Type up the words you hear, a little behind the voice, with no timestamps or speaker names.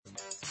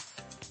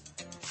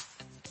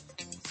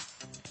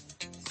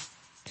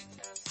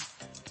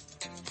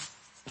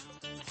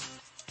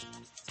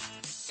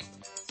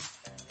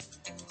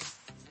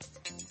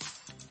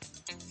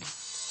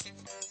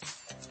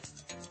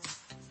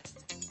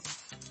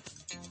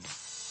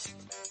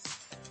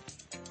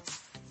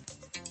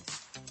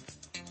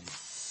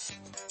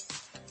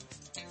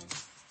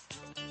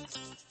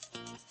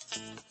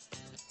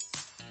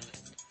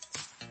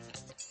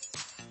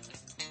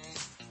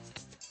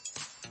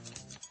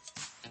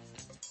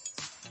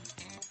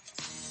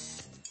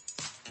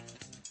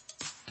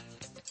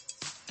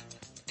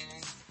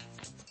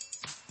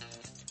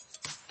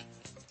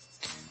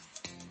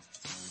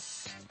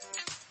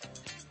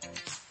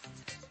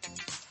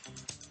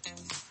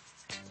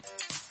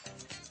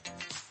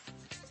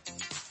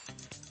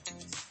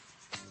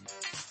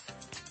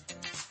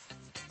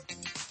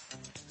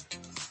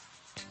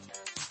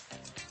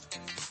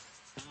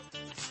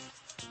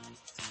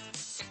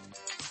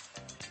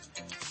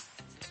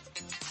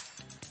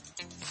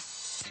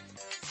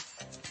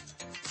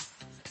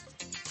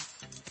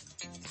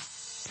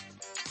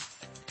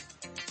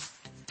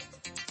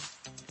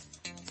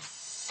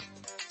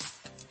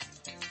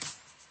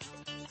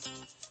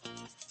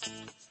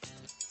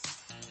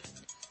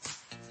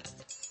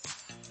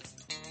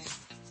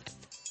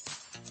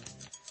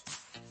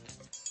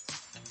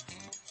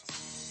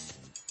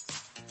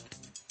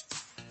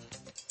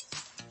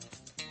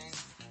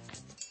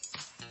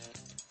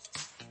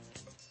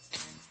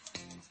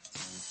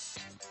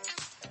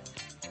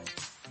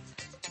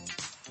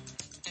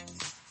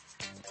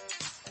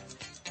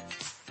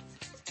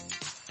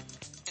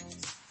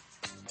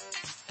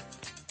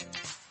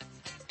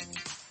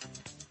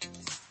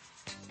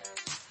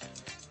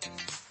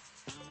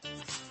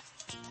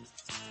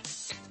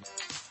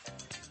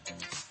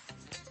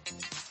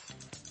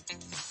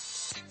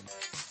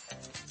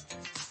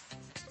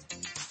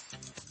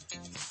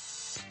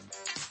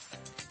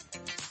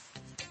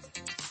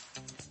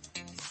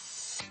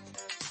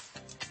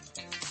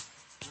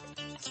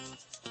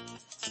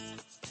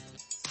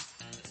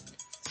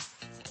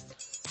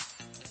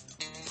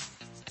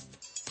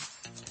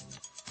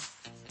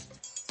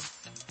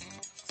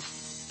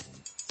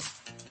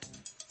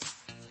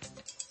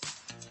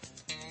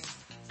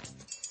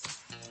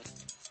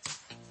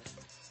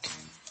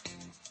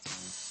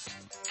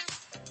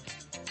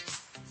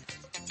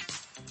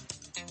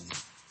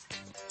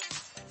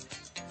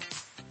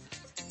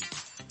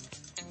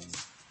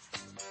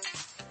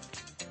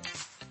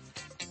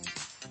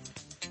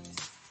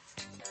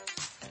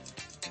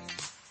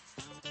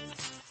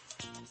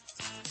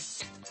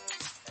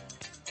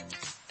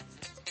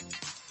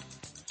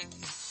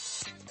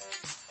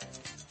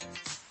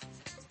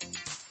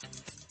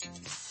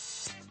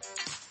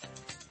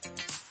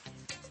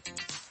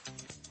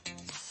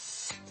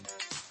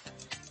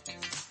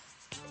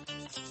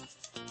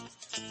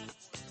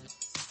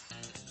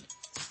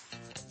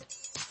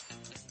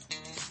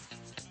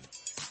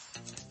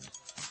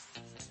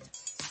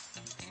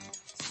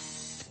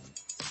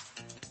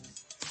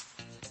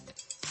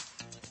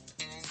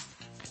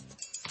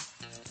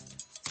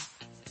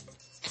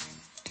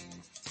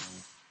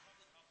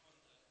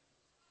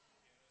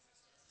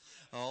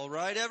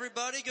right,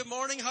 everybody. Good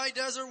morning, High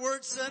Desert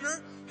Word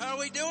Center. How are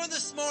we doing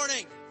this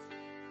morning?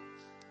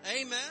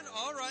 Amen.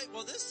 All right.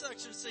 Well, this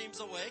section seems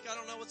awake. I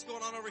don't know what's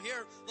going on over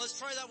here. Let's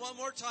try that one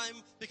more time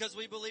because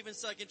we believe in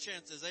second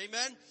chances.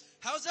 Amen.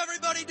 How's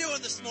everybody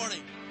doing this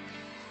morning?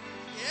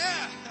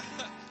 Yeah.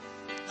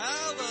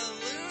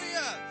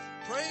 Hallelujah.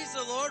 Praise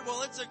the Lord.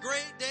 Well, it's a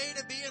great day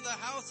to be in the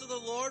house of the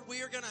Lord.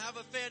 We are going to have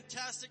a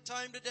fantastic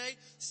time today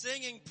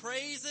singing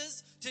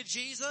praises to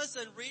Jesus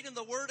and reading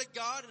the Word of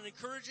God and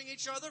encouraging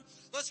each other.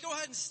 Let's go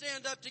ahead and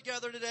stand up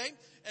together today.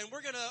 And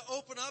we're going to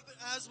open up,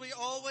 as we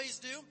always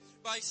do,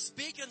 by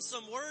speaking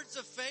some words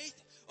of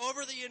faith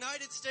over the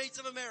United States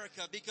of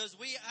America, because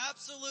we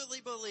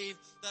absolutely believe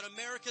that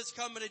America's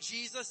coming to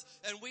Jesus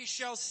and we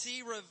shall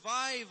see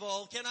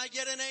revival. Can I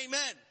get an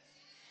amen?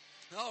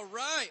 All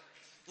right.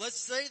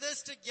 Let's say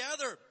this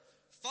together.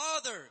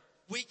 Father,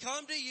 we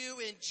come to you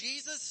in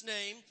Jesus'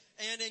 name,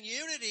 and in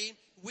unity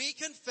we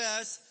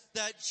confess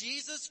that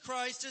Jesus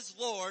Christ is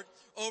Lord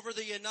over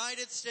the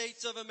United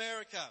States of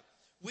America.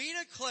 We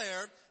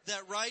declare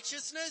that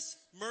righteousness,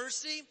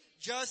 mercy,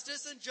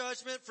 justice, and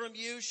judgment from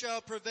you shall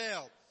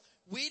prevail.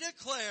 We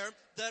declare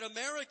that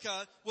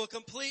America will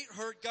complete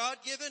her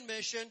God-given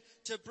mission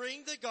to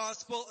bring the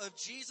gospel of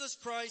Jesus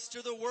Christ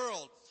to the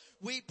world.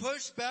 We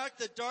push back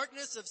the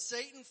darkness of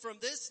Satan from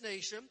this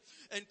nation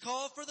and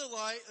call for the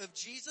light of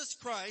Jesus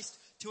Christ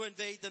to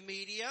invade the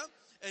media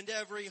and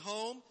every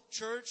home,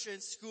 church,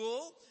 and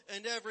school,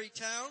 and every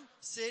town,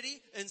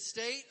 city, and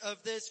state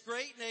of this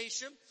great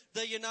nation,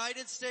 the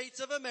United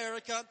States of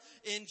America.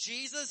 In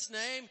Jesus'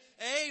 name,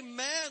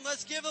 amen.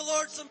 Let's give the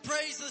Lord some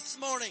praise this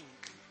morning.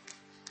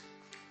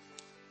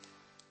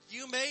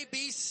 You may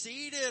be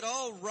seated.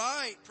 All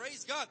right.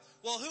 Praise God.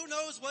 Well, who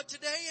knows what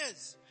today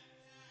is?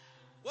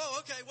 Whoa,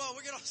 okay, well,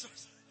 we're gonna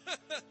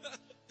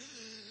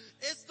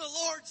It's the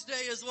Lord's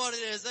Day is what it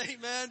is,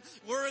 amen.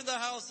 We're in the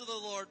house of the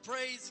Lord.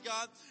 Praise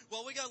God.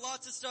 Well, we got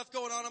lots of stuff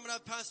going on. I'm gonna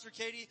have Pastor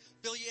Katie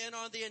fill you in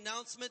on the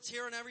announcements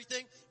here and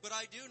everything. But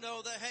I do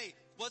know that, hey,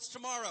 what's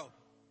tomorrow?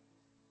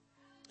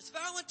 It's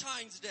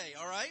Valentine's Day,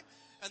 all right?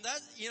 And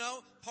that,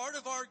 part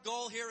of our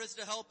goal here is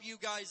to help you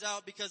guys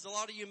out, because a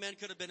lot of you men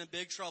could have been in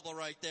big trouble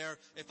right there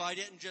if I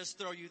didn't just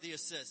throw you the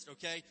assist,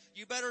 okay?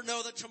 You better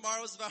know that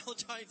tomorrow's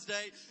Valentine's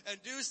Day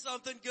and do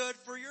something good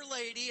for your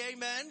lady,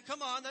 amen?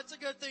 Come on, that's a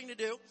good thing to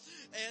do.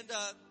 And,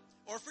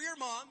 or for your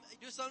mom.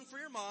 Do something for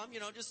your mom,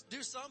 just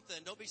do something.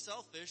 Don't be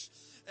selfish.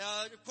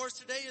 Of course,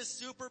 today is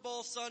Super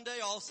Bowl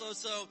Sunday also,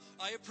 so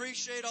I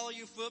appreciate all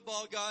you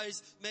football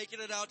guys making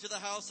it out to the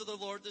house of the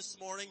Lord this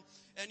morning.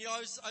 And, I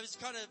was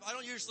I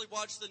don't usually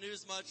watch the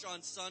news much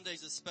on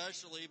Sundays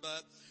especially,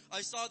 but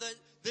I saw that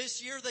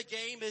this year the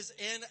game is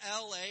in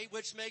LA,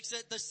 which makes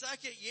it the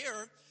second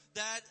year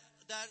that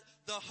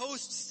the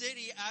host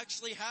city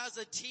actually has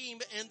a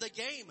team in the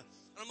game.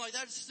 And I'm like,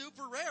 that's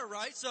super rare,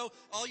 right? So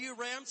all you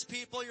Rams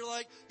people, you're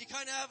like, you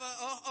kind of have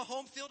a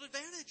home field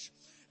advantage.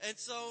 And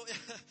so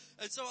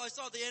I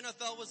saw the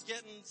NFL was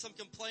getting some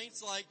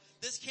complaints like,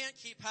 this can't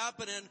keep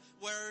happening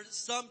where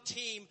some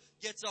team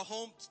gets a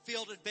home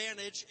field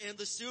advantage in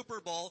the Super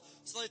Bowl.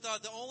 So they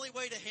thought the only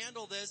way to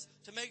handle this,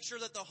 to make sure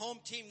that the home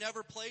team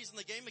never plays in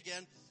the game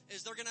again,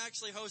 is they're going to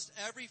actually host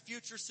every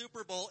future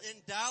Super Bowl in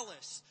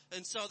Dallas.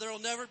 And so there'll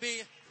never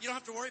be, you don't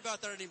have to worry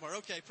about that anymore.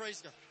 Okay,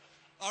 praise God.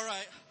 All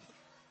right.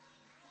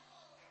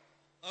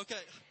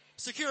 Okay.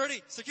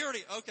 Security.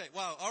 Okay,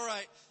 wow. All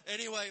right.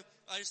 Anyway,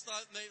 I just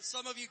thought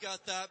some of you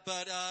got that,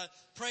 but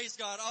praise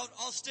God.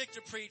 I'll stick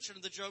to preaching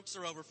and the jokes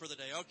are over for the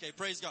day. Okay,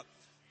 praise God.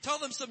 Tell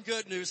them some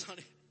good news,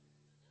 honey.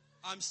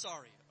 I'm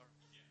sorry.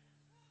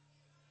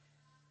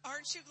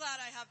 Aren't you glad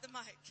I have the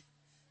mic?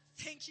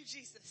 Thank you,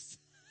 Jesus.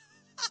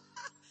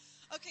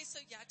 Okay, so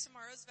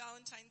tomorrow's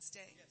Valentine's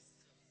Day.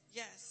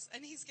 Yes,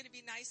 and he's going to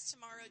be nice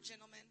tomorrow,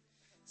 gentlemen.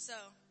 So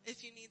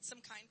if you need some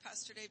kind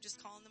Pastor Dave,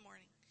 just call in the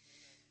morning.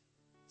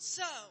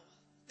 So,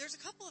 there's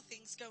a couple of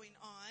things going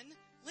on.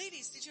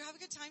 Ladies, did you have a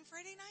good time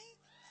Friday night?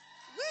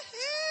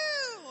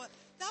 Woohoo!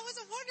 That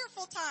was a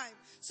wonderful time.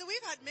 So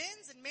we've had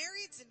men's and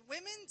marrieds and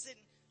women's and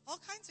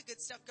all kinds of good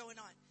stuff going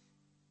on.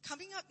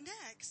 Coming up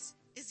next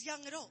is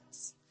young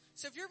adults.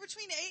 So if you're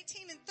between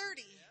 18 and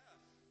 30,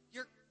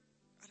 I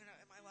don't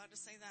know, am I allowed to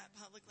say that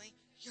publicly?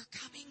 You're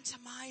coming to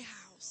my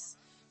house.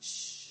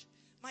 Shh,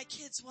 my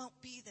kids won't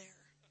be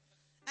there.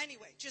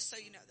 Anyway, just so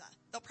you know that.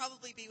 They'll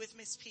probably be with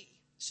Miss P.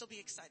 She'll be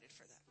excited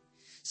for that.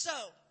 So,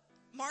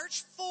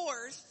 March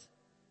 4th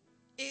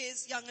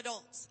is young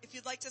adults. If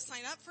you'd like to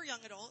sign up for young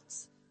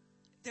adults,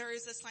 there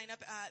is a sign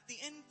up at the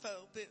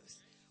info booth.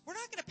 We're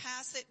not going to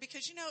pass it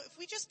because, if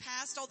we just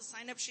passed all the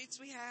sign up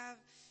sheets we have,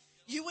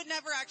 you would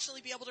never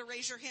actually be able to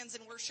raise your hands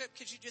in worship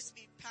because you'd just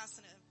be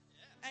passing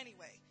them.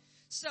 Anyway,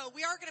 so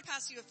we are going to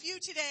pass you a few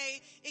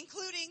today,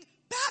 including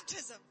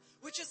baptism,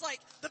 which is like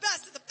the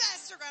best of the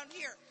best around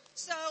here.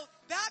 So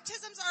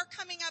baptisms are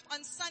coming up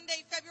on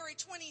Sunday, February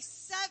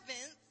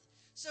 27th.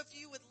 So if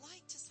you would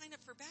like to sign up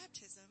for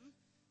baptism,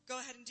 go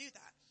ahead and do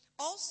that.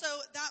 Also,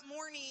 that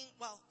morning,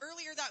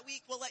 earlier later that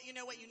week, we'll let you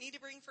know what you need to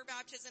bring for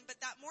baptism.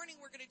 But that morning,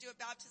 we're going to do a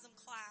baptism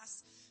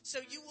class. So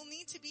you will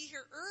need to be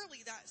here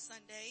early that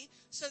Sunday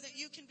so that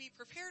you can be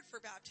prepared for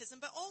baptism,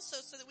 but also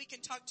so that we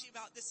can talk to you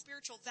about the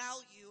spiritual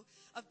value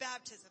of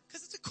baptism.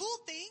 Because it's a cool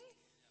thing,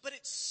 but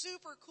it's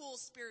super cool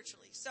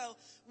spiritually. So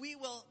we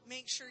will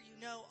make sure you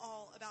know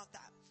all about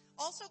that.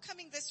 Also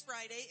coming this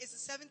Friday is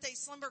a 7th-day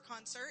slumber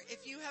concert.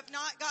 If you have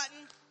not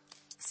gotten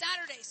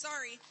Saturday,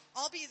 sorry,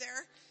 I'll be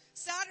there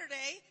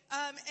Saturday.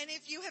 And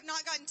if you have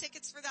not gotten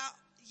tickets for that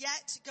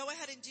yet, go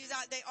ahead and do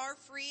that. They are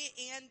free,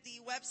 and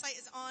the website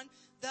is on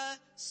the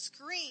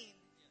screen.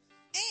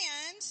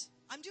 And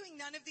I'm doing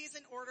none of these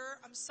in order.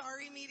 I'm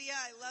sorry, media.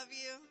 I love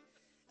you.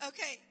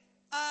 Okay.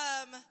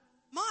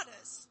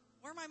 Madas.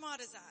 Where are my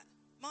Madas at?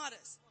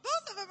 Madas.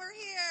 Both of them are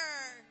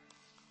here.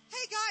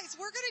 Hey guys,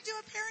 we're going to do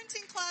a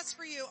parenting class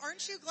for you.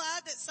 Aren't you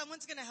glad that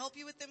someone's going to help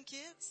you with them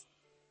kids?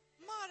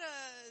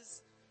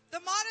 Madas. The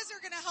Madas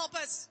are going to help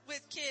us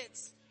with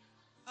kids.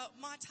 Oh,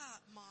 Matas.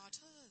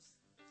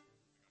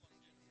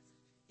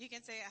 You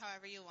can say it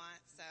however you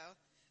want, so.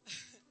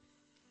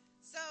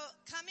 So,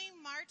 coming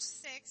March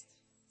 6th,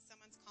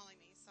 someone's calling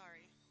me,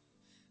 sorry.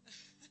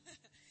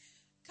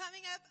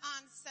 Coming up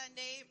on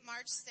Sunday,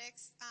 March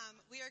 6th,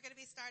 we are going to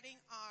be starting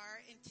our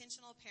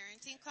intentional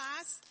parenting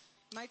class.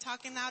 Am I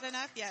talking loud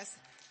enough? Yes.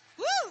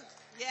 Woo!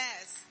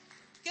 Yes.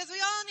 Because we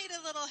all need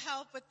a little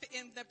help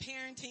in the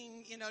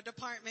parenting,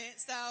 department.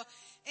 So,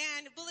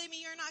 and believe me,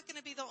 you're not going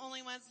to be the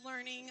only ones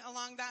learning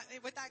along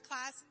with that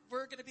class.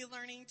 We're going to be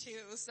learning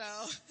too. So,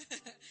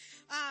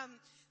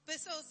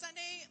 so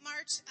Sunday,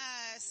 March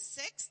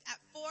 6th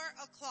at 4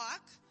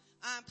 o'clock.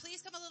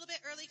 Please come a little bit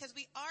early because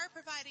we are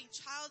providing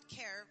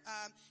childcare.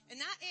 And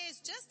that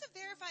is, just to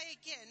verify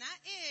again, that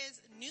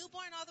is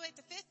newborn all the way up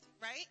to 5th,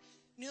 right?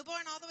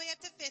 Newborn all the way up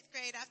to 5th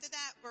grade. After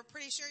that, we're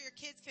pretty sure your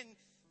kids can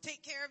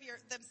take care of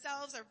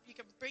themselves, or you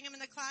can bring them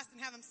in the class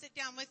and have them sit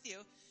down with you.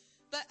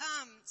 But,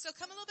 so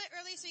come a little bit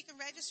early so you can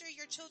register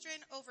your children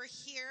over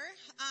here.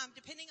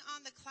 Depending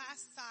on the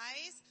class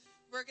size,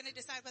 we're going to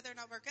decide whether or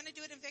not we're going to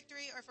do it in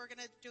Victory or if we're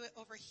going to do it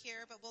over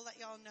here, but we'll let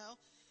y'all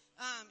know.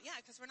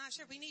 Because we're not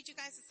sure. We need you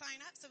guys to sign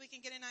up so we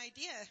can get an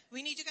idea.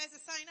 We need you guys to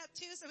sign up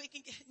too so we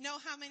can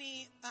know how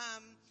many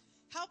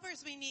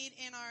helpers we need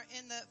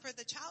for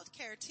the child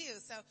care too.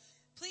 So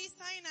please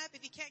sign up.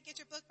 If you can't get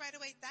your book right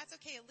away, that's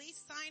okay. At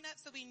least sign up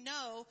so we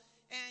know,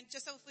 and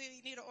just so if we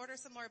need to order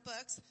some more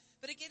books.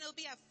 But again, it'll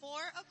be at 4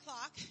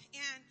 o'clock,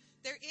 and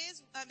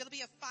it'll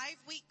be a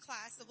 5-week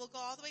class that will go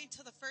all the way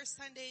until the first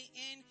Sunday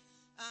in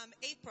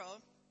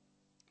April.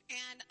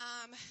 And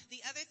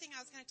the other thing I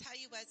was going to tell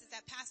you is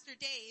that Pastor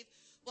Dave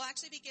will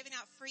actually be giving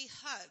out free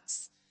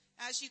hugs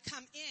as you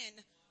come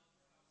in,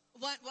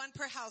 one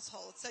per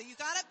household. So you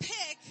gotta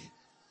pick.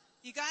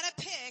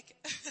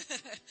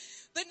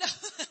 But no.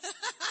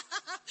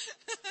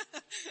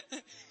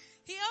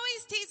 He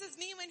always teases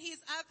me when he's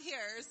up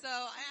here, so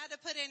I had to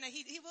put in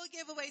he will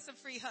give away some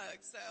free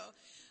hugs. So,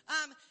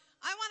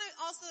 I want to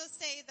also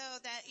say though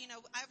that,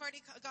 I've already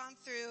gone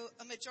through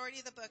a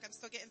majority of the book. I'm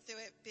still getting through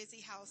it.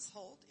 Busy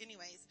household.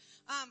 Anyways,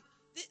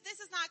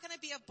 this is not going to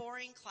be a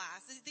boring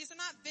class. These are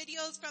not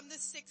videos from the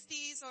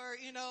 60s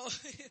or,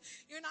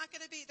 you're not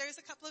going to be, there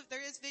is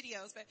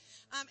videos, but,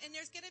 and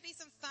there's going to be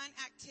some fun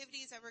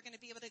activities that we're going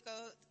to be able to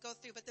go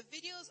through, but the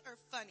videos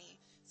are funny.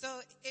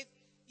 So if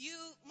you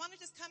want to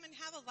just come and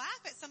have a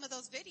laugh at some of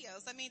those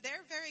videos, I mean,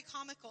 they're very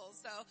comical.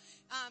 So,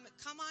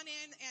 come on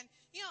in and,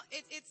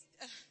 it's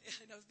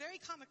very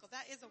comical.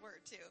 That is a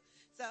word too.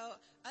 So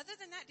other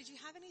than that, did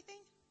you have anything?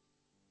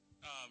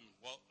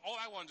 Well, all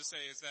I wanted to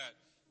say is that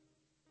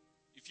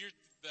if you're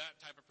that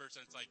type of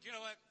person, it's like, you know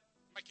what?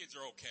 My kids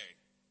are okay.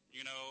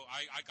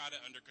 I got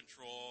it under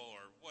control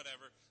or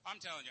whatever.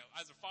 I'm telling you,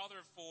 as a father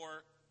of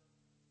 4,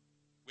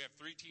 we have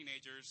 3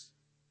 teenagers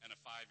and a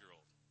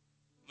 5-year-old.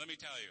 Let me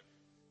tell you,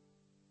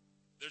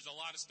 there's a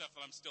lot of stuff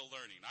that I'm still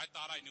learning. I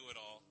thought I knew it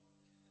all.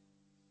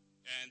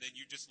 And then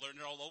you just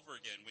learn it all over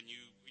again. When you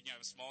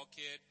have a small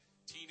kid,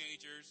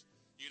 teenagers,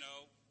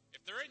 if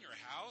they're in your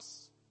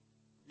house,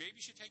 maybe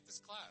you should take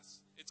this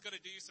class. It's going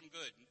to do you some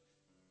good.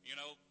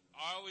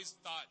 I always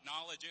thought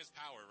knowledge is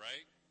power,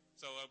 right?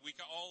 So we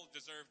all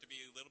deserve to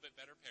be a little bit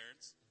better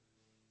parents.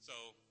 So,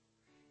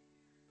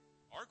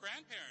 or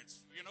grandparents,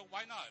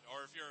 why not?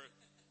 Or if you're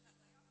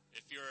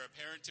a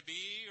parent to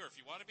be, or if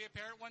you want to be a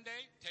parent one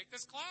day, take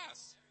this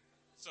class.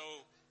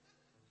 So,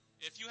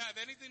 if you have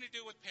anything to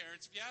do with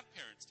parents, if you have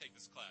parents, take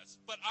this class.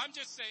 But I'm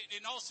just saying,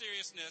 in all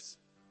seriousness,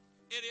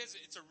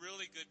 it's a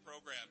really good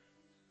program.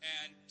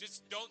 And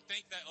just don't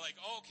think that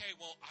okay,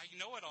 well, I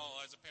know it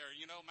all as a parent.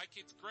 My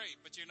kid's great,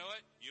 but you know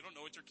what? You don't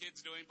know what your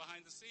kid's doing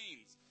behind the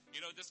scenes.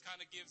 This kind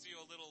of gives you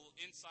a little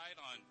insight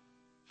on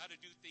how to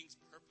do things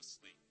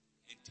purposely,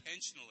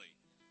 intentionally.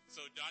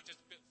 So not just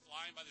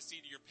flying by the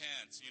seat of your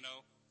pants,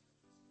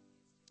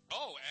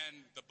 Oh,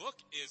 and the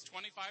book is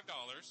 $25.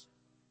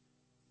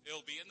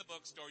 It'll be in the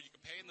bookstore. You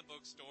can pay in the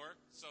bookstore.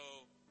 So,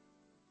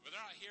 they're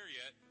not here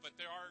yet, but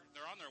they're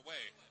on their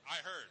way. I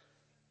heard.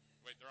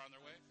 Wait, they're on their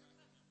way?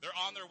 They're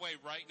on their way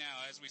right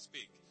now as we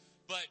speak.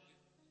 But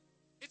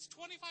it's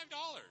 $25.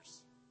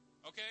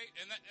 Okay?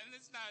 And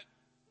it's not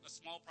a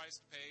small price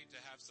to pay to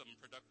have some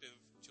productive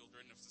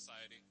children of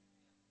society.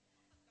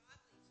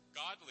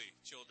 Godly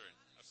children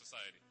of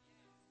society.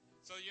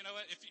 So you know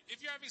what?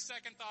 If you're having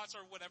second thoughts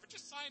or whatever,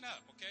 just sign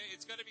up, okay?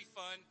 It's going to be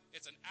fun.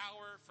 It's an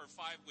hour for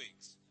 5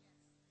 weeks.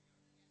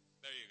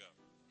 There you go.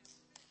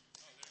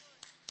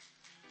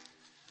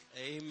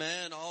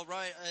 Amen. All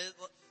right.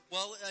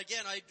 Well,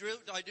 again, I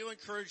do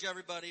encourage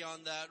everybody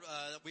on that.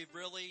 We've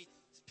really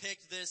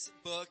picked this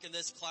book and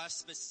this class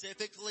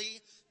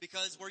specifically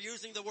because we're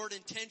using the word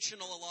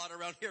intentional a lot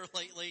around here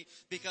lately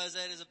because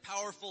it is a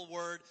powerful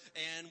word,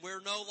 and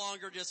we're no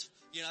longer just,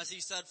 as he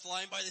said,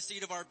 flying by the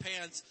seat of our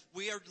pants.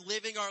 We are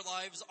living our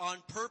lives on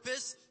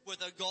purpose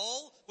with a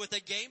goal, with a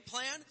game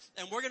plan,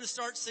 and we're going to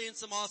start seeing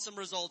some awesome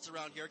results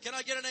around here. Can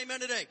I get an amen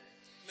today?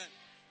 Amen.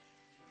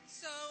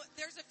 So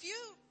there's a few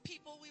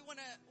people we want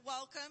to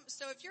welcome.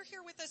 So if you're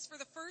here with us for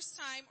the first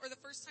time or the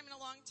first time in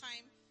a long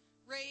time,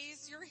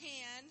 raise your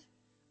hand.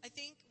 I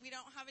think we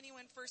don't have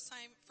anyone first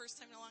time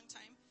in a long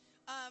time.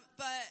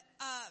 But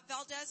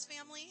Valdez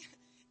family,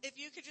 if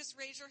you could just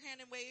raise your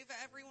hand and wave at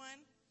everyone.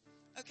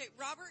 Okay,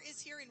 Robert is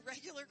here in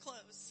regular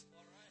clothes.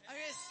 All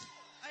right.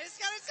 I just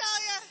got to tell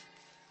you,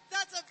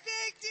 that's a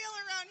big deal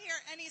around here,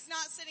 and he's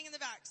not sitting in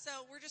the back.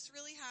 So we're just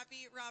really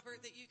happy,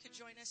 Robert, that you could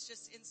join us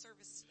just in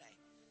service today.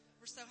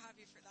 We're so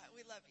happy for that.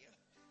 We love you.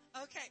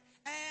 Okay,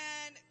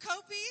 and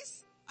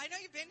Copies, I know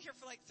you've been here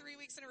for like 3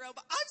 weeks in a row,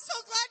 but I'm so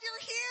glad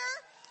you're here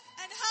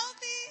and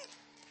healthy.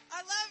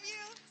 I love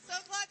you. So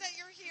glad that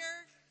you're here.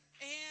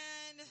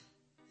 And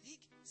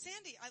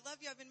Sandy, I love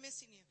you. I've been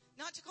missing you.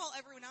 Not to call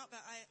everyone out, but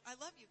I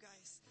love you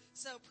guys.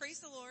 So praise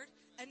the Lord.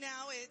 And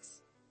now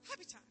it's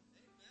happy time.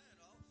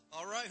 Amen.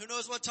 All right. Who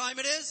knows what time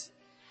it is?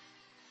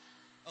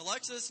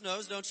 Alexis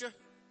knows, don't you?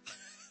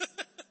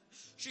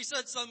 She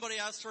said somebody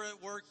asked her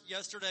at work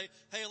yesterday,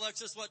 "Hey,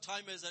 Alexis, what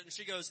time is it?" And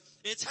she goes,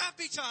 "It's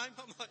happy time."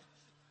 I'm like,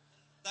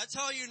 that's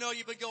how you know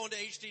you've been going to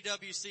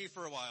HDWC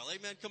for a while.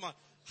 Amen. Come on.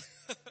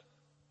 Thank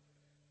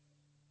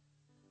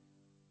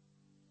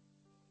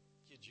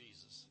you,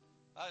 Jesus.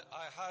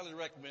 I highly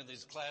recommend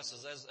these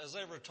classes. As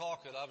they were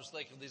talking, I was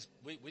thinking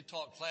we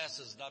taught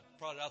classes, and I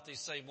brought out these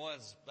same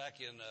ones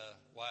back in,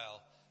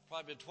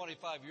 probably been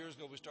 25 years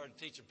ago we started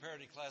teaching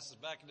parenting classes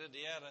back in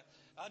Indiana.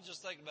 I was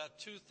just thinking about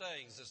two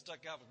things that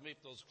stuck out with me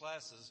from those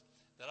classes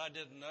that I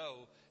didn't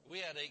know. We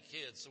had 8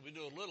 kids, so we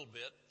knew a little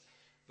bit,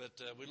 but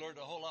we learned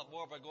a whole lot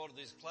more by going to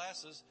these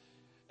classes.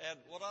 And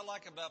what I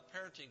like about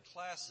parenting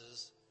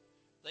classes,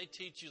 they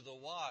teach you the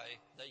why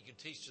that you can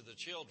teach to the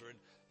children,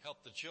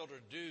 help the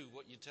children do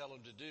what you tell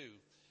them to do.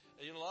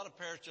 And a lot of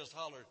parents just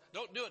holler,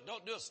 don't do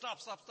it,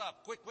 stop,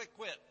 quit.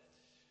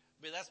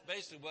 I mean, that's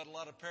basically what a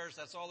lot of parents,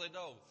 that's all they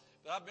know.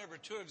 But I remember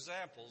 2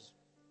 examples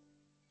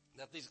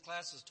that these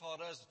classes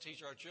taught us to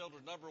teach our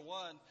children. Number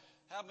one,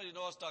 how many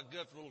know it's not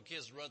good for little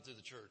kids to run through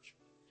the church?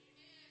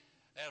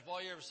 And if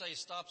all you ever say,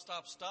 stop,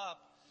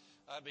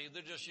 I mean,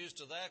 they're just used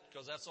to that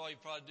because that's all you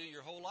probably do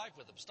your whole life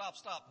with them. Stop,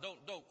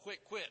 don't,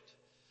 quit.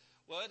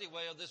 Well,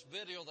 anyway, on this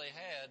video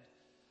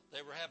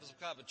they were having some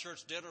kind of a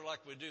church dinner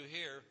like we do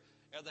here,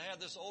 and they had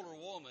this older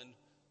woman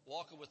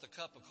walking with a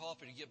cup of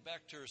coffee to get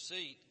back to her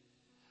seat,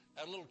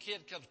 and a little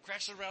kid comes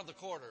crashing around the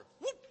corner.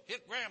 Whoop!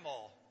 Hit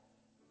Grandma.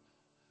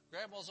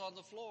 Grandma's on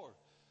the floor.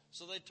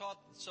 So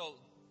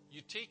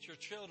you teach your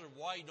children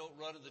why you don't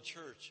run in the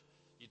church.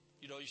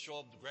 You show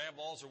them the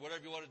grandmas or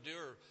whatever you want to do,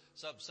 or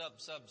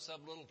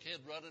some little kid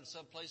running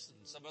someplace and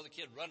some other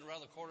kid running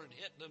around the corner and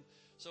hitting them.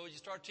 So when you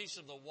start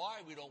teaching them the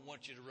why we don't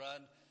want you to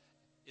run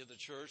in the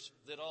church,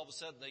 then all of a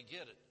sudden they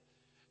get it.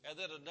 And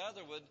then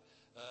another one,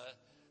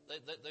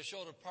 they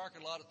showed a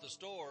parking lot at the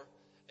store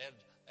and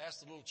asked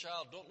the little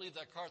child, "Don't leave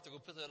that cart, they're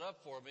going to put that up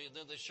for me." And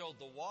then they showed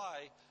the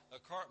why. A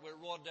cart went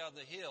rolling down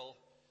the hill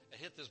and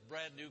hit this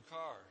brand new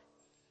car.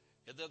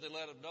 And then they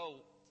let them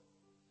know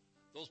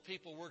those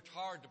people worked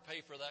hard to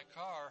pay for that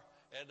car,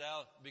 and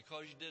now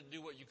because you didn't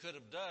do what you could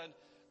have done,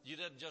 you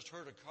didn't just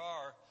hurt a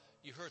car,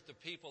 you hurt the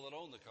people that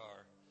own the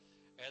car.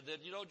 And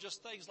then,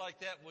 just things like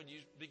that when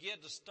you begin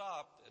to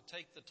stop and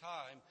take the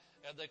time,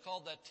 and they call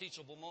that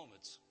teachable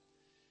moments.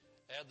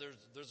 And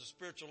there's a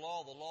spiritual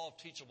law, the law of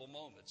teachable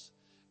moments.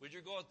 When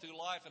you're going through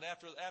life, and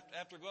after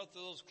going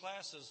through those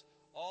classes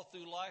all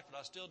through life, and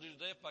I still do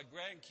today with my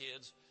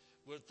grandkids,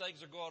 when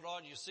things are going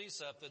on, you see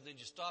something, then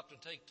you stop to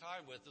take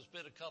time with it,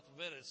 spend a couple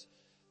minutes,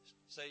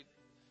 say,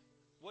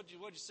 what'd you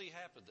see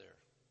happen there?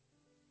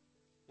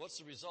 What's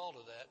the result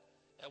of that?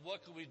 And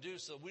what can we do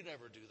so we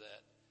never do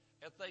that?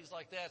 And things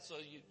like that. So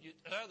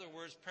in other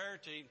words,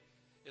 parenting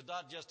is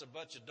not just a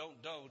bunch of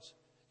don'ts.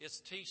 It's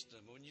teach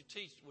them. When you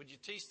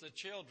teach the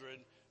children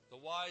the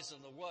whys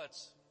and the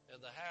whats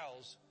and the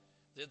hows,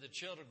 then the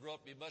children grow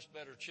up to be much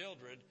better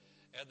children.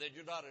 And then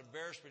you're not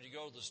embarrassed when you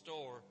go to the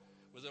store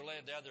where they're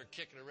laying down there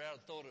kicking around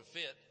and throwing a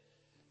fit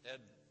and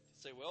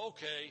say, well,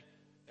 okay,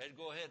 and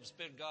go ahead and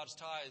spend God's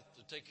tithe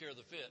to take care of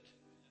the fit.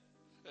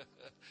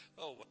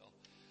 Oh, well.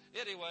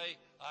 Anyway,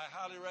 I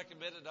highly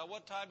recommend it. Now,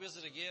 what time is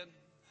it again?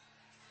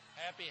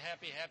 Happy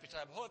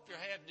time. Hold up your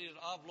hand, need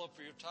an envelope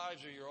for your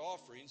tithes or your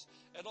offerings,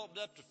 and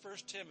open up to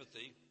 1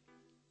 Timothy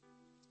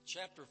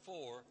chapter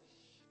 4.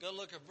 Go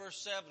look at verse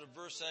 7 and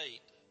verse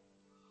 8.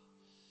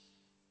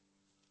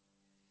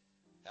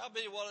 How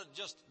many want to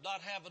just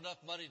not have enough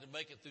money to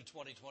make it through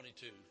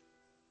 2022?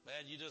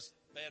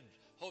 Man,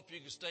 hope you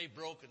can stay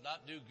broke and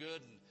not do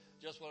good and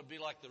just want to be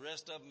like the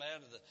rest of them,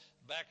 man, in the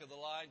back of the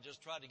line,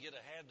 just try to get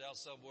a handout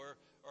somewhere.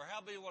 Or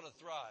how many want to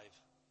thrive?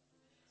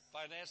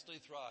 Financially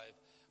thrive.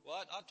 Well,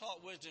 I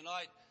taught Wednesday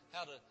night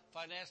how to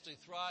financially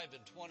thrive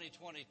in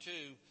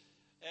 2022.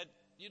 And,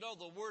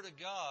 the Word of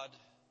God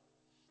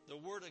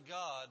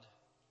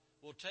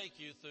will take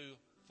you through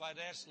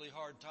financially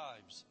hard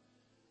times.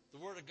 The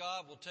Word of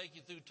God will take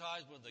you through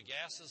times when the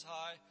gas is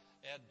high.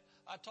 And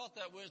I taught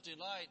that Wednesday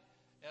night,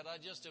 and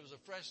it was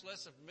a fresh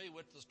lesson for me.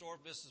 Went to the store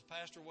with Mrs.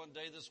 Pastor one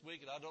day this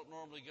week, and I don't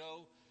normally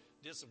go.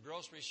 Did some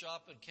grocery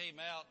shopping, came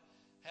out,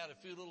 had a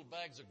few little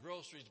bags of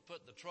groceries to put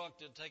in the trunk,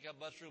 didn't take up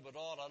much room at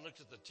all, and I looked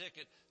at the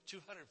ticket,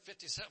 $257.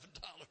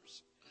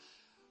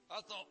 I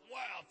thought,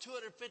 wow,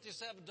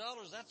 $257,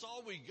 that's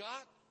all we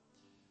got?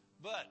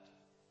 But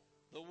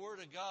the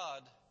Word of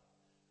God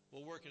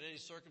will work in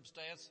any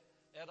circumstance.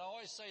 And I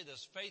always say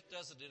this, faith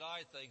doesn't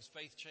deny things,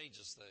 faith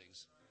changes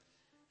things.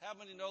 How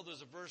many know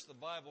there's a verse in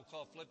the Bible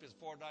called Philippians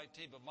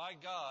 4:19, but my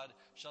God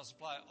shall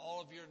supply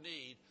all of your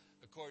need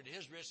according to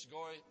his rich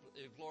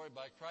glory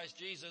by Christ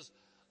Jesus,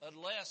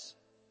 unless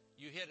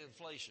you hit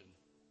inflation.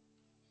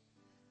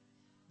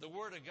 The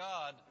Word of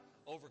God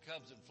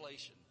overcomes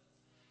inflation.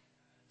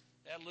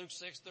 And Luke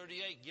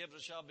 6:38, given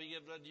shall be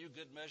given unto you,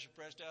 good measure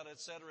pressed out,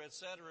 etc.,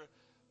 etc.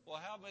 Well,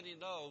 how many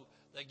know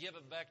that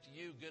giving back to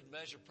you, good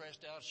measure,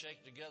 pressed down,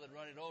 shaken together, and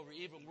running over,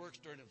 even works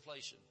during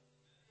inflation?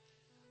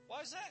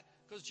 Why is that?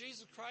 Because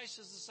Jesus Christ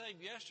is the same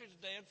yesterday,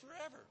 today, and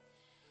forever.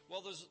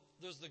 Well,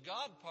 there's the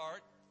God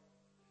part,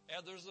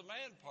 and there's the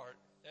man part.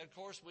 And, of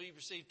course, we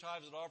receive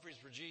tithes and offerings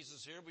for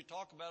Jesus here. We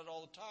talk about it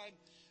all the time.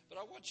 But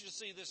I want you to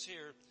see this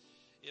here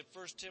in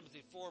 1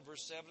 Timothy 4,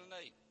 verse 7 and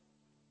 8.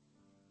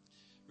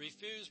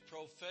 Refuse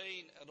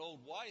profane and old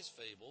wise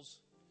fables.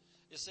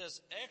 It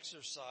says,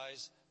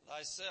 exercise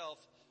thyself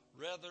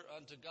rather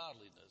unto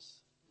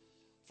godliness.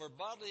 For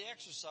bodily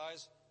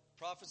exercise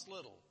profits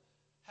little.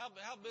 How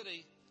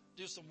many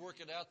do some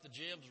working out, the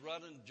gyms,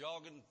 running,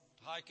 jogging,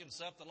 hiking,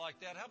 something like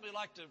that? How many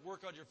like to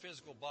work on your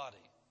physical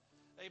body?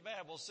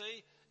 Amen. Well,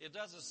 see, it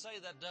doesn't say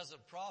that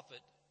doesn't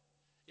profit.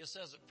 It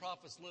says it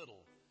profits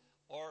little.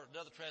 Or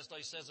another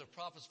translation says it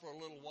profits for a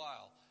little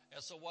while. And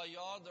so while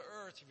you're on the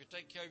earth, if you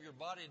take care of your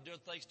body and doing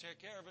things to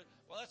take care of it,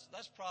 well,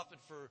 that's profit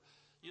for,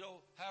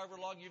 however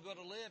long you're going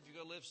to live. You're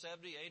going to live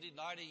 70, 80,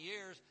 90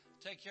 years.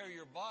 Take care of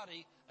your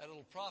body, and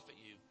it'll profit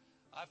you.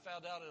 I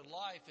found out in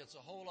life it's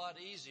a whole lot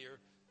easier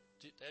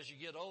as you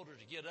get older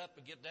to get up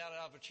and get down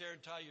out of a chair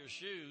and tie your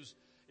shoes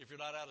if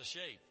you're not out of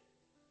shape.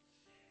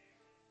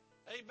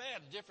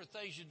 Amen. Different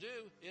things you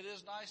do, it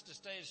is nice to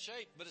stay in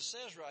shape, but it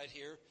says right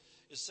here,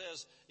 it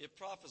says it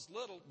profits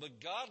little, but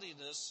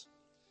godliness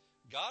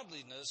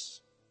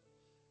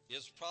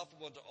is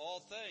profitable to all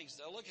things.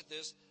 Now look at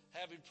this,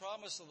 having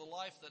promise of the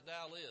life that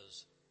now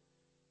is.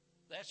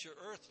 That's your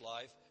earth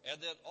life, and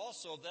then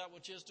also that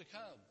which is to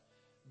come.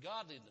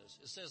 Godliness.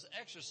 It says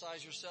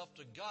exercise yourself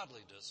to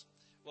godliness.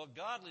 Well,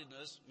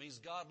 godliness means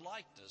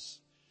God-likeness.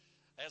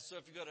 And so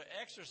if you're going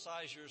to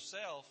exercise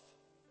yourself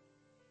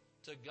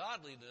to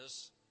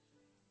godliness,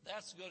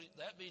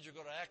 that means you're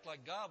going to act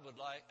like God would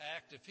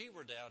act if he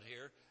were down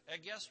here.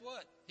 And guess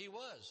what? He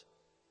was.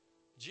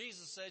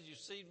 Jesus said, you've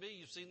seen me,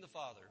 you've seen the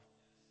Father.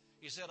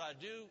 He said, I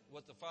do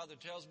what the Father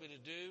tells me to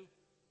do.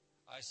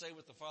 I say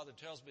what the Father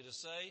tells me to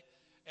say.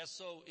 And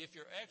so if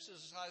you're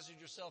exercising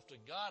yourself to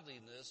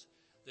godliness,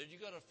 then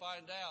you're going to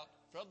find out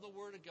from the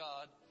Word of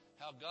God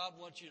how God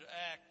wants you to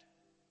act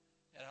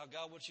and how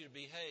God wants you to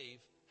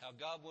behave, how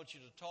God wants you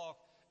to talk.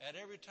 And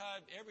every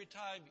time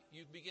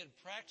you begin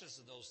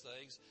practicing those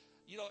things,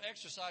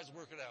 exercise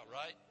working out,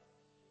 right?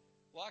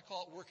 Well, I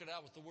call it working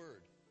out with the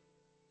Word.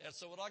 And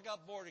so when I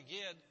got born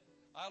again,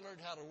 I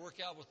learned how to work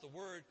out with the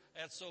Word.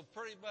 And so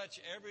pretty much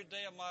every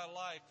day of my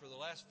life for the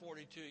last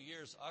 42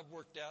 years, I've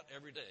worked out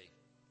every day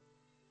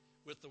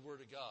with the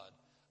Word of God.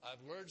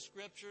 I've learned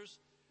scriptures.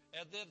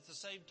 And then at the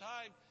same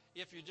time,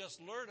 if you're just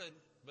learning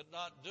but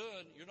not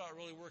doing, you're not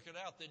really working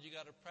out, then you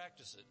got to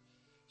practice it.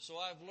 So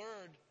I've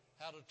learned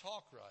how to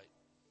talk right.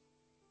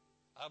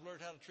 I've learned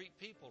how to treat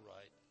people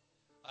right.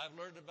 I've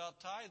learned about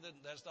tithing.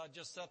 That's not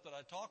just something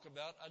I talk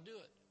about, I do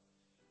it.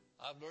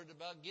 I've learned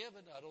about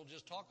giving. I don't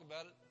just talk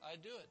about it, I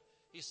do it.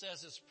 He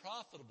says it's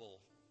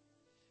profitable.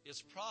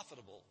 It's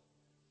profitable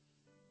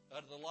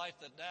unto the life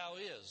that now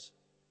is.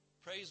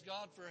 Praise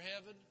God for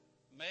heaven,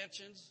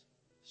 mansions,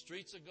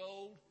 streets of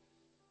gold,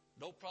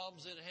 no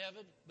problems in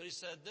heaven. But he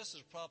said this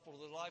is profitable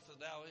to the life that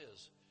now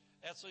is.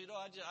 And so,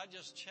 I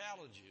just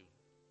challenge you.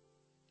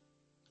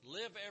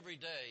 Live every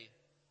day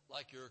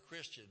like you're a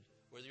Christian,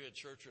 whether you're in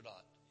church or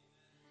not.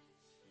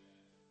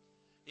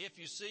 If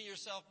you see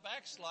yourself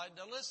backslide,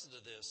 now listen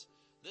to this.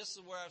 This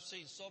is where I've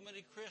seen so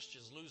many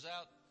Christians lose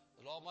out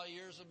in all my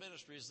years of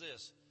ministry is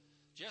this.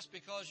 Just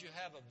because you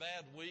have a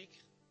bad week,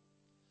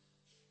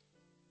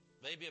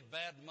 maybe a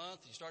bad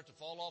month, you start to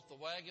fall off the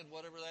wagon,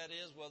 whatever that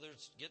is, whether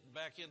it's getting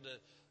back into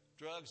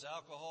drugs,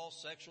 alcohol,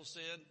 sexual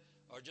sin,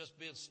 or just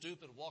being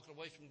stupid, walking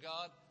away from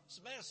God.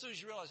 So man, as soon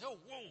as you realize, oh,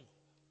 whoa,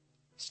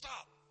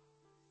 stop,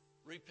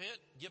 repent,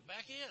 get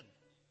back in.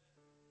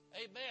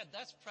 Amen.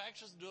 That's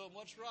practice doing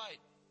what's right.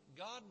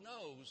 God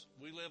knows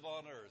we live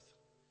on earth.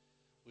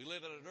 We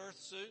live in an earth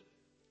suit.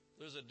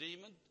 There's a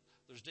demon.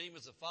 There's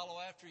demons that follow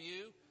after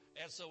you.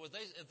 And so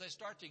if they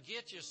start to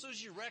get you, as soon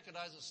as you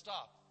recognize it,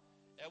 stop.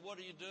 And what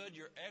are you doing?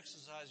 You're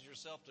exercising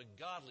yourself to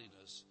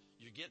godliness.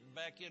 You're getting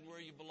back in where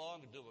you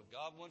belong and do what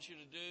God wants you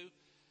to do.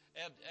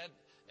 And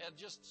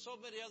just so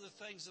many other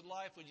things in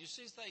life. When you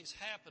see things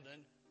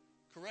happening,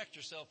 correct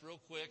yourself real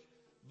quick.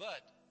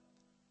 But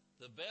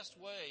the best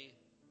way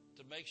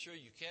to make sure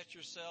you catch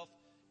yourself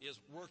is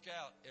work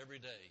out every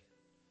day.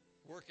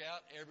 Work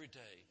out every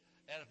day.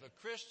 And if a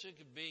Christian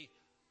can be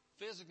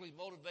physically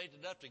motivated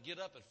enough to get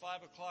up at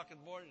 5 o'clock in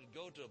the morning and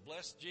go to a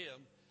blessed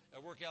gym and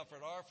work out for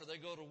an hour before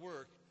they go to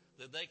work,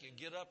 then they can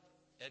get up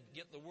and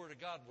get the Word of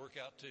God work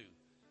out too.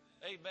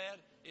 Amen.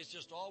 It's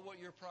just all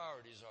what your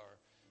priorities are.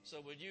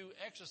 So when you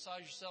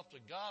exercise yourself to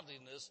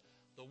godliness,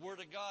 the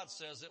Word of God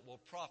says it will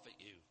profit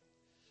you.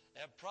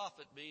 And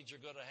profit means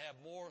you're going to have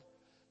more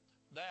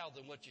now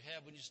than what you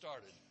had when you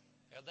started.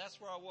 And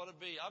that's where I want to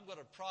be. I'm going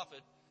to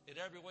profit in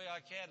every way I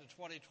can in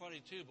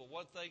 2022. But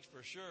one thing's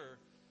for sure,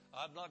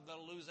 I'm not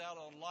going to lose out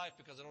on life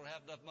because I don't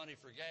have enough money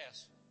for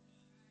gas.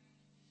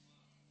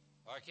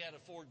 Or I can't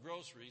afford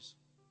groceries,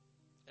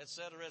 et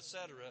cetera, et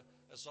cetera.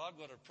 And so I'm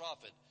going to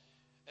profit.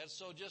 And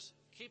so just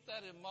keep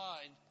that in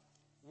mind.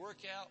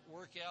 Work out,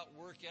 work out,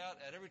 work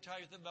out. And every time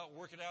you think about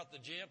working out at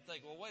the gym,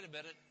 think, well, wait a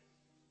minute.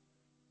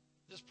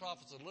 This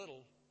profits a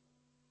little.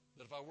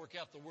 But if I work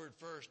out the Word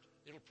first,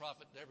 it'll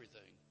profit in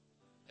everything.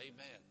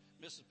 Amen.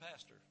 Mrs.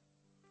 Pastor.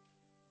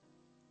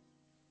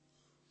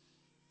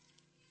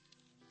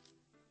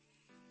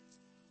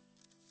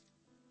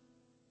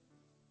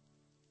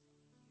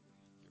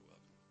 You're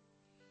welcome.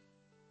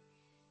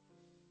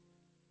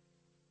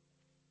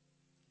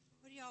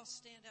 Would y'all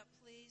stand up,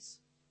 please?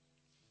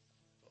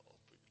 Oh,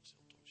 put your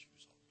steel-toe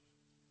shoes on.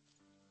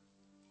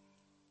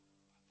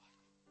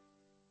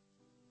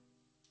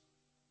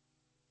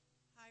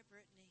 Hi,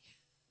 Brittany.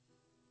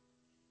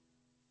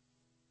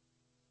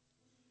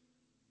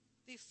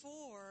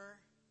 Before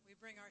we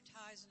bring our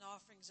tithes and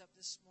offerings up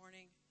this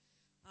morning,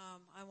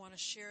 I want to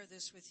share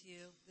this with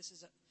you. This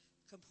is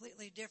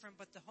completely different,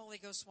 but the Holy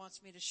Ghost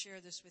wants me to share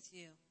this with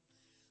you.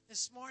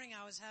 This morning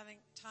I was having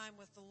time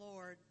with the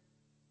Lord,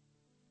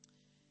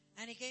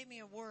 and He gave me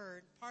a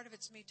word. Part of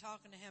it's me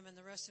talking to Him, and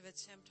the rest of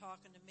it's Him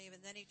talking to me.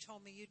 And then He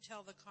told me, you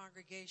tell the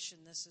congregation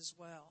this as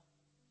well.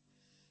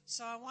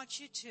 So I want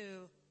you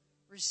to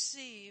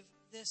receive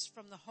this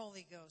from the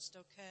Holy Ghost,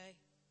 okay?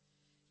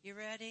 You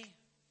ready?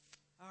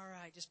 All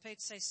right. Just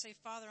say,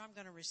 Father, I'm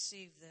going to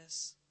receive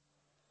this.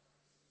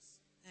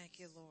 Thank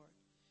you, Lord.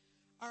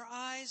 Our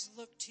eyes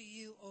look to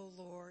you, O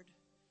Lord,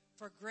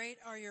 for great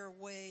are your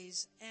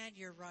ways and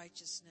your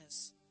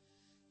righteousness.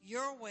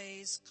 Your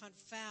ways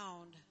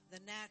confound the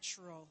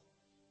natural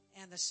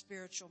and the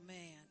spiritual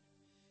man.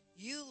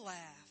 You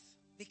laugh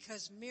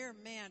because mere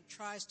man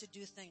tries to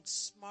do things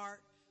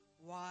smart,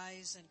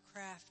 wise, and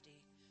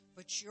crafty.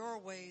 But your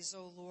ways,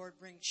 O Lord,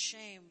 bring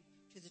shame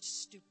to the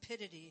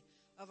stupidity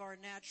of our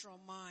natural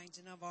minds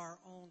and of our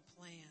own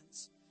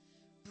plans.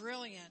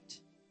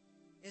 Brilliant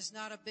is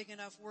not a big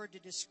enough word to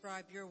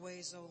describe your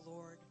ways, O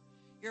Lord.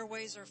 Your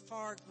ways are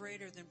far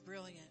greater than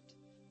brilliant.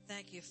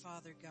 Thank you,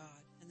 Father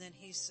God. And then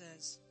He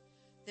says,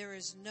 there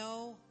is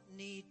no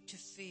need to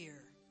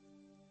fear.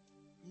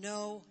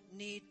 No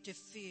need to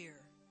fear.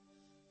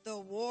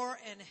 Though war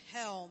and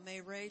hell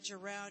may rage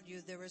around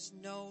you, there is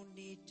no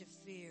need to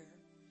fear.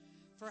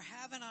 For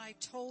haven't I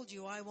told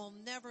you, I will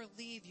never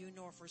leave you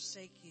nor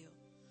forsake you.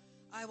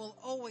 I will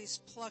always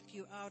pluck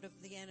you out of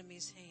the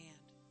enemy's hand.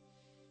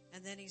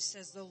 And then He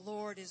says, the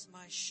Lord is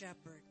my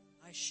shepherd,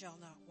 I shall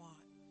not want.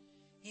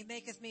 He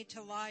maketh me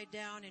to lie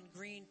down in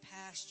green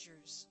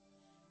pastures.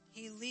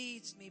 He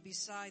leads me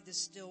beside the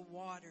still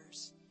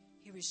waters.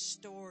 He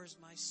restores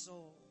my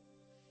soul.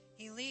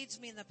 He leads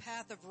me in the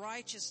path of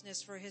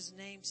righteousness for His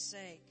name's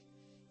sake.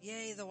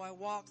 Yea, though I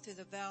walk through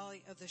the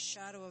valley of the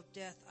shadow of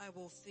death, I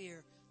will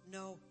fear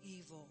no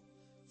evil,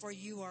 for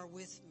you are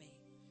with me.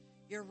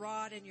 Your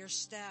rod and your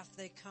staff,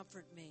 they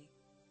comfort me.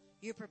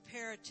 You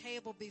prepare a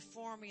table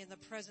before me in the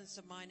presence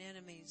of mine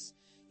enemies.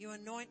 You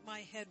anoint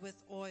my head with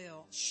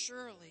oil.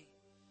 Surely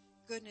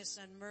goodness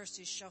and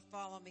mercy shall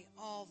follow me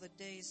all the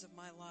days of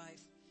my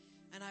life,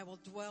 and I will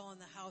dwell in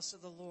the house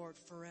of the Lord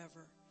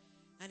forever.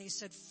 And He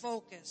said,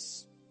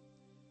 focus,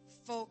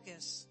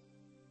 focus,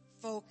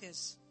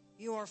 focus.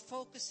 You are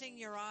focusing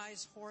your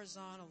eyes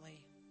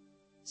horizontally.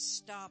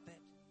 Stop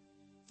it.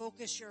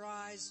 Focus your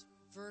eyes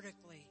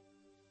vertically.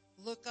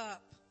 Look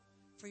up,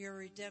 for your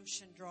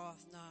redemption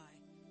draweth nigh.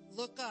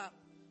 Look up.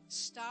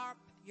 Stop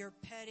your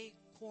petty,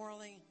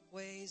 quarreling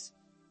ways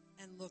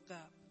and look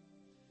up.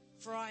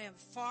 For I am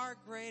far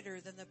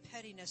greater than the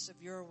pettiness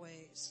of your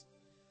ways.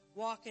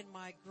 Walk in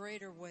my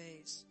greater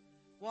ways.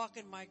 Walk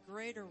in my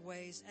greater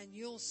ways, and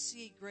you'll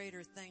see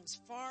greater things,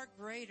 far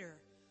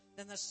greater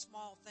than the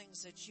small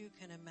things that you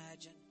can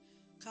imagine.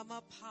 Come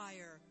up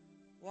higher.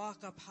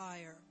 Walk up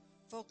higher.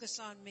 Focus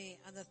on me,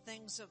 and the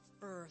things of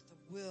earth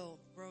will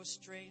grow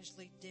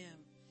strangely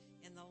dim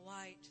in the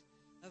light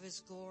of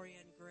His glory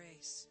and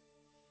grace.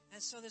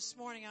 And so this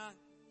morning,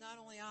 not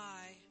only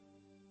I,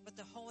 but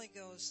the Holy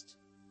Ghost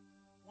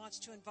wants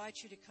to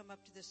invite you to come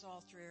up to this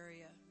altar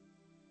area.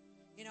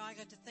 You know, I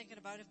got to thinking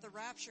about if the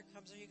rapture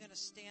comes, are you going to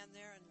stand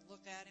there and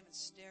look at Him and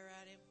stare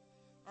at Him?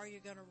 Or are you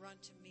going to run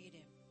to meet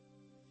Him?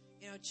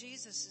 You know,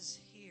 Jesus is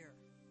here.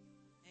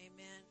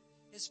 Amen.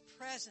 His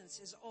presence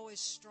is always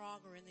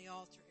stronger in the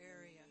altar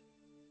area.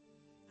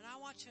 And I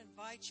want to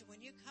invite you,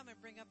 when you come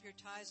and bring up your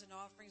tithes and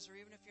offerings, or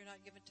even if you're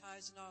not giving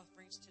tithes and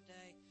offerings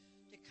today,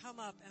 to come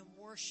up and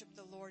worship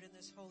the Lord in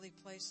this holy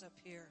place up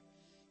here.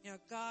 You know,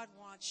 God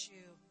wants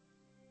you.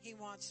 He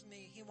wants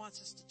me. He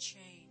wants us to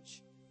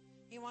change.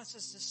 He wants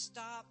us to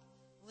stop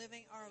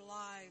living our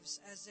lives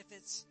as if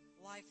it's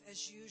life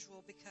as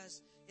usual,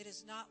 because it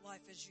is not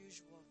life as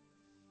usual.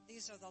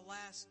 These are the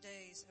last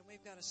days, and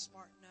we've got to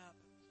smarten up,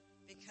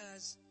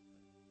 because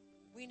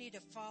we need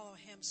to follow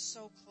Him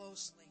so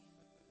closely.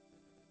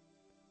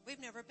 We've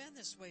never been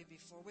this way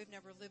before. We've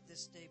never lived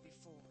this day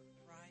before,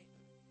 right?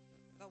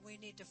 But we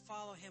need to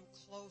follow Him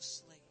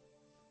closely.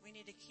 We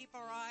need to keep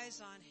our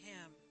eyes on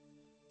Him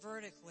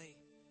vertically,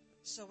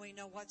 so we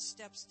know what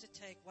steps to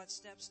take, what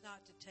steps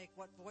not to take,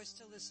 what voice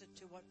to listen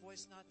to, what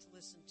voice not to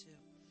listen to.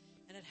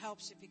 And it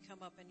helps if you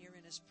come up and you're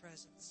in His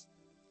presence.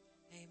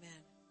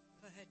 Amen.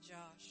 Go ahead,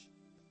 Josh.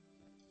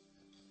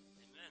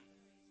 Amen.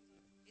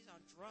 He's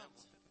on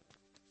drums.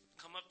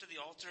 Come up to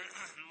the altar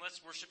and let's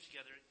worship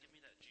together. Give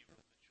me that G real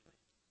quick, Julie.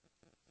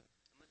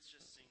 And let's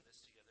just sing this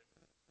together.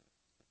 G.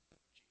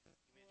 Give me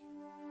a G.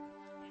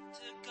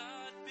 To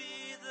God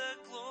be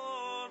the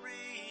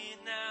glory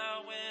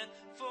now and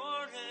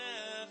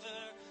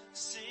forever,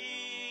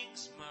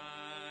 sings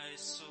my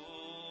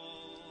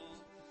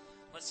soul.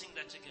 Let's sing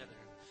that together.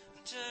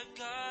 To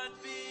God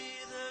be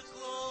the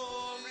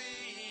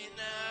glory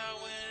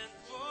now and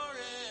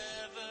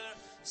forever,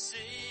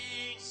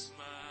 sings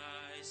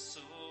my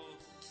soul.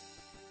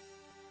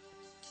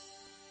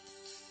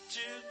 To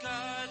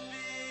God be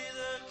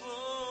the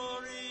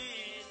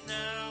glory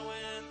now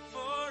and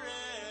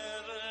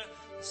forever,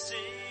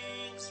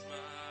 sings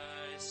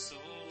my soul.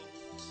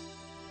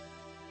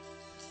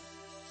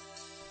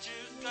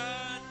 To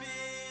God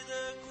be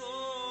the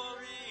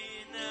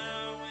glory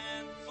now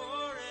and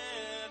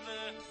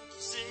forever,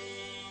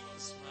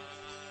 sings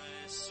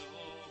my soul.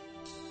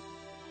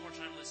 One more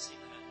time, let's sing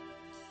that.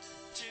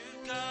 To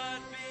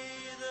God be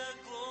the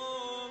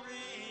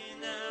glory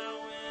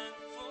now and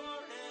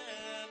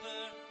forever,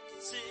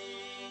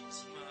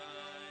 sings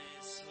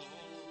my soul.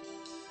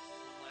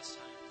 One last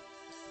time.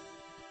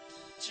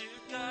 To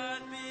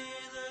God be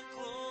the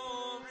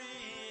glory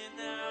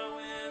now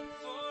and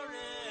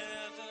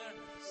forever,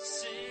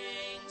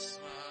 sings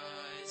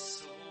my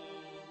soul.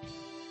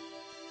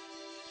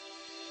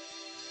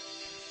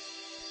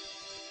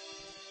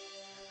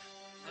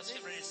 Let's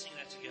get ready to sing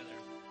that together.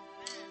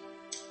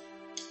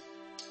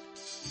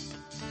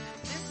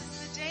 This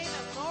is the day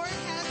the Lord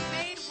has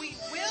made. We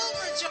will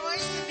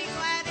rejoice and be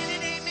glad in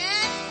it.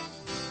 Amen.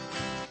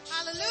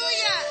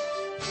 Hallelujah.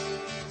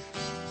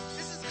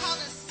 This is called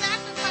a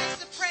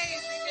sacrifice of praise.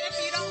 Even if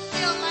you don't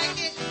feel like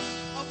it,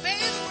 obey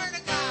the word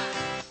of God.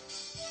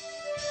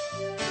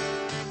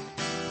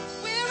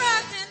 We're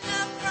rising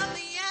up from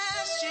the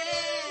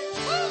ashes.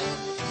 Woo!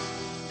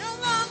 No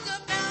longer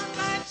bound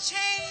by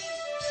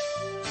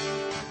chains.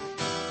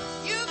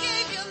 You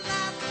gave your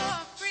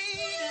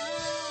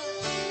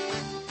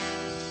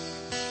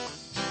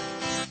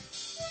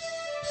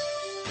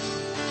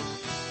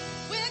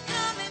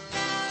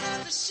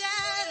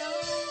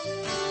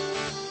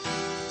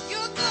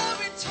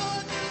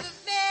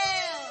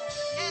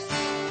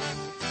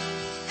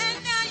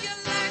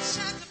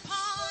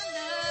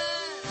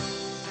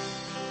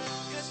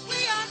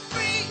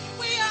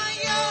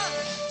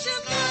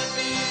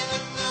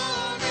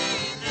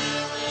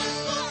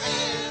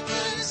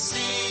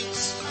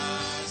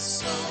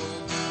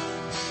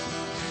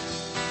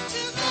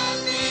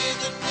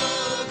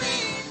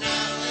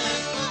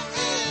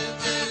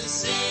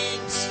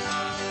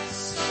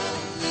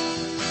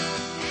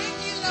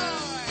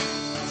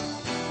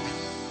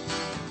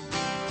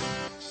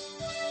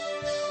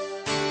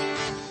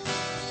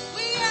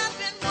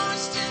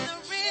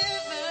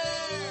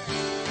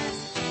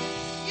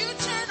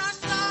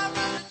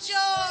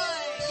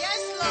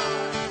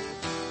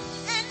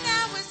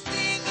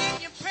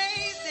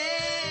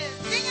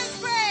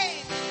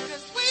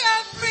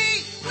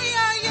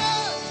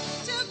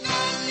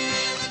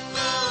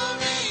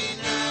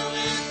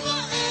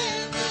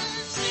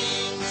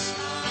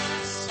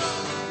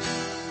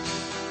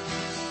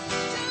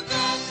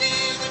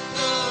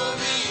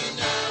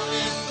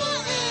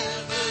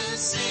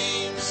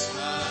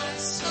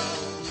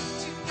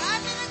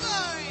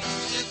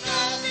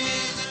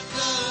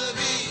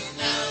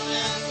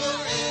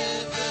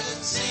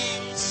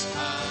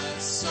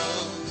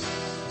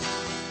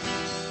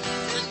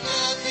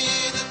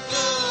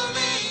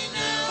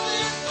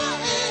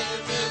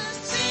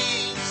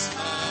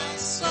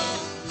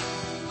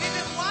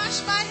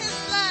washed by his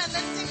blood.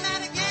 Let's sing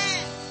that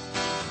again.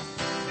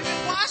 We've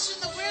been washed in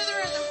the river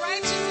of the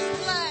righteous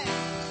blood.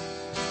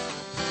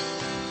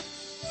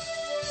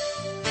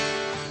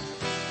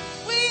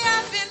 We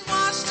have been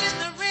washed in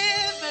the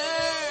river.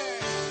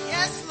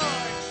 Yes,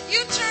 Lord.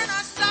 You turn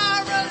our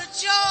sorrow to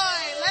joy.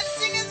 Let's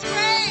sing his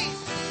praise.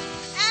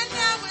 And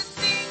now we're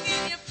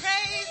singing your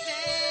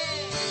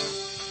praises.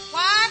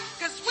 Why?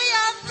 'Cause we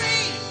are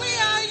free. We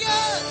are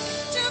yours.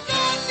 To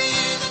God be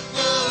the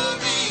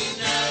glory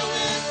now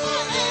and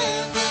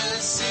forever,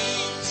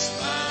 sings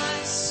my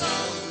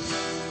soul.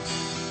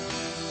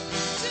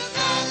 To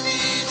God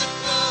be the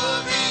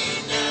glory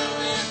now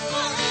and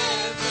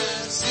forever,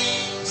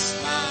 sings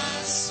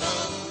my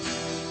soul.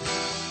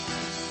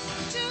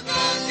 To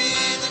God be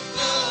the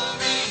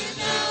glory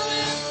now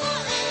and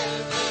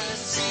forever,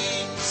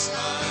 sings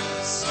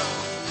my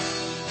soul.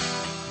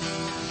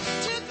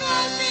 To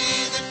God be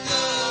the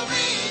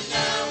glory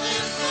now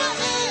and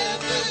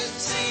forever,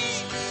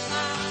 sings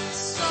my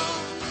soul.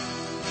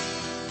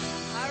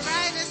 All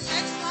right, this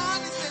next song,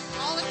 it says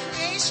all of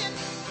creation.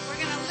 We're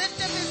going to lift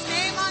up his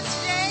name on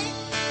today.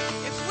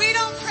 If we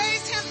don't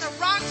praise him, the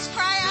rocks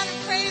cry out and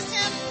praise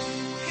him.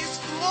 His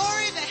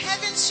glory, the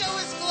heavens show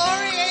his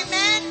glory.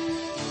 Amen.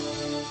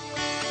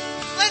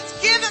 Let's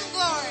give him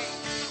glory.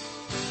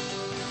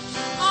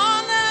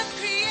 All of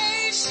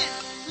creation,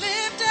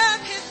 lift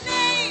up his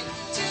name.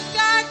 To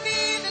God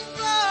be the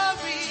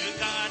glory. To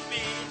God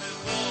be the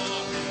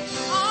glory.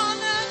 All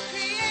of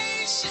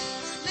creation,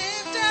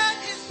 lift up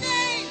his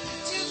name.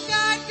 To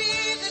God be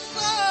the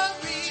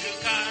glory. To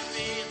God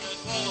be the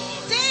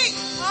glory. Sing.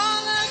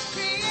 All of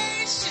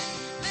creation,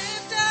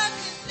 lift up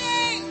his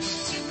name.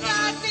 To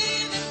God be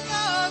the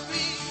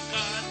glory.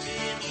 God be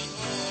the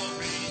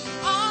glory.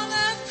 All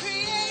of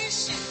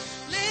creation,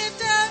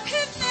 lift up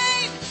his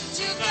name.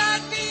 To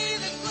God be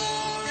the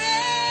glory.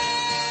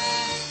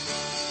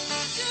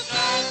 To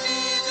God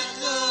be the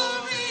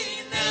glory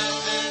now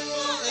and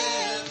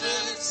forever,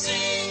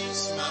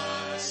 sings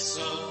my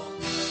soul.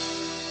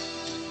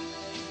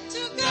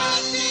 To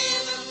God be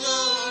the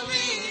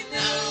glory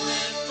now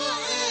and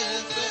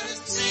forever,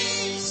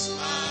 sings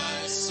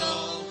my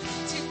soul.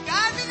 To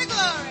God be the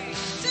glory.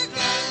 To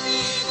God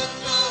be the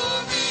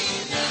glory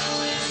now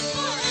and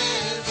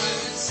forever,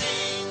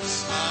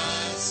 sings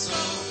my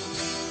soul.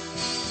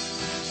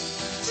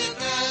 To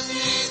God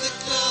be the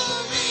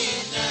glory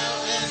now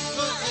and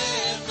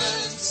forever,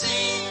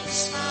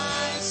 sings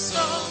my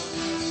soul.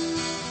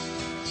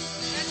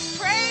 Let's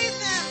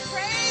praise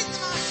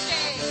him on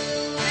stage.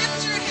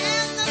 Lift your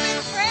hands up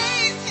and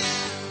praise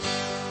him.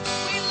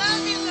 We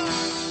love you,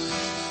 Lord.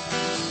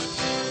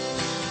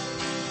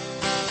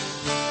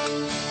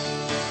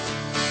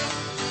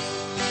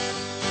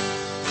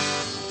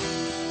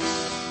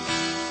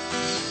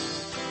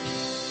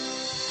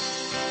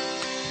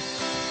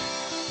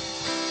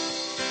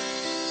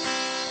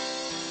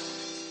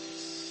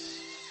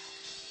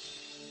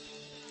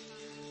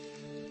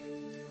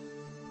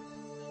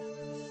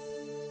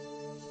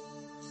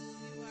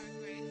 You are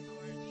great,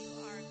 Lord. You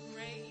are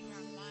great. You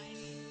are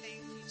mighty.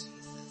 Thank you,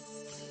 Jesus.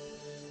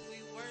 We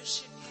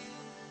worship you.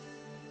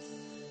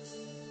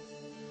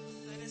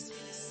 Let us be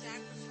the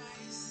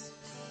sacrifice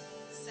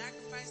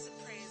of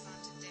praise on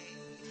today.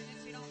 Even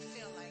if you don't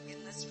feel like it,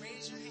 let's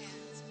raise your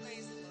hands.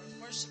 Praise the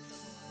Lord. Worship the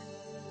Lord.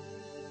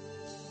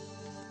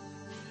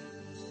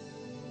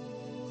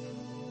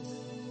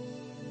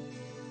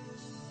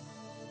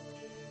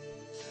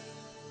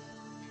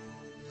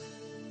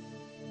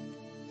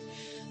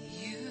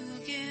 You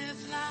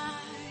give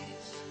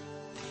life.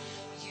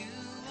 You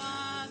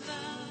are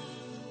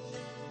love.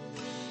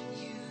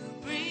 You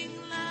bring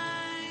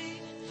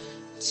light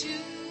to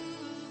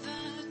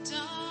the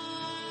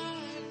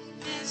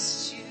darkness.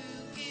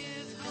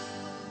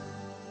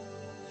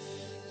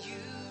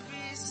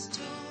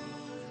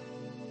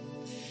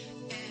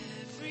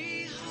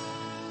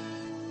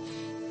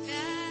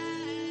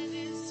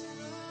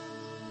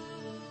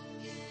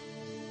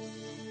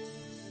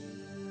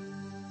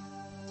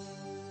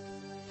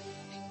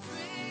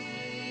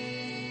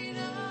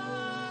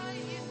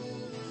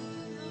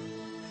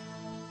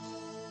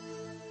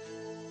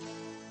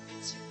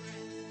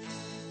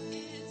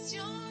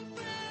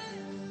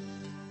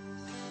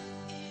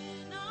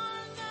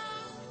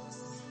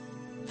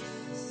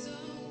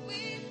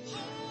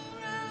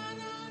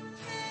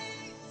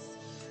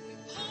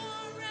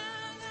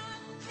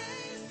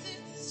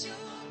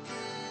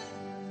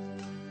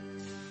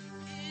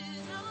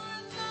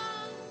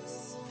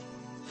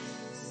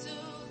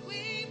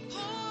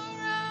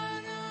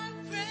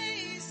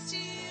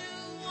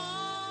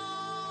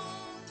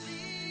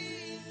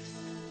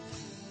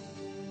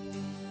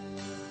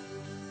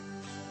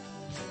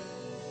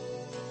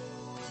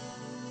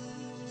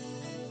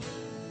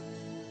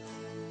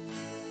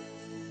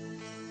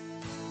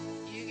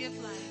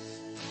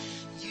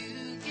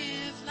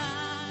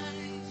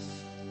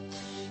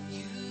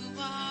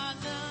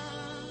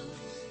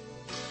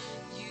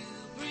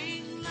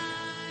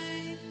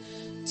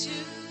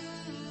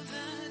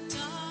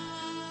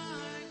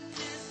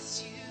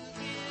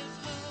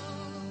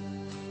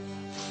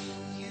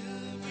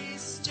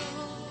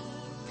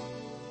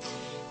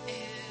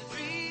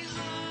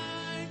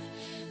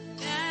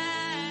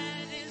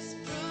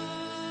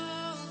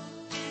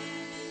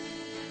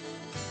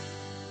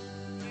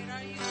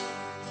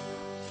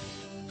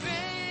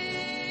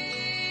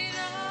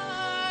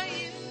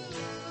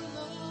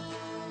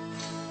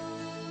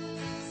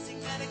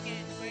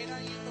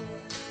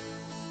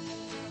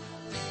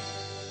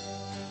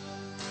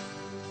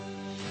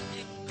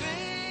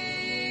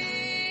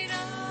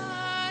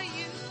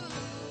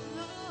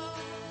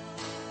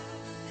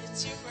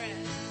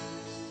 breath.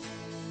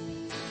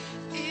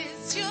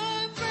 It's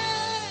your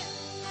breath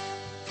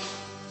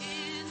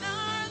in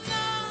our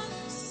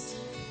lungs.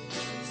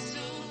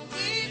 So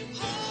we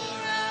pour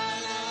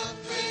out our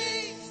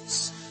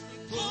praise. We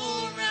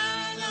pour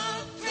out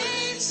our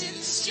praise.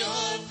 It's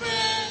your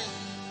breath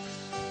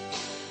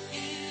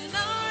in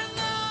our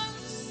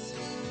lungs.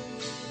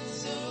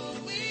 So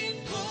we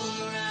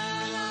pour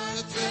out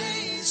our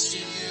praise to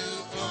you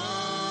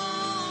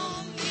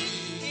only.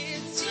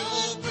 It's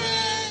your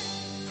breath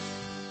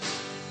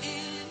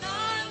in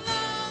our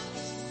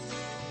lungs.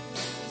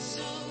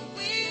 So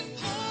we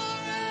pour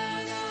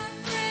out our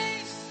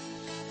praise.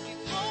 We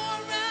pour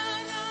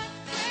out our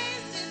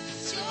praise.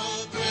 It's your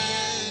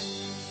breath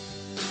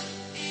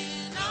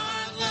in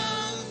our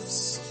lungs.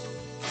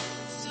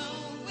 So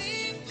we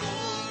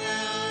pour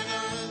out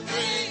our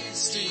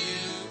praise to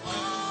you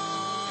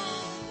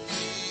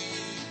only.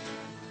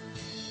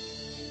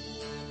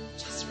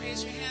 Just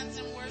raise your hands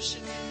and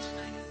worship Him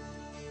tonight.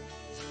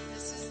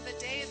 This is the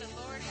day the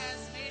Lord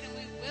has made, and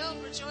we will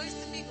rejoice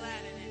and be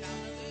glad in it.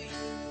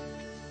 Hallelujah.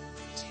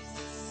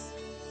 Jesus.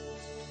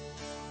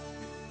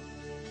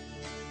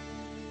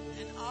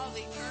 And all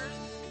the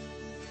earth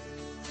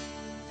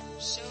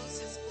shows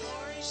His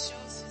glory,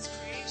 shows His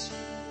creation.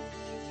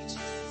 Thank you,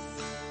 Jesus.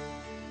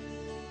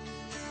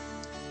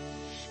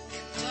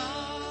 And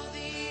all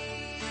the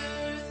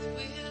earth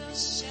will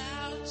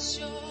shout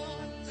your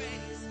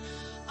praise.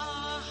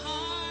 Our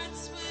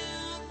hearts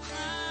will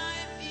cry,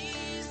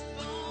 these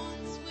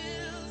bones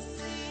will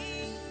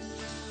sing.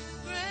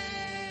 Great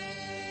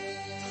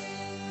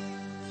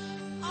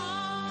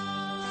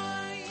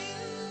are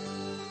you,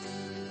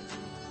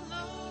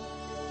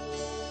 Lord.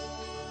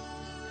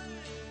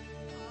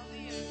 All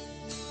the earth.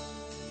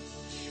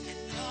 And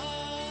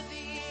all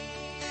the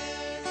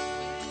earth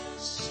will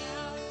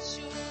shout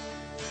your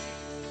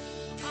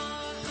praise.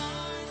 Our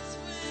hearts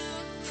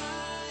will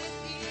cry,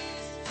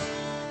 these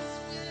bones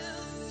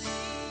will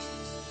sing.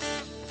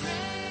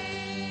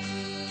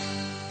 Great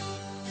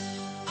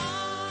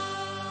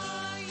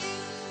are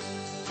you,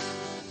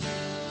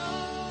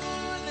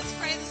 Lord. Let's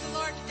praise the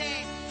Lord today.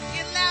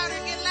 Get louder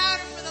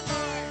for the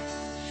Lord.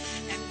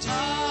 And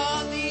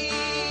all the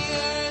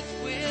earth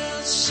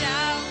will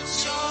shout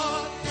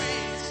your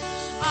praise.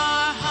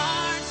 Our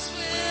hearts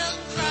will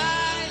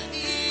cry,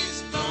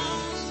 these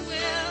bones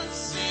will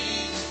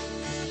sing.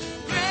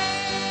 Great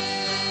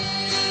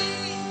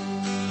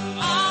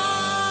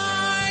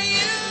are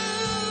you,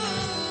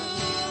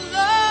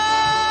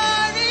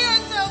 Lord.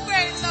 You're so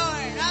great,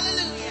 Lord.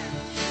 Hallelujah.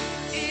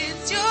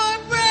 It's your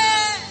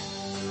breath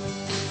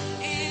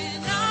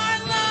in our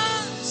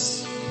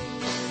lungs.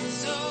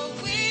 So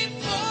we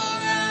pour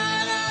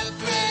out our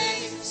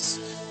praise.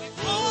 We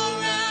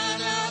pour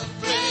out our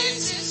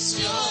praise. It's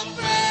your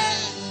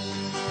breath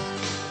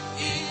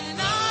in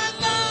our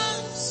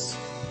lungs.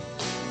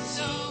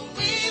 So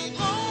we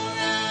pour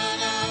out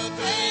our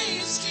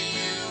praise to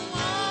you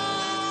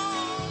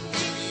only.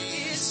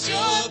 It's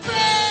your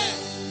breath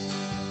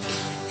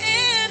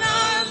in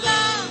our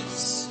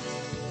lungs.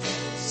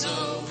 So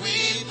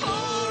we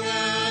pour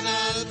out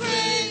our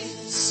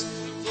praise.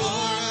 Pour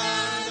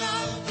out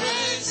our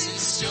praise.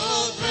 It's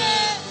your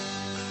breath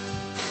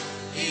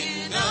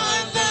in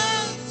our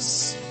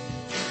lungs.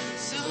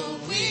 So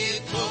we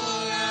pour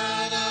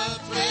out our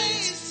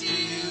praise to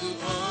you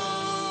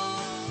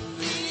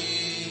only.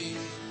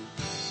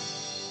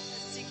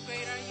 Let's sing,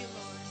 great are you,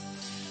 Lord.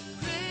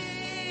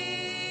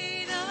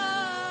 Great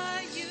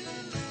are you,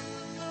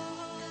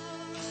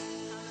 Lord.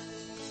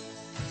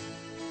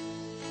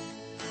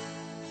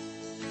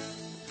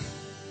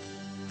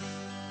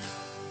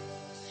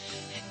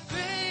 And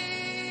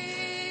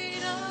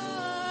great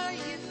are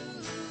you,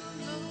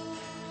 Lord.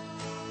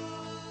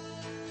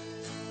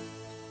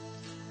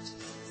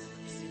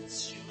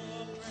 It's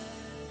your breath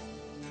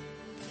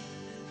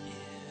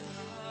in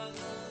our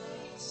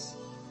lungs.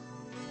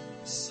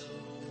 So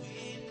we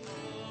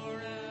pour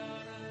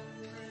out our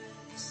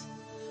praise.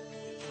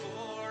 We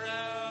pour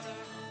out our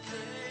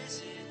praise.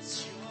 It's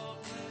your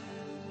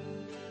breath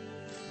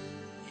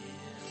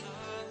in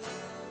our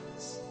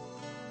lungs.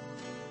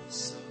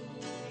 So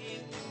we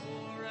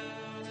pour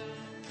out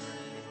our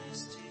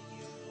praise to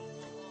you.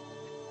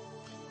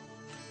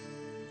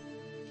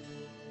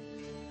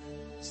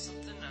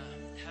 Something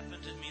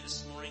happened to me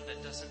this morning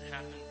that doesn't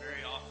happen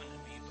very often to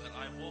me, but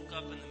I woke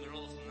up in the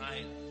middle of the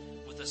night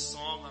with a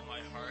song on my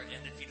heart,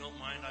 and if you don't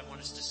mind, I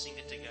want us to sing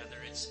it together.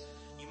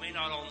 You may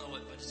not all know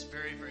it, but it's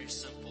very, very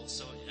simple.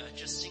 So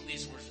just sing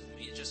these words with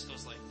me. It just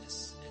goes like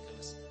this. It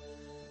goes,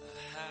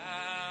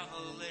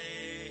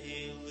 Hallelujah.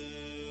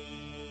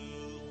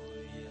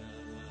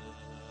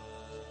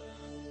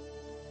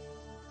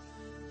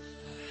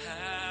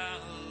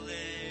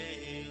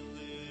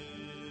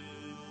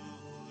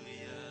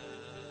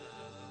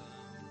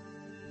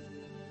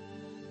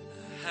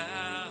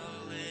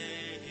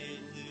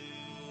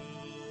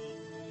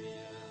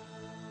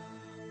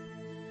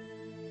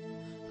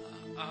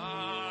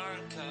 Our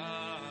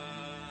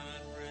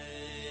God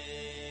reigns.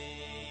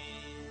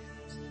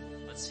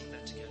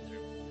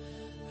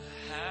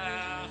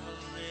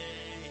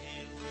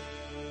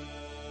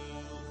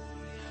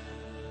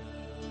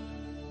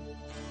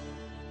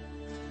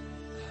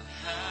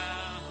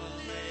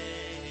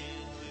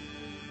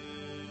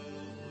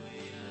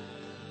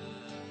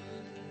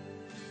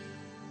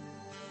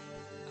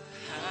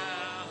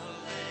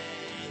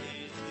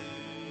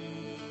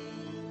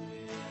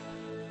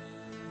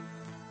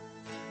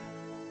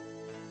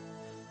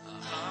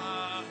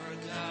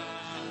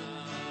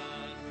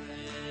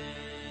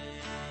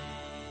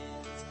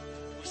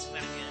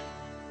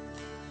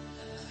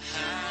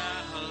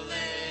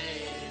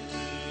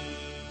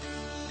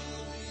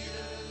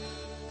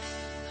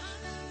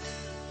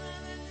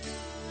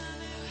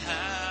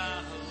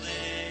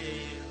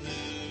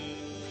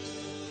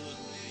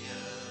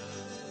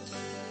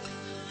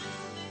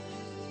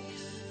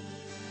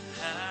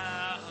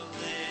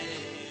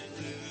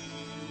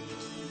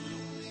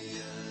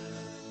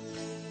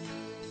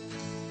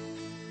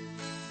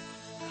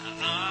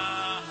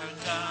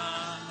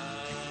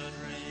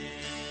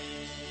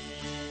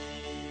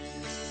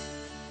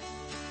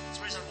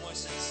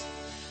 voices.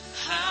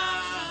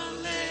 Hallelujah.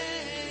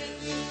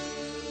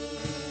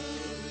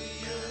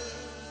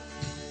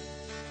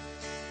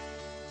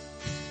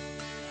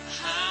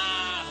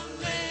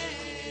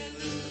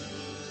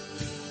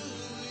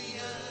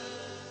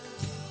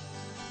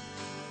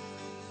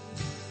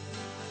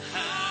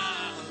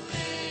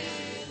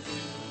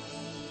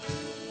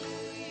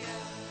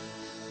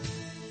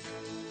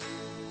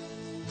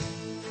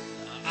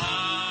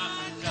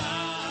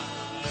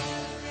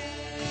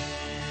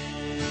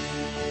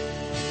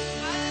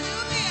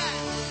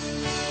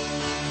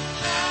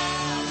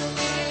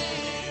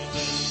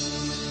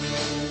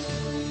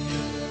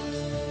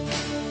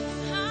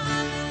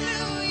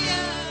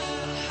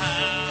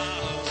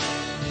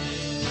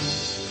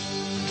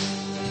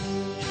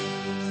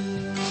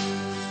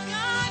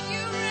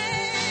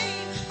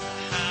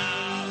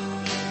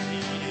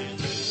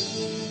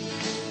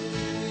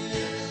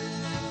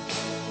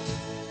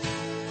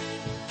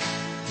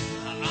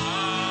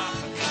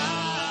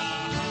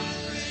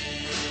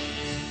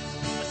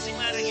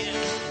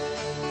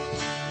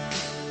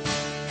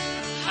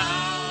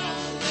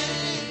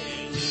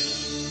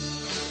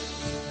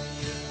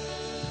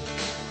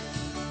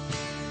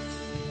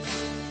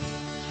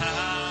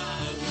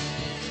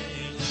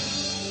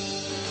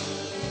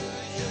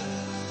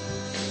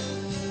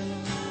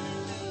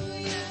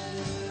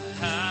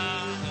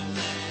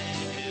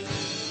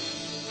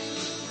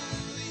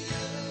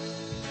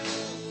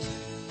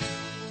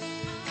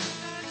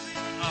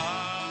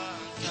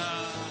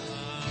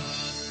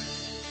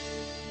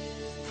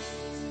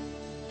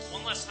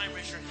 Last time,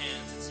 raise your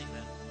hands and sing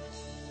that.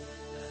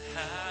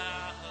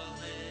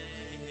 Hallelujah.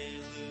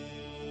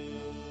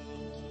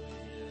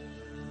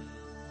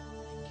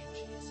 Thank you,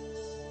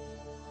 Jesus.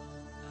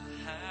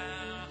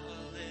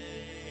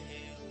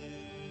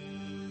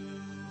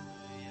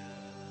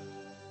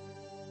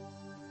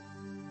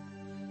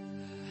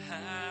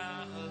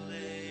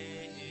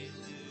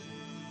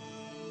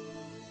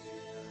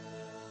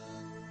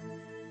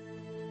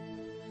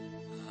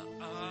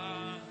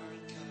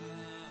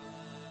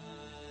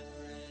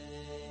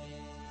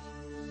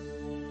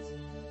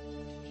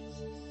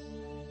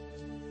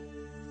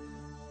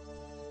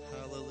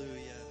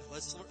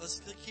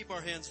 Let's keep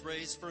our hands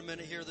raised for a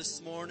minute here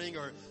this morning,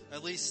 or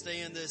at least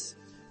stay in this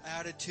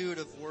attitude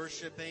of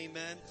worship.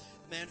 Amen.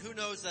 Man, who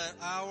knows that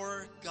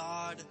our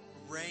God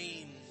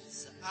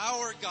reigns?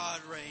 Our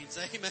God reigns.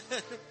 Amen.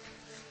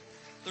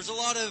 There's a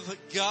lot of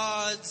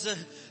gods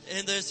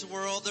in this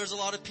world. There's a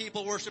lot of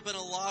people worshiping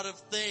a lot of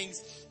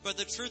things. But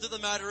the truth of the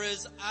matter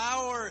is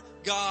our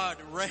God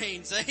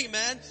reigns.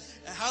 Amen.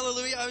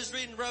 Hallelujah. I was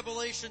reading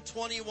Revelation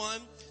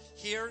 21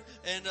 here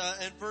and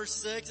verse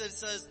 6. It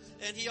says,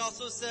 and he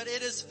also said,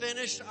 it is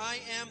finished. I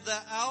am the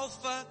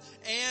Alpha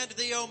and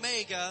the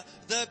Omega,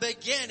 the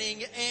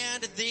beginning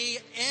and the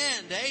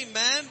end.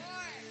 Amen.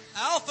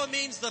 Alpha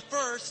means the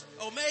first,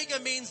 Omega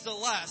means the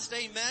last,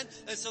 amen?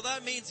 And so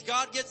that means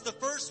God gets the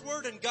first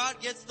word and God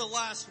gets the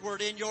last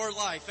word in your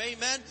life,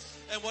 amen?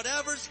 And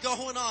whatever's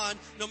going on,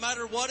 no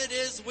matter what it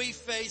is we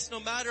face, no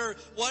matter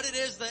what it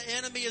is the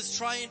enemy is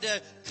trying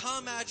to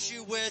come at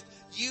you with,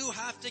 you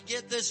have to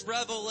get this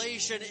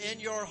revelation in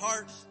your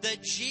heart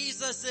that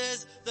Jesus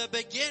is the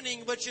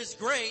beginning, which is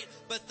great,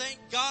 but thank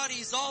God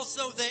He's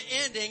also the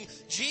ending.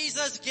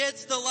 Jesus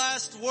gets the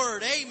last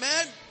word,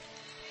 amen?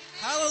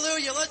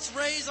 Hallelujah. Let's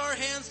raise our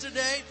hands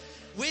today.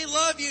 We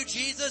love you,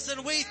 Jesus,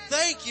 and we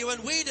thank you,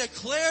 and we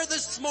declare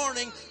this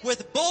morning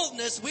with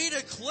boldness, we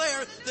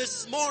declare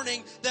this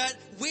morning that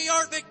we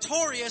are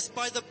victorious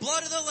by the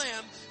blood of the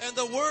Lamb and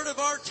the word of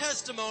our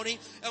testimony,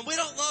 and we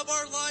don't love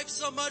our life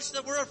so much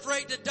that we're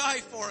afraid to die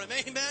for Him.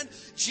 Amen.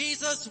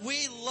 Jesus,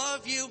 we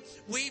love you,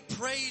 we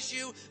praise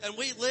you, and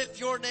we lift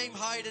your name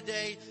high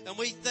today, and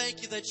we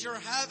thank you that you're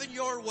having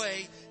your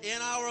way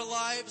in our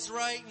lives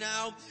right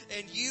now,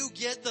 and you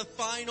get the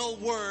final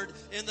word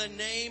in the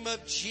name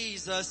of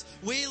Jesus.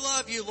 We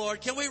love you, Lord.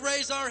 Can we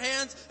raise our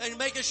hands and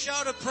make a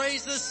shout of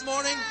praise this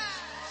morning?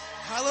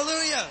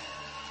 Hallelujah.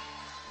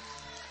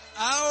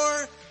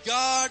 Our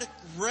God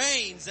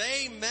reigns.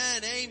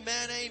 Amen,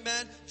 amen,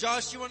 amen.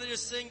 Josh, you want to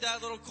just sing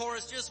that little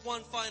chorus just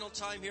one final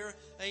time here?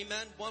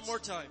 Amen. One more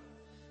time.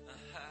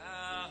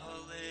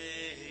 Hallelujah.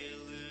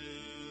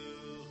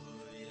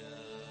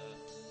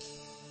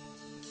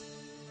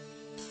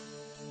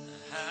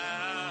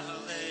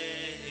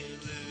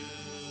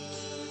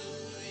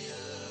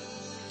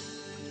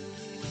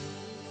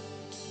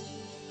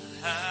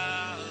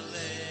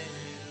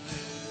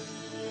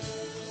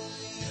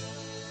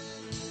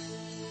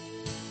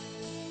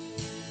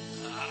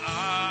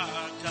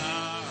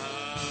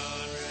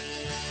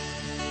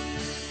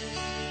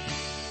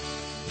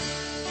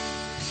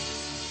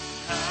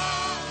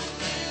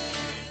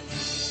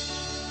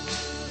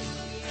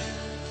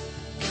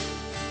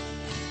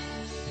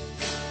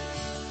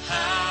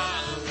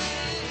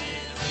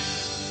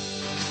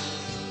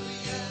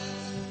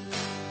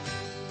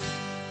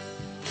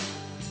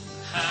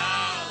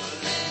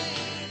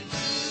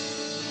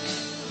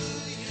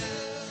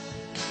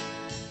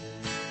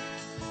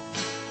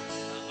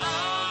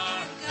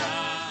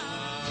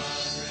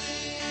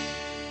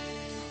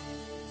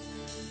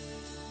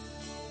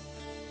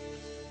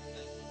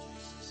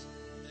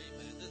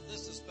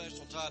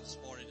 time this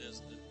morning,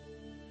 isn't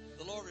it?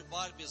 The Lord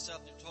reminded me of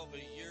something He told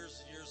me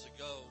years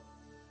ago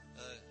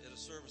in a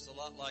service a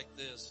lot like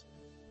this.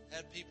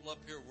 Had people up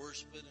here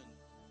worshiping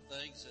and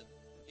things, and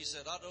He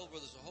said, I know where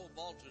there's a whole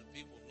multitude of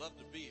people who'd love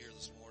to be here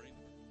this morning.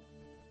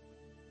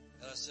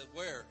 And I said,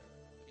 where?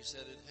 He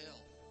said, in hell.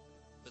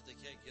 But they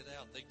can't get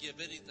out. They'd give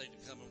anything to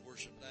come and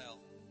worship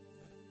now.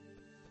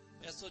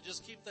 And so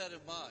just keep that in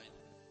mind.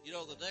 You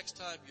know, the next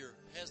time you're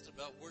hesitant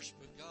about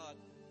worshiping God,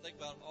 think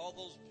about all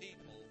those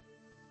people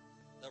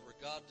that were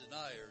God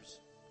deniers.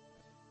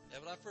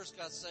 And when I first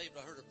got saved,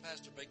 I heard a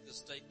pastor make this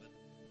statement.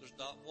 There's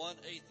not one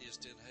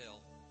atheist in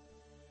hell.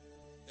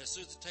 As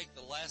soon as they take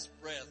the last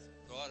breath,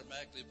 they're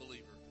automatically a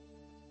believer.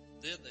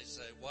 Then they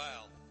say,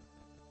 wow,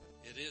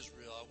 it is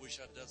real. I wish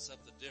I'd done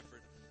something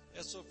different.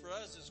 And so for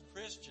us as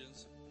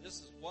Christians, this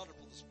is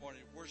wonderful this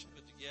morning,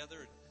 worshiping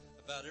together, and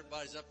about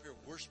everybody's up here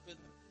worshiping.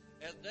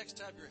 And next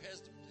time you're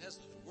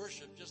hesitant to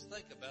worship, just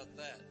think about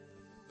that.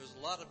 There's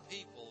a lot of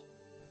people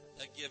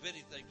that give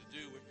anything to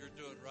do what you're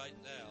doing right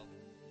now.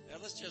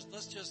 And let's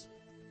just,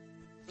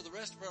 for the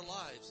rest of our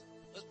lives,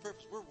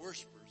 we're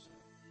worshipers.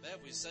 Man,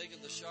 we sing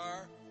in the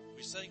shower,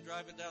 we sing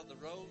driving down the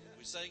road,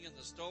 we sing in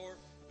the store,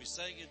 we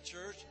sing in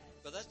church,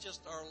 but that's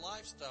just our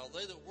lifestyle.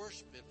 They that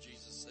worship Him,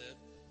 Jesus said,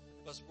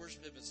 must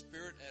worship Him in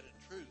spirit and in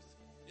truth.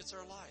 It's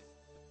our life.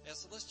 And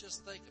so let's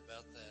just think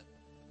about that.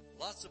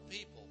 Lots of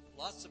people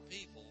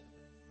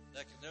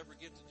that can never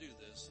get to do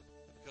this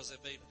because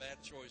they've made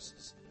bad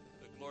choices.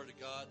 But glory to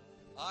God,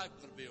 I'm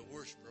going to be a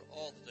worshiper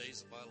all the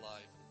days of my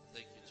life.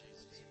 Thank you,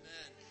 Jesus.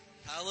 Amen.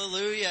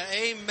 Hallelujah.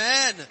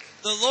 Amen.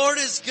 The Lord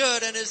is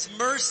good and His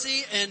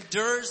mercy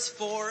endures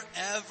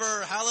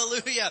forever.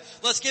 Hallelujah.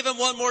 Let's give Him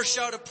one more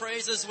shout of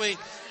praise as we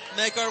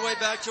make our way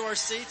back to our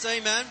seats.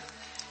 Amen.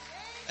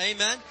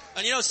 Amen.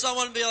 And you know,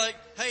 someone would be like,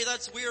 hey,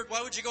 that's weird.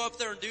 Why would you go up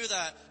there and do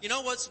that? You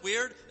know what's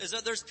weird is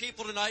that there's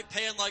people tonight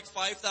paying like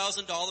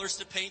 $5,000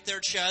 to paint their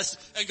chest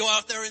and go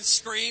out there and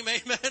scream.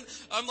 Amen.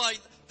 I'm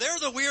like, they're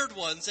the weird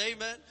ones.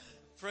 Amen.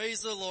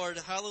 Praise the Lord.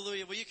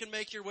 Hallelujah. Well, you can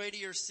make your way to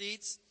your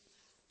seats.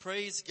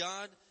 Praise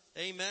God.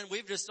 Amen.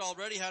 We've just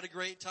already had a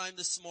great time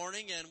this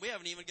morning, and we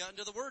haven't even gotten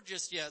to the Word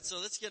just yet. So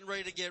it's getting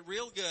ready to get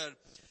real good.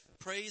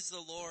 Praise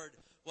the Lord.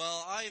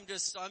 Well, I've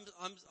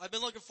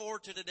been looking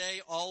forward to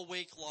today all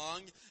week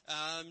long.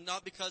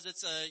 Not because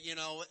it's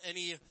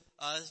any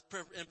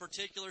in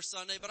particular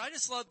Sunday, but I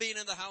just love being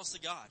in the house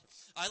of God.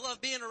 I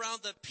love being around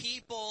the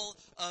people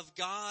of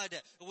God.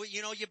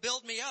 You know, you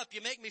build me up,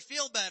 you make me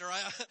feel better.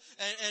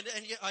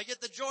 I get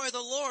the joy of the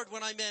Lord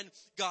when I'm in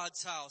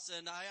God's house,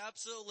 and I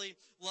absolutely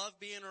love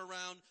being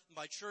around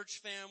my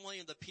church family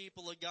and the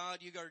people of God.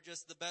 You guys are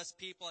just the best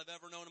people I've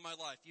ever known in my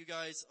life. You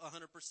guys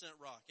 100%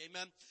 rock.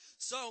 Amen.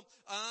 So,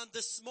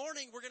 this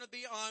morning we're going to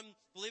be on,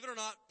 believe it or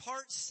not,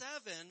 part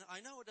 7,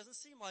 I know it doesn't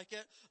seem like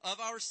it, of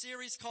our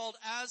series called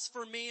As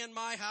for Me and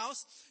My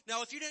House.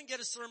 Now, if you didn't get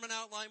a sermon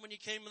outline when you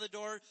came in the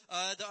door,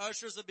 the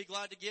ushers would be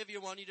glad to give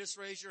you one. You just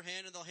raise your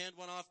hand and they'll hand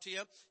one off to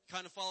you.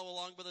 Kind of follow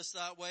along with us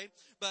that way.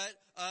 But,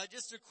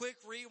 just a quick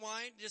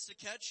rewind, just to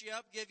catch you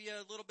up, give you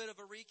a little bit of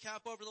a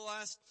recap over the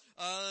last,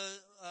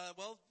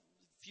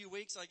 few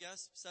weeks, I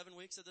guess, 7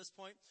 weeks at this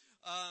point.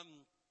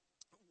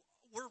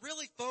 We're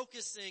really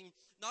focusing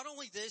not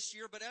only this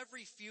year, but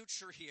every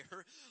future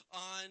year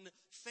on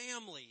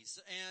families.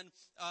 And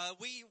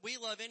we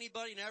love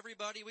anybody and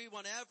everybody. We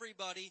want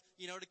everybody,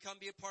 to come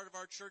be a part of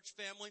our church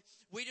family.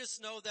 We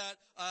just know that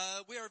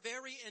we are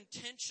very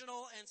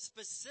intentional and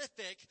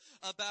specific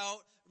about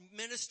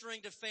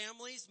ministering to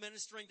families,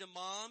 ministering to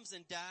moms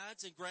and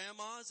dads and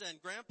grandmas and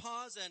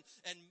grandpas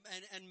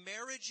and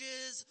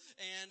marriages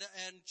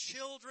and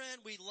children.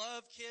 We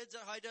love kids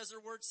at High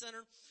Desert Word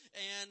Center.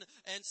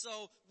 And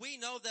so we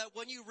know that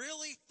when you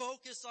really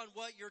focus on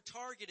what your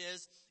target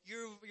is,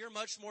 you're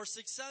much more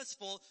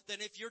successful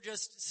than if you're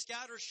just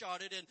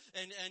scattershotted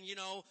and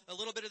a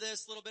little bit of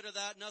this, a little bit of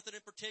that, nothing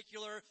in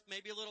particular,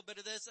 maybe a little bit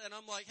of this. And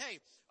I'm like, hey,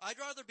 I'd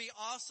rather be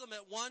awesome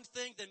at one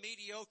thing than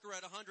mediocre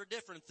at 100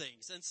 different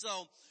things. And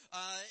so,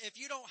 if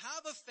you don't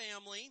have a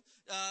family,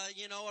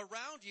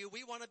 around you,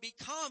 we want to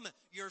become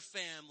your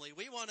family.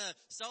 We want to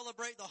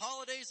celebrate the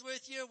holidays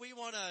with you. We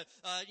want to,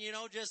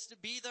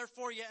 just be there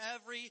for you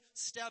every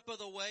step of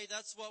the way.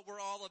 That's what we're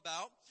all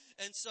about.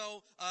 And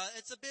so,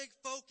 it's a big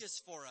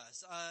focus for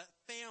us,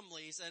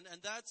 families, and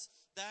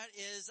that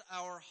is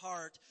our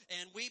heart.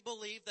 And we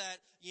believe that,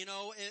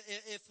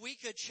 if we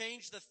could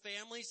change the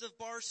families of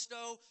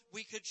Barstow,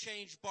 we could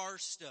change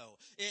Barstow.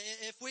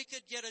 If we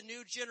could get a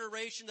new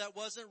generation that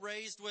wasn't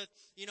raised with,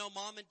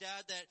 mom and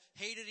dad that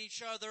hated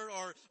each other,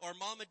 or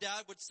mom and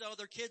dad would sell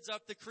their kids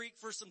up the creek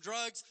for some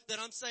drugs, then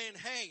I'm saying,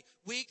 hey,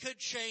 we could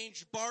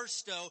change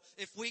Barstow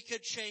if we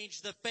could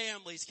change the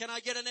families. Can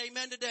I get an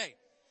amen today?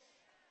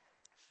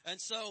 And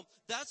so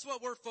that's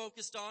what we're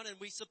focused on, and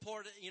we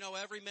support,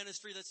 every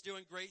ministry that's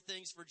doing great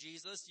things for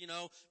Jesus.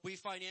 We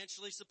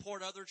financially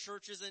support other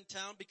churches in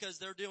town because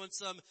they're doing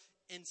some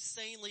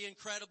insanely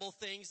incredible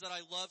things that I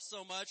love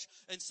so much.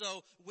 And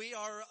so we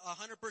are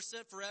 100%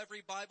 for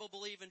every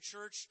Bible-believing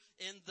church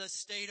in the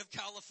state of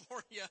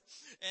California.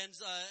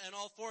 And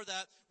all for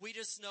that, we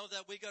just know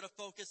that we got to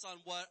focus on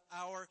what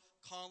our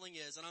calling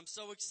is. And I'm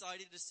so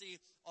excited to see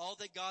all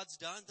that God's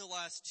done the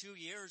last 2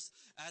 years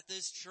at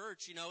this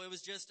church. You know, it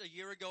was just a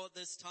year ago at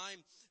this time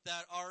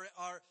that our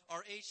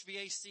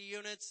HVAC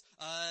units,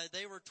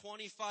 they were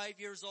 25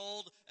 years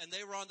old and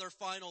they were on their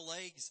final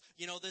legs.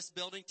 You know, this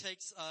building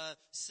takes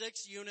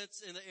 6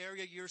 units in the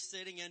area you're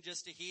sitting in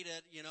just to heat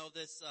it. You know,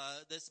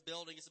 this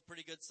building is a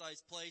pretty good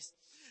sized place.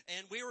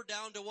 And we were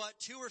down to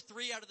 2 or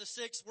 3 out of the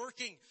 6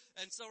 working.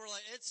 And so we're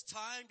like, it's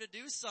time to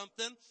do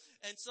something.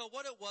 And so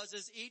what it was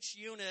is each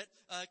unit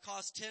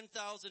cost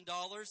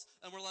 $10,000.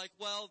 And we're like,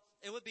 well,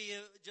 it would be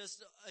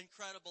just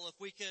incredible if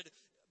we could,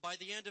 by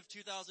the end of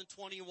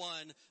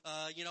 2021,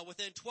 you know,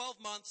 within 12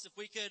 months, if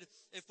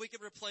we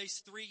could replace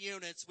 3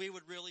 units, we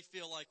would really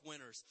feel like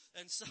winners.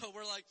 And so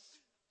we're like,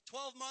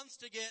 12 months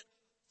to get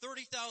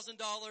 $30,000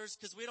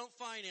 because we don't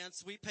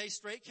finance. We pay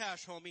straight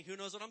cash, homie. Who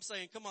knows what I'm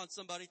saying? Come on,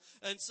 somebody.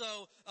 And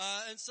so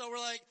we're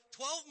like,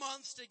 12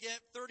 months to get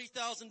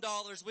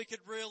 $30,000. We could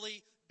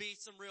really be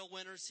some real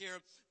winners here.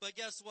 But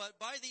guess what?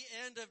 By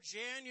the end of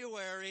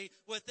January,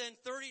 within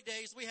 30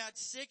 days, we had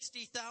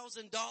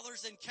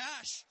 $60,000 in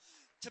cash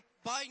to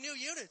buy new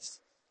units.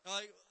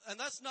 And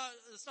that's not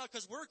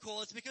because we're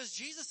cool. It's because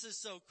Jesus is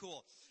so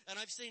cool. And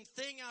I've seen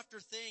thing after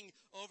thing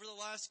over the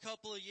last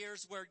couple of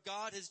years where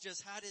God has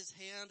just had his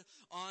hand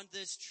on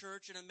this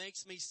church, and it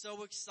makes me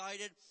so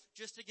excited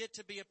just to get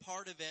to be a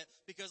part of it,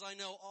 because I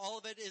know all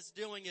of it is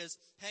doing is,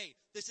 hey,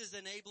 this is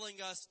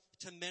enabling us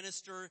to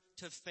minister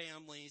to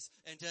families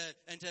and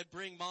to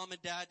bring mom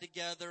and dad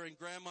together and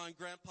grandma and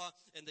grandpa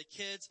and the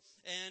kids.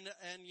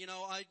 And you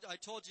know, I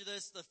told you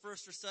this the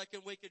first or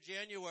second week of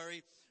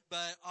January,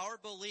 but our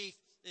belief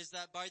is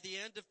that by the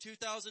end of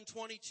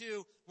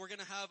 2022, we're going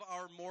to have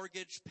our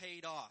mortgage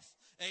paid off.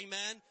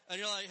 Amen? And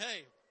you're like,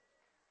 hey.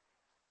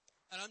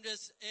 And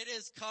it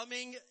is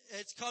coming,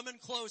 it's coming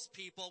close,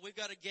 people. We've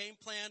got a game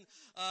plan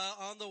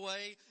on the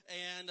way,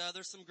 and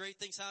there's some great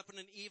things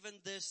happening even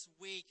this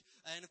week.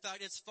 And in fact,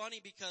 it's funny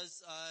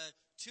because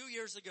 2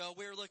 years ago,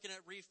 we were looking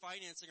at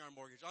refinancing our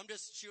mortgage. I'm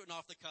just shooting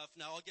off the cuff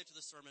now. I'll get to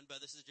the sermon,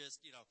 but this is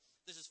just, you know,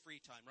 this is free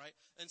time, right?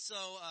 And so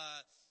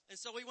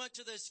we went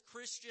to this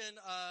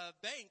Christian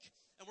bank,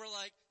 and we're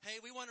like, hey,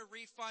 we want to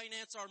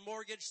refinance our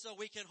mortgage so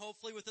we can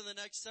hopefully within the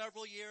next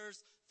several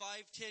years,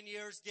 5-10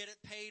 years, get it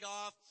paid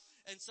off.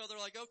 And so they're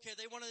like, okay,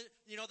 they want to,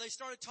 you know, they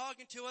started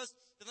talking to us.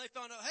 Then they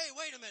found out, hey,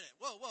 wait a minute.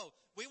 Whoa.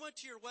 We went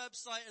to your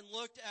website and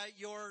looked at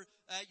your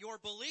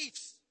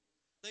beliefs.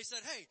 They said,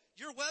 hey,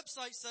 your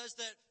website says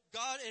that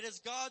it is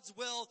God's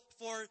will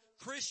for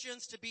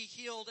Christians to be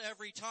healed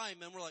every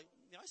time. And we're like,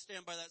 yeah, I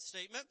stand by that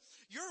statement.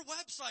 Your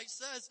website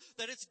says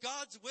that it's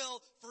God's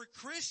will for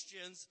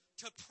Christians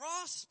to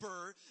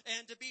prosper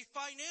and to be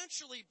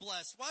financially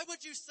blessed. Why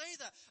would you say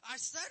that? I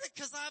said it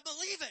because I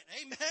believe it.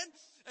 Amen.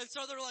 And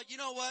so they're like, you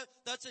know what?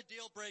 That's a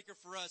deal breaker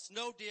for us.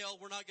 No deal.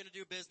 We're not going to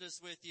do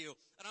business with you.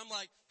 And I'm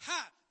like,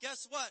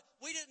 guess what?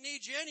 We didn't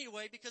need you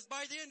anyway, because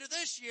by the end of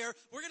this year,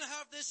 we're going to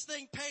have this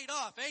thing paid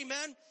off.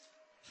 Amen.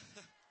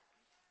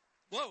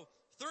 Whoa.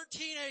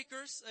 13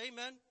 acres.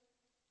 Amen.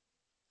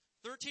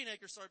 13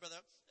 acres, sorry about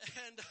that.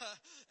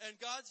 And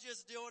God's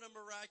just doing a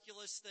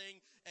miraculous thing,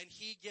 and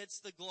he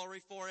gets the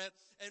glory for it.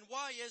 And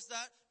why is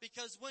that?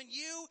 Because when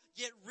you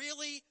get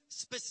really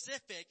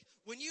specific,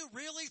 when you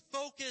really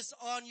focus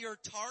on your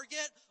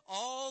target,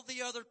 all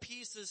the other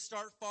pieces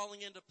start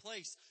falling into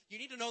place. You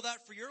need to know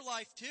that for your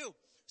life too.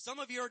 Some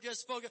of you are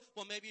just focused,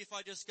 well, maybe if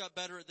I just got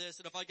better at this,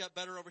 and if I got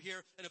better over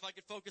here, and if I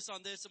could focus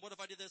on this, and what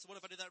if I did this, and what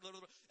if I did that, blah,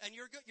 blah, blah. And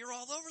you're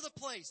all over the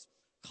place.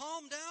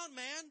 Calm down,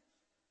 man.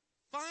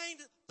 Find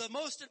the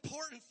most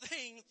important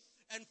thing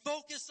and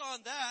focus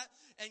on that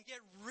and get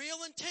real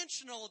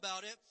intentional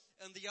about it.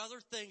 And the other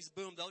things,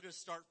 boom, they'll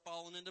just start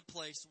falling into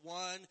place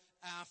one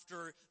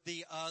after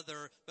the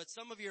other. But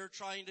some of you are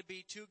trying to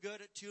be too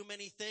good at too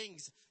many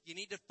things. You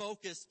need to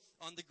focus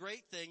on the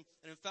great thing.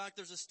 And in fact,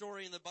 there's a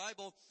story in the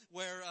Bible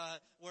where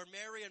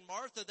Mary and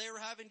Martha, they were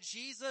having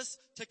Jesus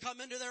to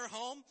come into their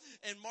home.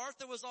 And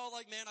Martha was all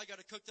like, man, I got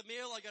to cook the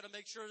meal. I got to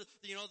make sure,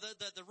 you know,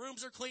 that the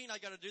rooms are clean. I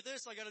got to do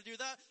this. I got to do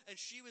that. And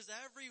she was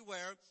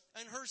everywhere.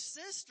 And her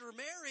sister,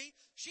 Mary,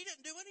 she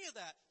didn't do any of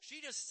that.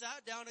 She just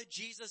sat down at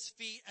Jesus'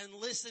 feet and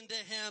listened to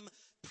him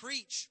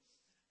preach.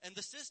 And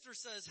the sister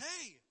says,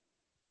 hey,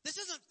 this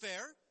isn't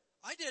fair.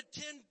 I did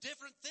 10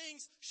 different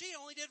things. She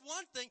only did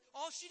one thing.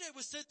 All she did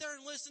was sit there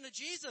and listen to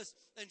Jesus.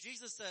 And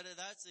Jesus said,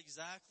 that's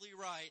exactly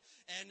right.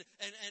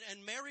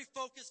 And Mary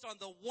focused on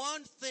the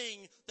one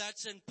thing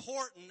that's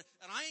important,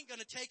 and I ain't going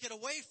to take it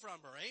away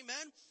from her.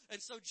 Amen?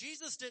 And so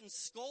Jesus didn't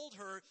scold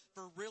her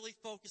for really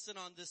focusing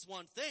on this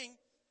one thing.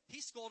 He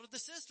scolded the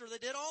sister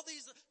that did all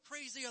these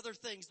crazy other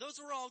things.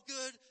 Those were all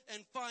good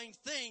and fine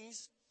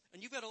things.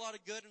 And you've got a lot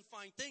of good and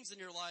fine things in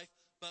your life,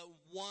 but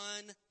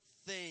one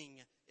thing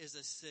is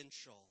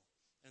essential.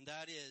 And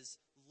that is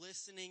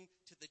listening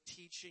to the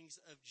teachings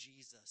of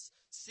Jesus,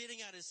 sitting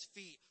at his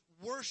feet,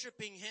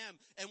 worshiping Him.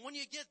 And when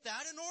you get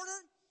that in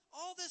order,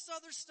 all this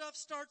other stuff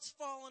starts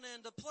falling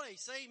into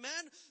place.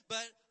 Amen?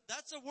 But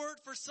that's a word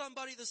for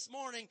somebody this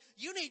morning.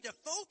 You need to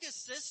focus,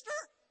 sister.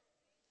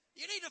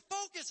 You need to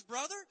focus,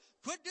 brother.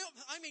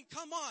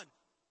 Come on.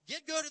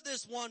 Get good at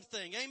this one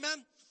thing.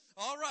 Amen?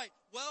 All right.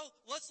 Well,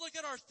 let's look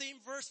at our theme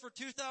verse for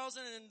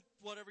 2000 and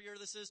whatever year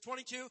this is,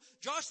 22.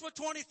 Joshua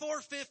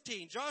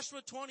 24:15.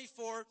 Joshua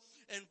 24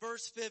 and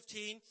verse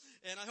 15.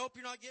 And I hope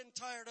you're not getting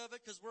tired of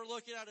it because we're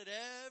looking at it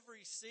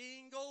every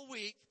single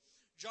week.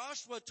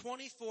 Joshua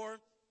 24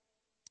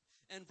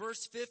 and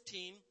verse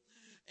 15.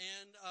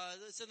 And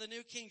it's in the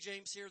New King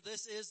James here.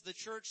 This is the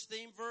church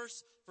theme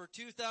verse for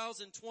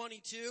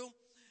 2022.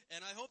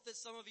 And I hope that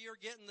some of you are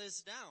getting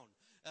this down.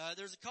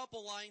 There's a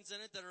couple lines in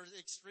it that are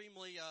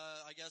extremely,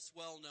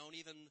 well known,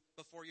 even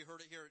before you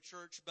heard it here at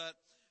church. But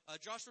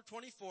Joshua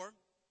 24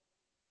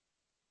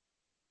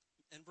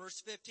 and verse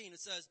 15, it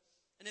says,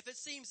 "And if it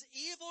seems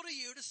evil to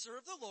you to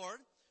serve the Lord,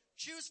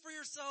 choose for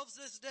yourselves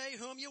this day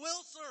whom you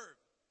will serve,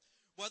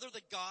 whether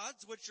the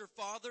gods which your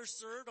fathers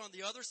served on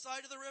the other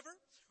side of the river,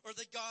 or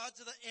the gods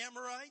of the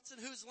Amorites in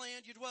whose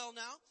land you dwell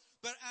now.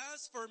 But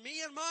as for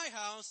me and my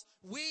house,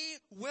 we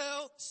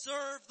will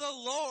serve the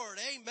Lord."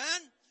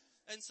 Amen?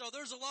 And so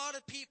there's a lot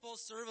of people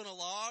serving a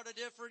lot of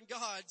different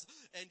gods.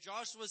 And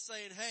Joshua's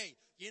saying, hey,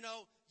 you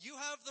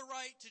have the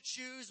right to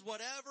choose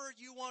whatever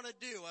you want to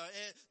do.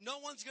 No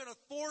one's going to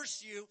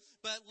force you,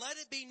 but let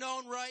it be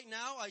known right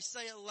now. I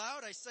say it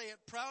loud, I say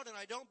it proud, and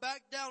I don't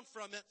back down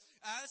from it.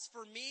 As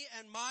for me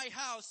and my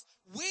house,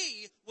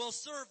 we will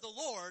serve the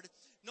Lord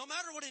no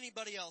matter what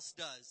anybody else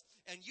does.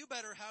 And you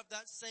better have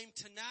that same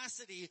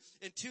tenacity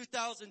in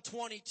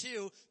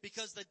 2022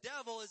 because the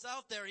devil is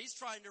out there. He's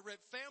trying to rip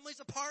families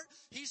apart.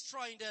 He's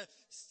trying to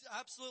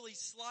absolutely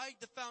slide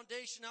the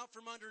foundation out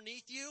from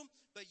underneath you.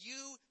 But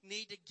you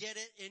need to get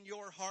it in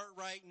your heart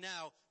right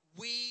now.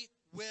 We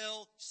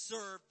will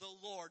serve the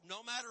Lord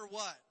no matter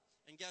what.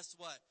 And guess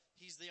what?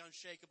 He's the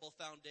unshakable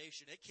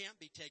foundation. It can't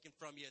be taken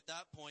from you at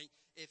that point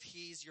if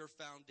He's your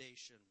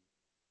foundation.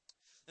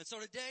 And so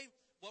today,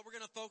 what we're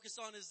going to focus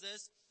on is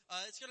this.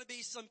 It's going to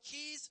be some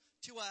keys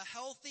to a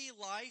healthy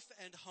life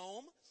and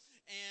home.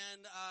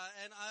 And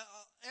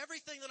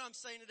everything that I'm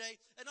saying today,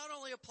 it not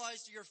only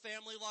applies to your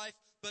family life,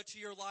 but to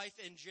your life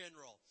in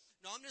general.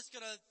 Now, I'm just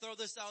going to throw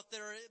this out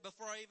there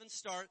before I even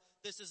start.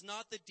 This is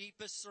not the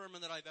deepest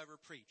sermon that I've ever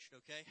preached,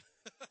 okay?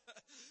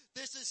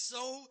 This is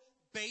so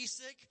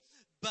basic,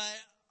 but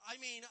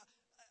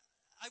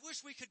I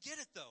wish we could get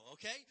it though,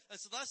 okay? And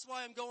so that's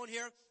why I'm going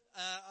here.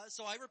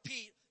 So I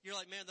repeat, you're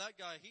like, man, that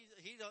guy,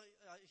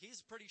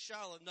 he's pretty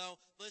shallow. No,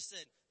 listen,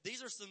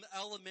 these are some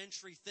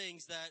elementary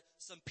things that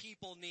some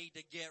people need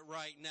to get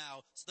right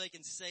now so they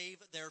can save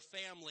their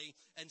family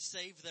and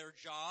save their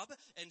job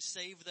and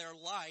save their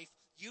life.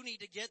 You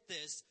need to get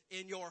this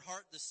in your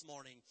heart this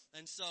morning.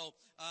 And so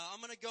I'm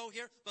going to go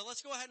here, but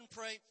let's go ahead and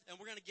pray, and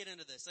we're going to get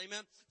into this.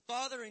 Amen.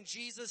 Father, in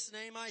Jesus'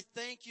 name, I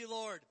thank you,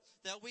 Lord,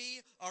 that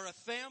we are a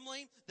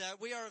family,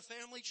 that we are a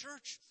family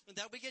church, and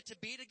that we get to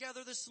be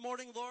together this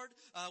morning, Lord.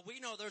 We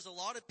know there's a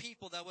lot of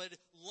people that would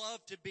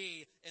love to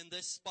be in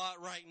this spot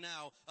right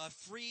now,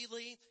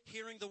 freely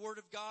hearing the word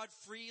of God,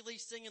 freely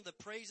singing the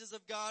praises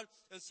of God.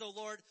 And so,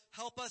 Lord,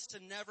 help us to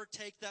never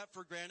take that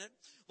for granted.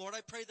 Lord,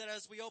 I pray that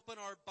as we open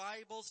our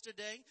Bibles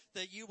today,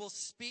 that you will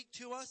speak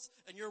to us,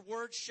 and your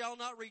word shall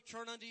not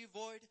return unto you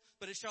void,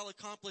 but it shall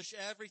accomplish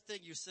everything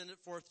you send it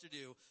forth to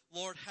do.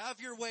 Lord,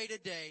 have your way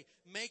today.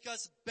 Make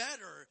us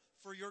better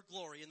for your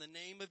glory. In the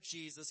name of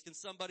Jesus. Can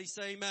somebody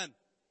say amen?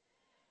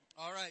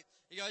 All right.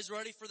 You guys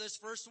ready for this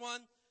first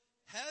one?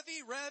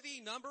 Heavy,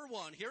 revy, number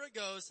one. Here it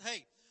goes.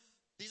 Hey,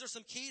 these are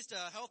some keys to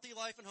a healthy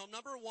life and home.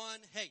 Number one,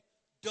 hey,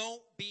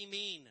 don't be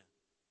mean.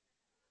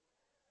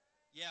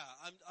 Yeah,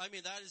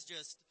 that is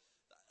just,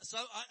 so,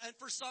 and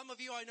for some of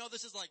you, I know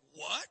this is like,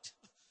 what?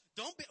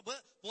 Don't be,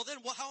 well then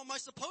how am I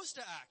supposed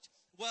to act?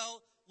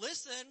 Well,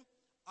 listen,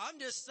 I'm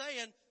just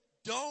saying,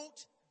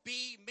 don't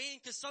be mean,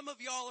 because some of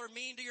y'all are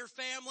mean to your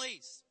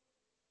families.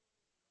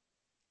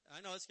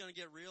 I know it's going to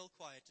get real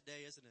quiet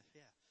today, isn't it?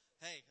 Yeah.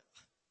 Hey,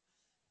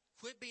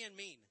 quit being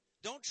mean.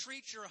 Don't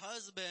treat your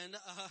husband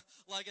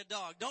like a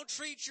dog. Don't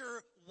treat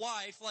your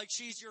wife like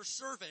she's your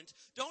servant.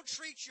 Don't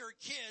treat your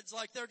kids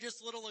like they're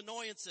just little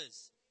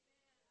annoyances.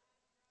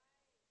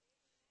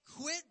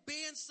 Quit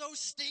being so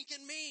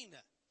stinking mean.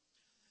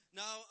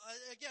 Now,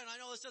 again, I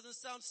know this doesn't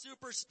sound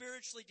super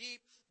spiritually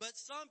deep, but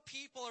some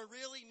people are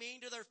really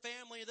mean to their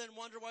family and then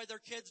wonder why their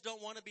kids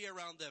don't want to be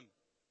around them.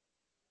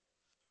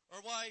 Or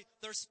why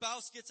their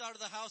spouse gets out of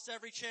the house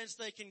every chance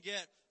they can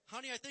get.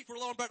 Honey, I think we're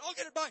low on bread. I'll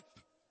get it, bye.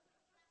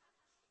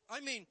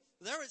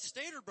 They're at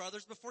Stater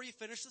Brothers before you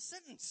finish the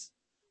sentence.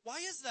 Why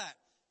is that?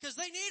 Because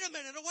they need a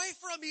minute away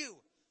from you.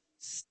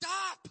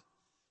 Stop.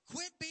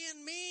 Quit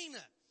being mean.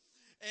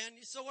 And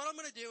so what I'm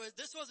going to do is,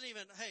 this was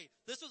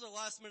a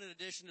last minute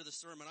addition to the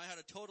sermon. I had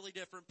a totally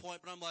different point,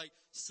 but I'm like,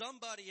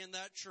 somebody in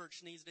that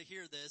church needs to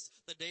hear this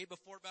the day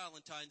before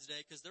Valentine's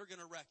Day because they're going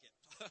to wreck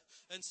it.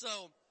 And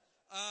so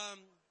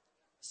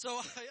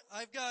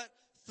I've got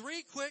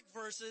 3 quick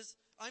verses.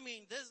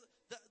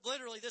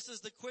 literally, this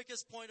is the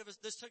quickest point of it.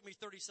 This took me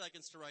 30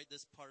 seconds to write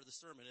this part of the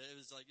sermon. It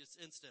was like, it's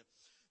instant.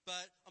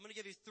 But I'm going to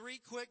give you 3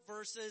 quick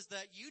verses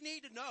that you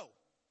need to know.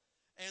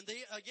 And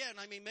again,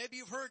 I mean, maybe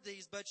you've heard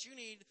these, but you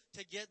need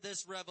to get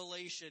this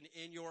revelation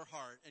in your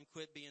heart and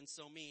quit being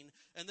so mean.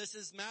 And this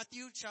is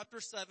Matthew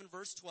chapter 7,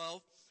 verse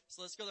 12.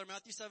 So let's go there.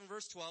 Matthew 7,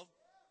 verse 12.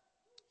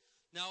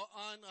 Now,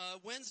 on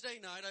Wednesday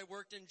night, I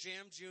worked in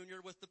Jam Junior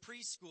with the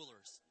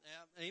preschoolers.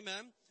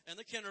 Amen. And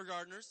the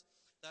kindergartners.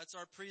 That's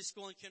our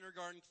preschool and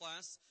kindergarten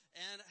class.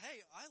 And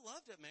hey, I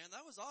loved it, man.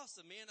 That was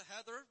awesome. Me and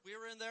Heather, we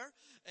were in there,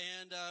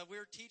 and we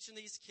were teaching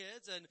these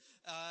kids.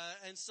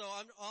 And so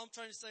all I'm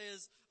trying to say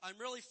is I'm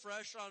really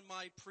fresh on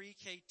my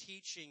pre-K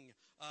teaching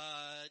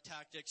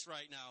tactics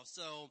right now.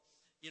 So,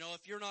 you know,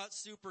 if you're not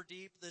super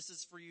deep, this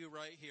is for you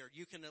right here.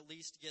 You can at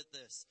least get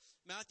this.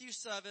 Matthew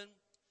 7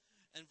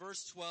 and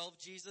verse 12,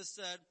 Jesus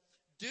said,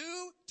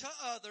 "Do to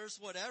others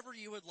whatever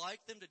you would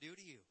like them to do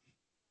to you."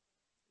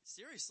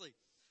 Seriously.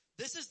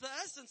 This is the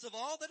essence of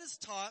all that is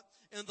taught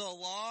in the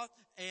law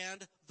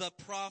and the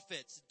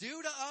prophets.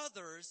 Do to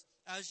others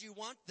as you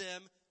want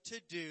them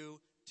to do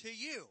to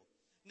you.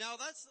 Now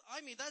that's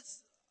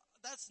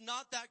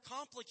not that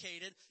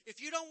complicated.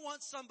 If you don't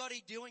want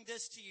somebody doing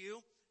this to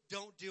you,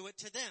 don't do it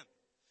to them.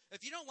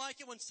 If you don't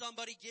like it when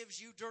somebody gives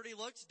you dirty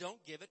looks,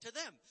 don't give it to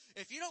them.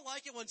 If you don't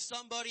like it when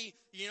somebody,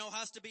 you know,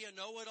 has to be a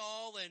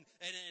know-it-all and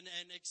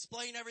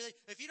explain everything.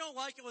 If you don't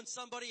like it when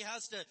somebody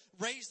has to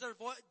raise their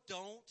voice,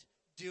 don't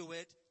do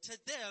it to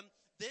them.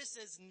 This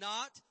is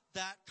not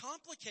that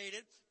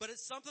complicated, but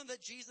it's something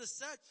that Jesus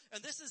said.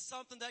 And this is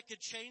something that could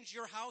change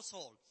your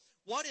household.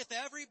 What if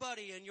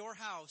everybody in your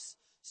house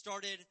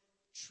started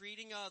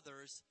treating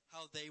others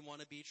how they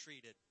want to be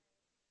treated?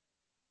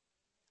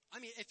 I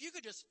mean, if you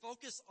could just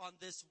focus on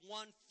this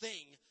one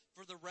thing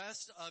for the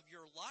rest of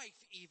your life,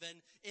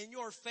 even in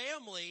your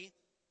family,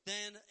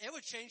 then it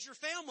would change your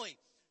family.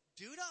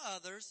 Do to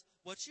others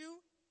what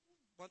you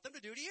want them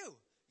to do to you.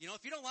 You know,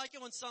 if you don't like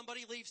it when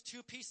somebody leaves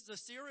 2 pieces of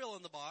cereal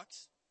in the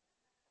box,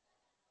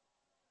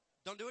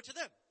 don't do it to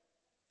them.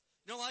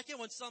 You don't like it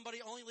when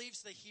somebody only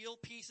leaves the heel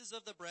pieces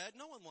of the bread?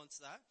 No one wants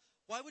that.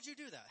 Why would you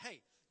do that? Hey,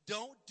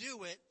 don't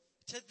do it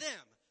to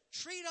them.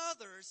 Treat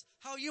others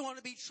how you want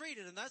to be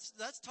treated. And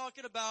that's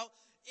talking about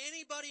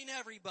anybody and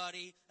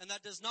everybody, and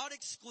that does not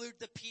exclude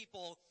the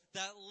people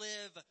that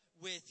live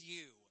with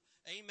you.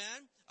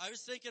 Amen? I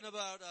was thinking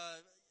about,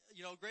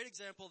 a great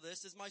example of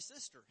this is my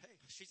sister. Hey,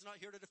 she's not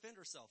here to defend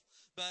herself.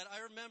 But I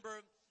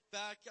remember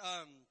back,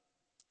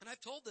 and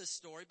I've told this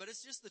story, but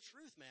it's just the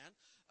truth, man.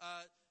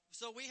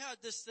 So we had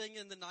this thing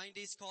in the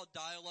 90s called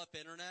dial-up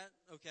internet,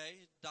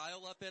 okay?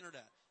 Dial-up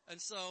internet. And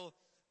so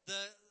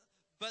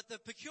but the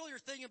peculiar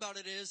thing about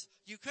it is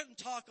you couldn't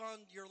talk on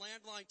your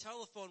landline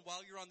telephone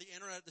while you're on the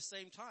internet at the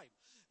same time.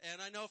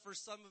 And I know for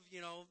some of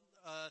you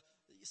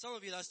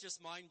that's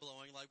just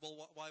mind-blowing. Like,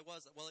 well, why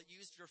was it? Well, it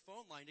used your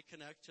phone line to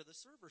connect to the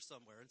server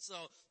somewhere. And so,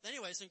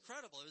 anyway, it's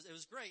incredible. It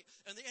was great.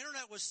 And the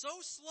internet was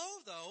so slow,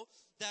 though,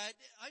 that,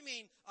 I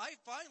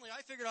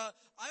figured out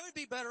I would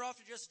be better off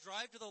to just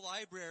drive to the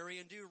library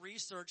and do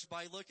research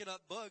by looking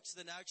up books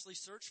than actually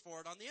search for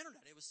it on the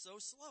internet. It was so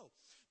slow.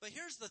 But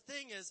here's the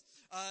thing is,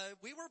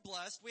 we were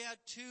blessed. We had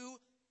 2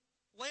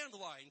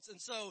 landlines. And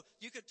so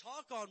you could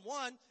talk on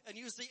one and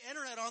use the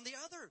internet on the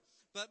other.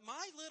 But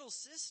my little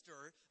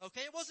sister,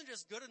 okay, it wasn't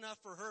just good enough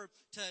for her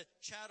to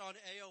chat on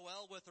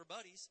AOL with her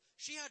buddies.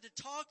 She had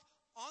to talk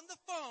on the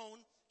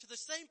phone to the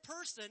same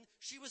person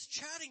she was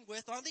chatting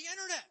with on the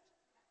internet.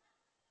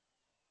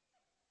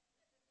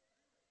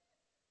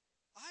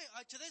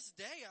 I to this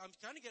day, I'm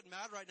kind of getting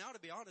mad right now, to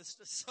be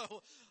honest.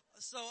 So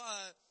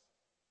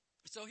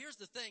here's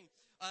the thing.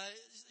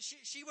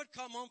 She would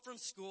come home from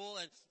school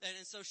and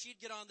so she'd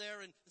get on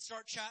there and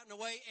start chatting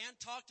away and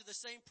talk to the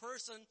same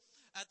person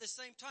at the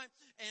same time.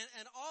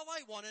 And all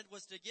I wanted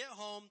was to get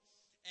home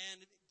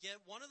and get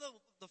one of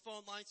the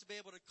phone lines to be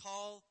able to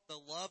call the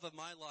love of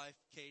my life,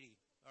 Katie.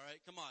 All right,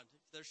 come on.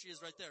 There she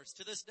is right there. It's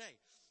to this day.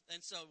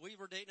 And so we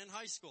were dating in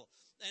high school.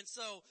 And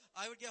so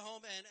I would get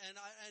home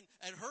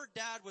and her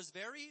dad was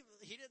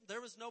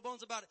there was no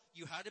bones about it.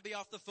 You had to be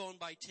off the phone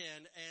by 10,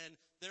 and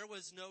there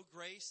was no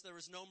grace. There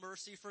was no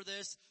mercy for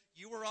this.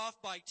 You were off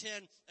by 10,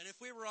 and if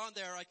we were on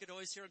there, I could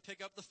always hear him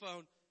pick up the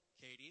phone.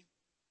 Katie,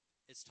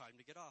 it's time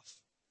to get off.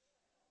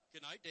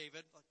 Good night,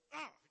 David. Like,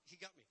 he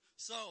got me.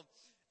 So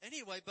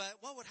anyway, but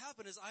what would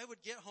happen is I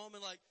would get home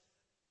and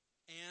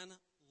Anne,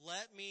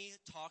 let me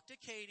talk to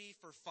Katie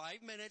for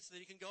 5 minutes,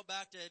 then you can go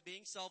back to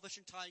being selfish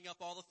and tying up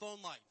all the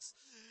phone lines.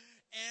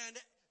 And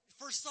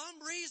for some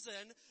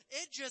reason,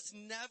 it just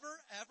never,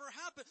 ever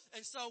happened.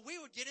 And so we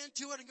would get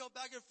into it and go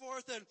back and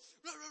forth and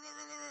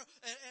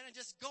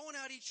just going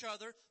at each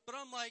other. But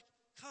I'm like,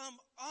 come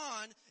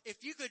on,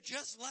 if you could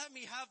just let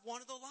me have one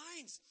of the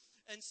lines.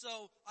 And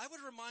so I would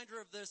remind her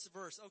of this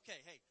verse.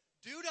 Okay, hey.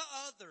 Do to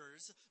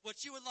others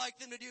what you would like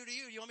them to do to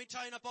you. You want me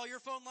tying up all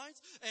your phone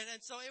lines? And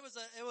so it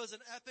was an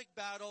epic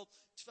battle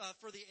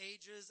for the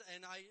ages.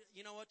 And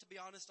you know what? To be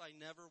honest, I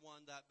never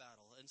won that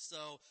battle. And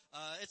so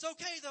it's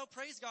okay though.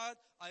 Praise God.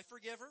 I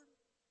forgive her.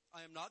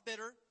 I am not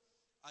bitter.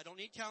 I don't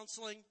need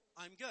counseling.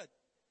 I'm good.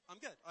 I'm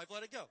good. I've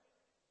let it go.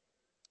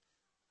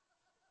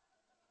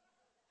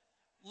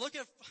 Look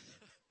at,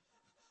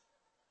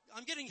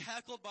 I'm getting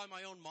heckled by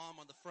my own mom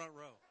on the front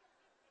row.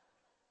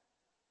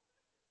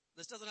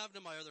 This doesn't happen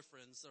to my other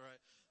friends, all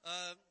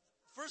right.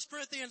 1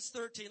 Corinthians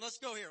 13, let's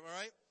go here, all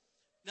right?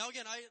 Now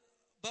again,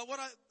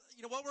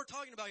 what we're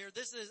talking about here,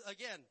 this is,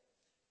 again,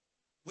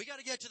 we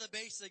gotta get to the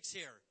basics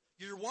here.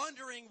 You're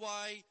wondering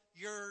why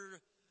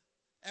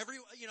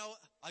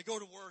I go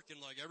to work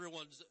and like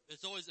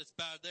it's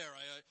bad there.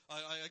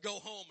 I go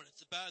home and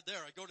it's bad there.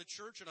 I go to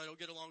church and I don't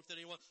get along with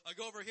anyone. I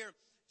go over here.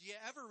 Do you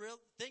ever really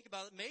think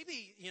about it?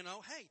 Maybe,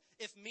 hey,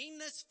 if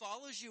meanness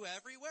follows you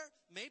everywhere,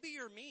 maybe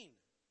you're mean.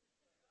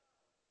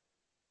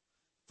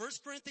 1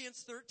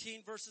 Corinthians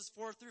 13 verses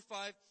 4 through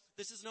 5.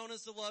 This is known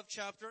as the love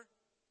chapter.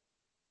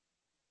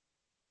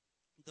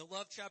 The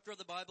love chapter of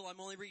the Bible. I'm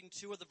only reading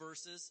 2 of the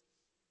verses.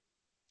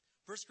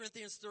 1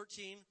 Corinthians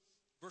 13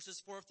 verses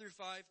 4 through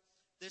 5.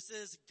 This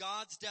is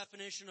God's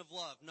definition of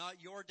love,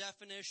 not your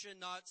definition,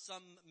 not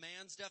some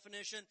man's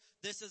definition.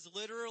 This is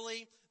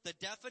literally the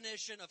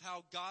definition of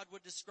how God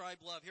would describe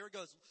love. Here it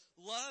goes.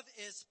 Love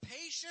is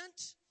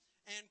patient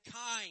and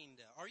kind.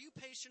 Are you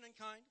patient and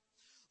kind?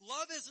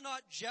 Love is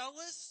not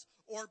jealous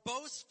or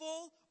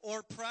boastful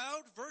or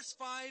proud. Verse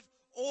 5,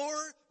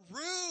 or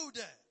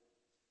rude.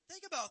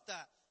 Think about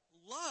that.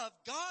 Love,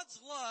 God's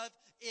love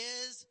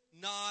is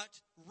not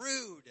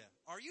rude.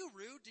 Are you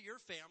rude to your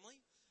family?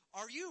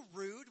 Are you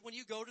rude when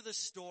you go to the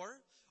store?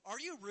 Are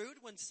you rude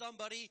when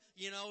somebody,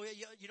 you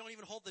don't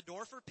even hold the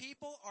door for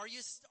people? Are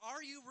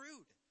you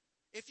rude?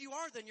 If you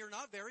are, then you're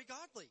not very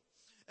godly.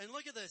 And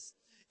look at this.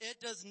 It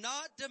does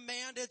not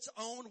demand its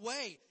own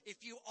way.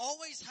 If you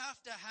always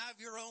have to have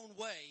your own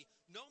way,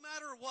 no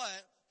matter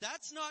what,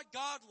 that's not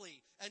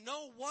godly. And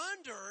no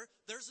wonder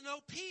there's no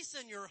peace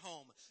in your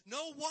home.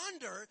 No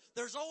wonder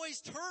there's always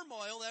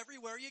turmoil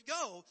everywhere you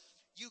go.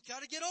 You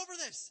gotta get over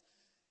this.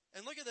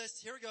 And look at this.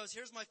 Here it goes.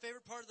 Here's my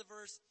favorite part of the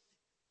verse.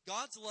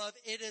 God's love,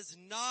 it is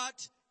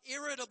not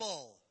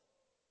irritable.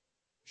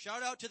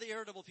 Shout out to the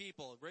irritable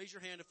people. Raise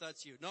your hand if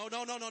that's you. No.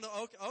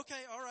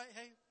 Okay, all right,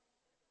 hey.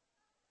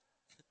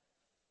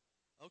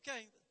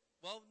 Okay,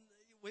 well,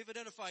 we've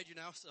identified you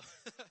now, so.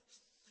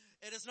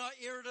 It is not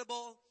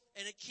irritable,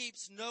 and it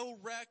keeps no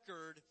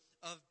record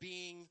of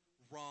being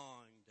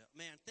wronged.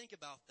 Man, think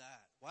about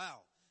that.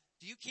 Wow.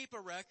 Do you keep a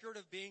record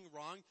of being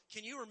wrong?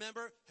 Can you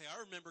remember, hey,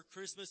 I remember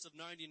Christmas of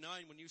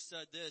 99 when you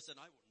said this, and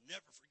I will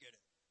never forget it.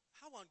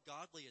 How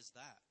ungodly is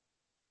that?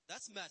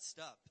 That's messed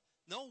up.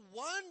 No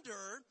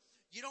wonder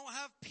you don't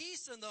have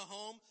peace in the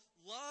home.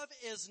 Love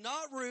is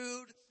not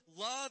rude.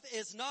 Love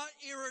is not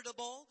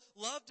irritable.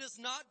 Love does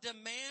not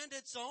demand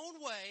its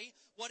own way.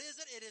 What is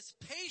it? It is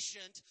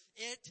patient.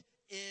 It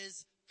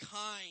is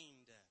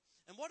kind.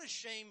 And what a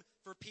shame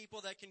for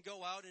people that can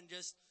go out and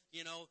just,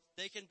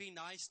 they can be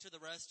nice to the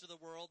rest of the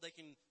world. They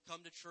can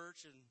come to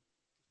church and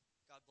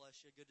God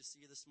bless you. Good to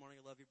see you this morning.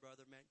 I love you,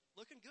 brother, man.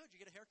 Looking good. You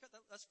get a haircut?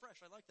 That's fresh.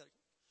 I like that.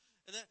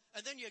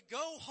 And then you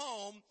go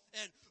home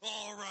and,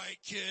 all right,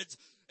 kids,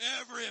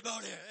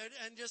 everybody,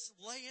 and just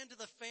lay into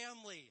the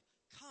family.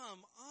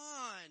 Come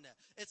on.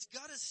 It's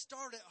got to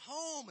start at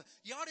home.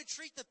 You ought to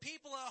treat the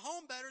people at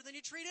home better than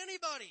you treat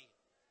anybody.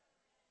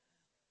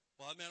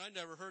 Well, man, I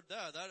never heard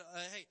that.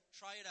 Hey,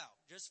 try it out.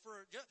 Just for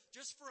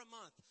a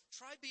month.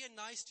 Try being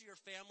nice to your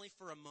family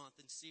for a month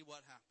and see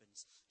what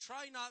happens.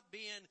 Try not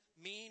being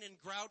mean and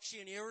grouchy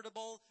and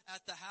irritable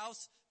at the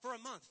house for a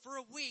month, for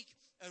a week,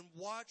 and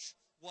watch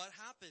what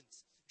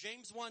happens.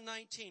 James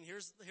 1:19.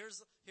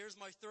 Here's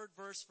my third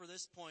verse for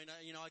this point.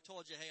 I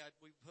told you, hey,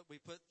 we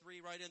put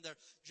 3 right in there.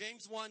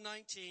 James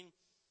 1:19.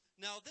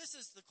 Now, this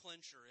is the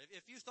clincher.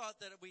 If you thought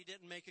that we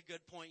didn't make a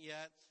good point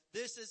yet,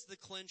 this is the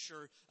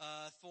clincher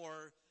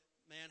for,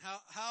 man,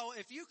 how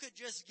if you could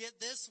just get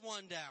this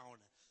one down,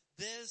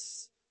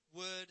 this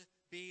would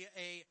be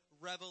a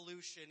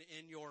revolution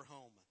in your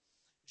home.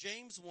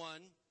 James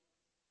 1.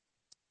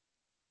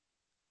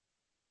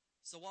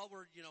 So while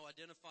we're,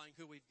 identifying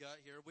who we've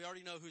got here, we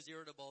already know who's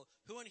irritable.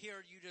 Who in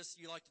here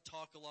you like to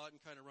talk a lot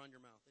and kind of run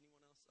your mouth?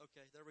 Anyone else?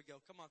 Okay, there we go.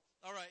 Come on.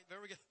 All right, there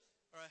we go.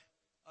 All right.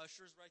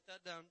 Ushers, write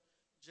that down.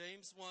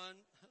 James 1.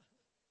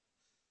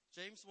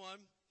 James 1.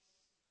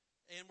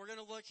 And we're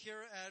going to look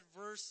here at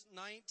verse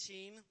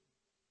 19.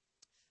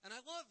 And I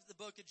love the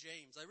book of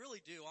James. I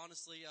really do,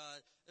 honestly.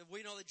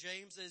 We know that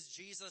James is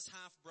Jesus'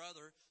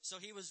 half-brother. So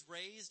he was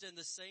raised in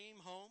the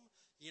same home,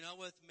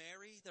 with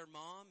Mary, their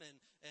mom,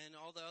 and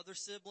all the other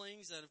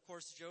siblings, and of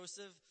course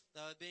Joseph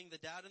being the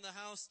dad in the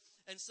house.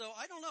 And so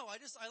I don't know.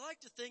 I like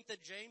to think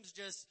that James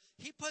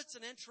he puts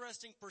an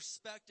interesting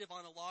perspective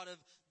on a lot of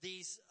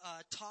these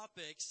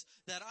topics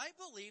that I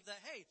believe that,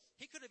 hey,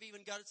 he could have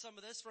even got some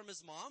of this from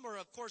his mom, or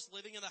of course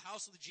living in the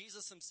house with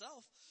Jesus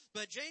himself.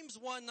 But James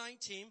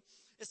 1:19.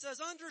 It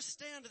says,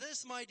 understand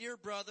this, my dear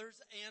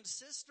brothers and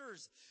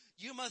sisters.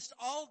 You must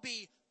all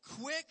be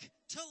quick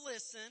to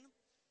listen,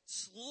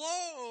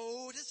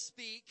 slow to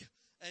speak,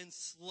 and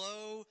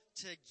slow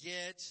to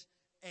get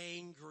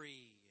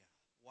angry.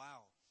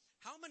 Wow.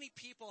 How many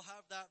people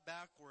have that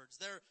backwards?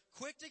 They're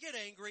quick to get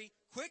angry,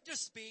 quick to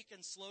speak,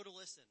 and slow to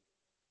listen.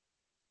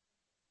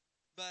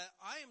 But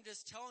I am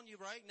just telling you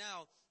right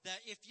now that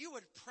if you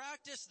would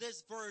practice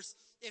this verse,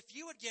 if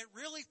you would get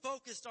really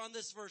focused on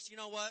this verse, you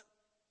know what?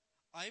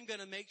 I'm going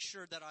to make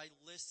sure that I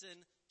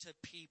listen to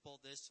people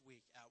this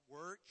week at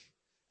work,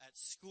 at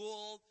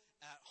school,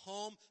 at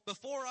home,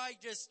 before I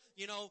just,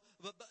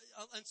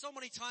 and so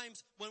many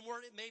times when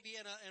we're maybe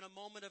in a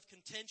moment of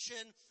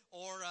contention,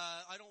 or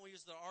I don't want to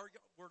use the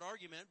word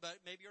argument, but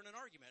maybe you're in an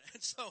argument,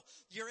 and so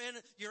you're in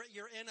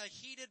a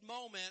heated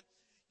moment.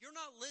 You're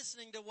not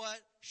listening to what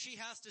she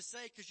has to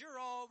say because you're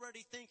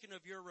already thinking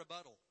of your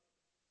rebuttal.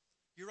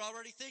 You're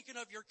already thinking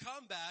of your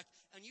comeback,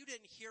 and you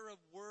didn't hear a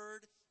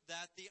word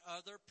that the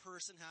other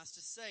person has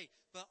to say.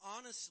 But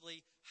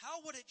honestly,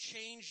 how would it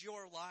change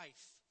your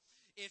life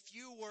if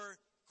you were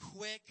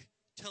quick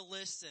to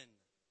listen,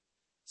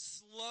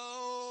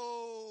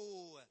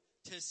 slow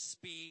to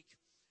speak,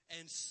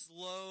 and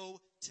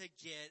slow to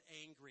get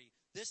angry?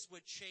 This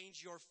would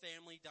change your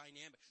family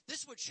dynamic.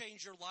 This would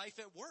change your life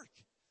at work.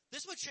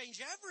 This would change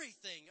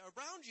everything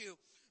around you.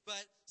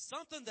 But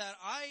something that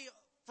I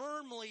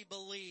firmly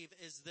believe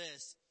is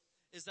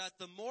that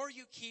the more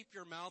you keep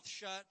your mouth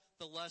shut,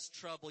 the less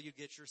trouble you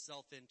get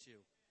yourself into.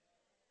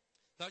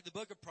 In fact, the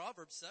book of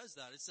Proverbs says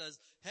that. It says,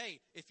 hey,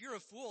 if you're a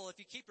fool, if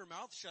you keep your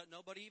mouth shut,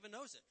 nobody even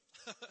knows it.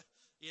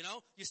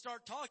 You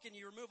start talking,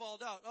 you remove all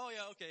doubt. Oh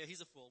yeah, okay,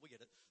 he's a fool. We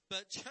get it.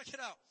 But check it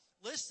out.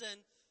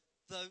 Listen,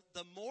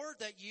 the more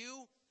that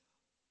you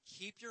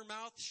keep your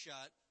mouth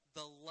shut,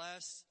 the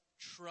less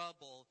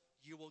trouble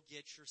you will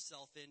get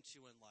yourself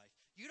into in life.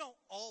 You don't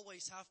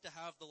always have to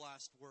have the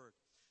last word.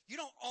 You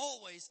don't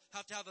always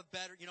have to have a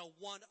better,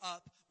 one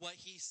up what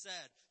he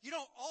said. You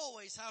don't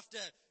always have to,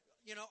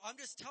 I'm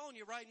just telling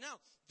you right now,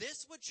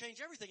 this would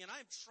change everything. And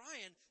I'm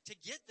trying to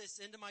get this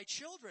into my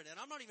children. And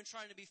I'm not even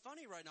trying to be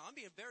funny right now. I'm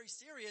being very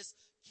serious.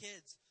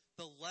 Kids,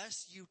 the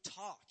less you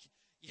talk.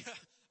 Yeah,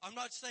 I'm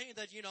not saying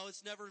that,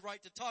 it's never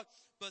right to talk,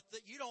 but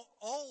that you don't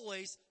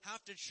always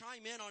have to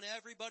chime in on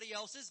everybody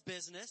else's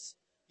business,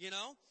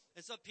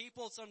 And so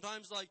people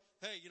sometimes like,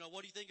 hey,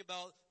 what do you think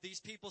about these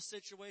people's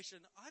situation?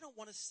 I don't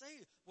want to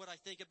say what I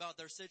think about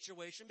their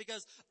situation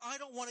because I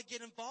don't want to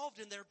get involved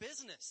in their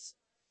business.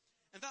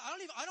 In fact,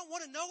 I don't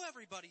want to know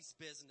everybody's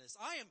business.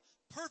 I am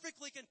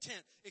perfectly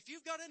content. If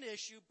you've got an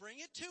issue, bring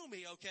it to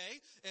me,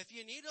 okay? If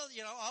you need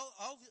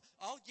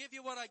I'll give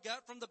you what I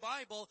got from the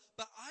Bible,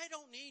 but I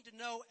don't need to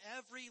know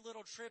every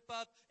little trip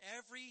up,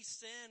 every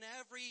sin,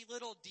 every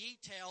little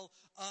detail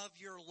of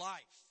your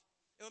life.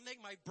 It would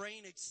make my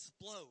brain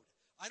explode.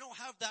 I don't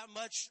have that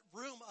much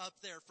room up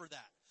there for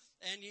that.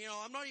 And,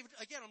 I'm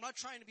not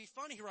trying to be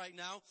funny right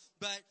now,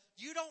 but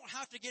you don't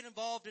have to get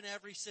involved in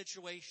every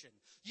situation.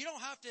 You don't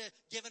have to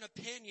give an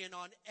opinion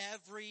on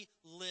every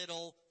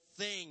little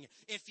thing.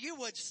 If you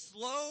would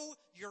slow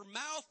your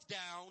mouth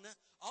down,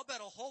 I'll bet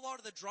a whole lot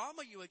of the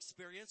drama you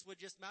experience would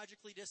just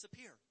magically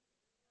disappear.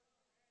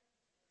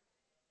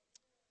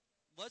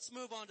 Let's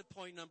move on to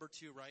point number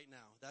 2 right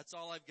now. That's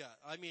all I've got.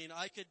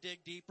 I could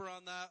dig deeper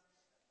on that.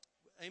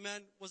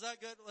 Amen. Was that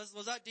good?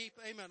 Was that deep?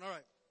 Amen. All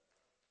right.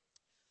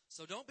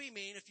 So don't be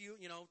mean if you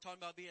talking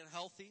about being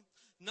healthy.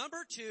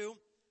 Number 2,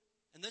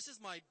 and this is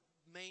my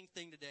main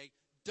thing today,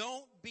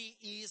 don't be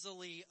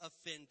easily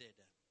offended.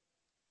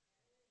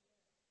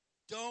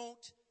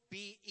 Don't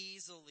be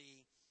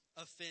easily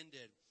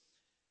offended.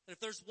 And if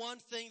there's one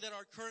thing that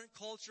our current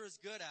culture is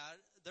good at,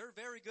 they're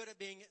very good at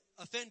being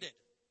offended.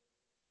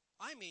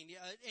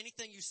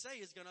 Anything you say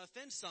is going to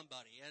offend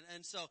somebody.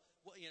 And so,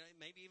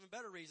 maybe even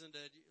better reason to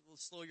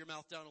slow your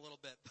mouth down a little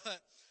bit. But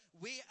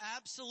we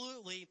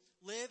absolutely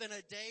live in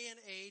a day and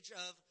age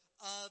of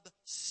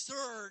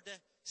absurd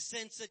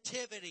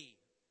sensitivity.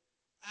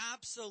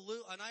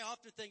 Absolute. And I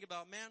often think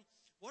about, man,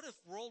 what if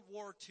World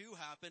War II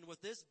happened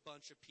with this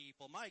bunch of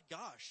people? My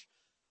gosh.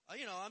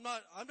 I'm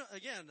not,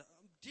 again,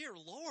 dear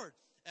Lord.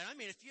 And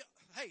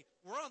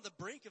we're on the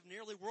brink of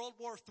nearly World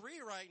War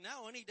III right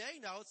now. Any day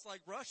now, it's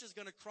like Russia's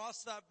going to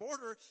cross that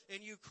border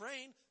in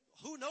Ukraine.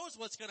 Who knows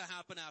what's going to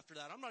happen after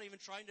that? I'm not even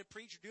trying to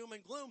preach doom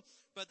and gloom,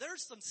 but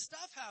there's some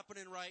stuff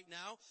happening right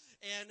now.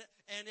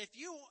 And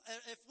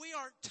if we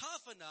aren't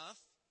tough enough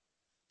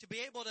to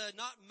be able to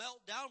not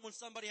melt down when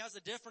somebody has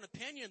a different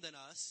opinion than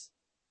us,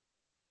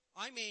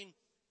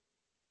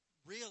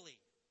 really,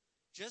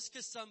 just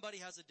because somebody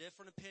has a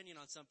different opinion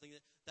on something,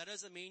 that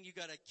doesn't mean you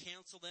got to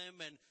cancel them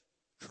and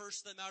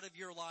curse them out of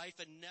your life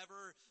and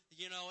never,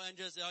 and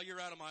just, you're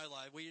out of my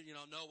life.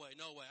 No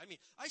way.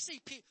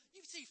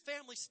 You see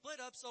family split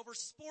ups over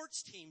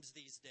sports teams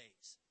these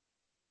days.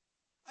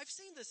 I've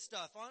seen this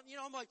stuff on,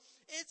 I'm like,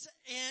 it's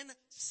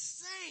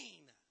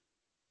insane.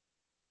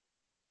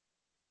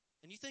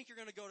 And you think you're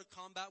going to go to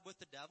combat with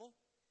the devil?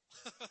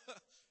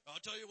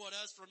 I'll tell you what,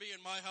 as for me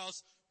and my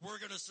house, we're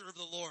going to serve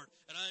the Lord.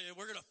 And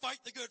we're going to fight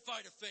the good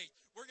fight of faith.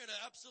 We're going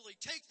to absolutely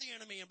take the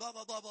enemy and blah,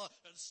 blah, blah, blah,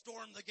 and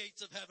storm the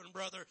gates of heaven,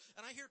 brother.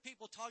 And I hear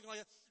people talking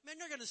like, man,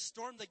 you're going to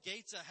storm the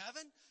gates of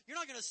heaven? You're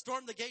not going to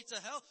storm the gates of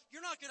hell?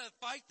 You're not going to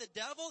fight the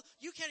devil?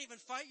 You can't even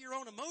fight your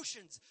own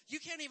emotions. You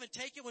can't even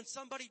take it when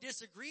somebody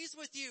disagrees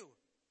with you.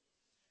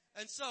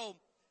 And so,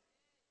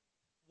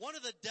 one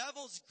of the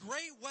devil's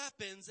great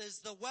weapons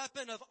is the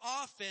weapon of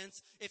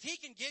offense. If he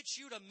can get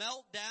you to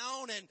melt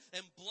down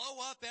and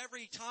blow up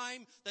every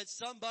time that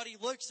somebody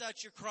looks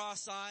at you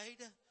cross-eyed,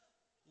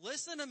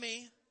 listen to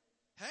me.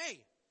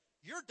 Hey,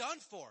 you're done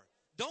for.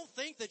 Don't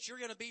think that you're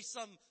going to be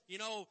some,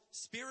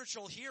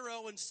 spiritual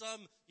hero and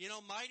some,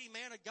 mighty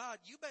man of God.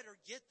 You better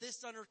get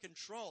this under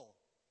control.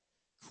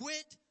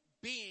 Quit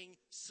being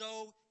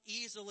so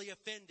easily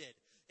offended.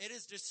 It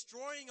is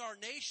destroying our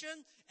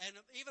nation, and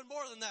even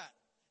more than that,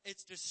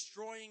 it's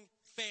destroying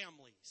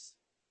families.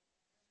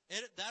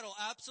 That'll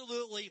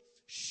absolutely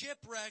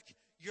shipwreck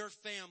your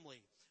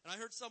family. And I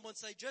heard someone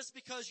say, just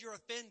because you're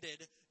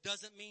offended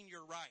doesn't mean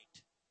you're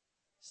right.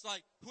 It's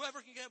like,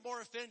 whoever can get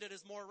more offended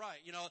is more right.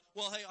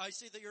 Well, hey, I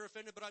see that you're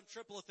offended, but I'm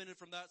triple offended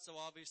from that, so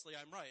obviously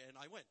I'm right, and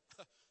I win.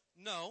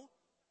 No.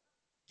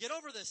 Get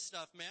over this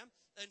stuff, man.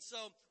 And so,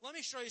 let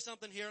me show you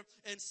something here.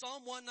 In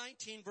Psalm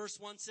 119, verse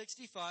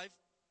 165.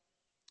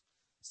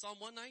 Psalm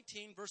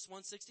 119, verse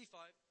 165.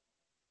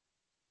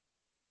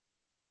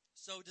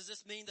 So, does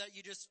this mean that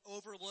you just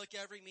overlook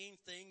every mean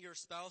thing your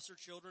spouse or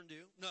children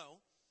do? No.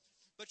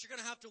 But you're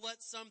going to have to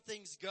let some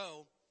things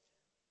go.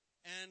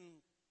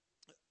 And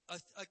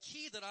a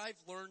key that I've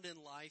learned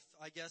in life,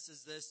 I guess,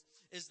 is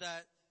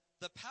that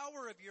the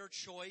power of your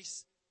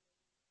choice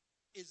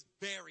is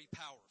very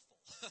powerful.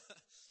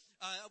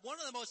 One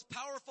of the most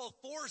powerful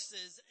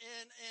forces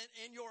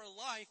in your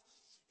life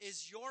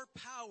is your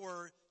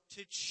power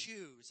to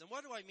choose. And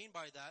what do I mean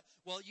by that?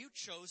 Well, you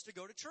chose to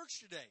go to church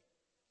today.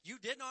 You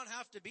did not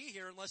have to be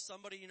here unless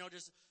somebody,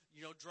 just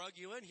drug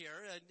you in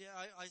here. And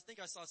I think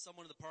I saw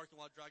someone in the parking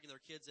lot dragging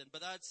their kids in,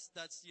 but that's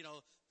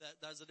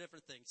a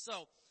different thing.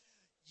 So,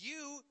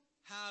 you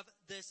have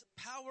this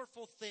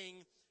powerful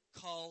thing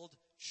called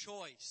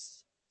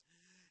choice.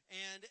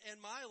 And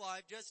in my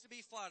life, just to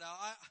be flat out,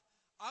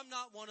 I'm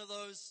not one of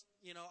those,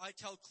 I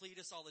tell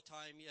Cletus all the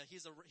time,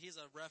 he's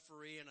a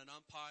referee and an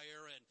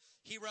umpire, and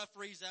he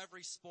referees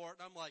every sport,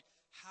 and I'm like,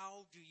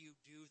 how do you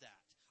do that?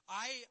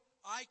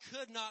 I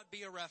could not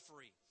be a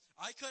referee.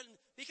 I couldn't,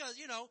 because,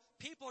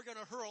 people are going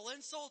to hurl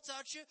insults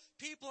at you.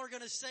 People are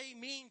going to say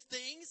mean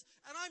things,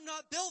 and I'm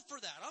not built for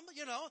that.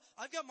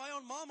 I've got my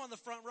own mom on the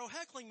front row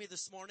heckling me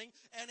this morning,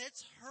 and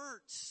it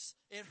hurts.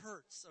 It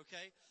hurts,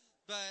 okay?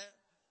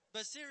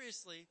 But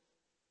seriously,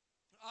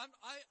 I'm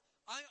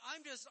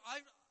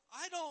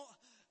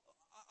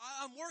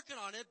working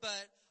on it,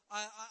 but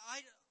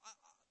I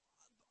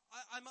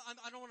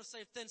don't want to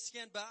say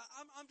thin-skinned, but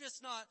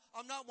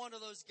I'm not one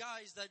of those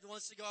guys that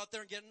wants to go out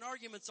there and get in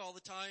arguments all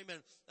the time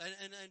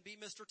and be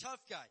Mr. Tough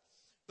Guy.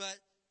 But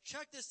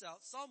check this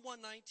out. Psalm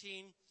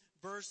 119,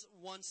 verse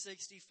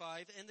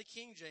 165 in the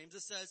King James,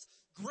 it says,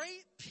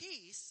 great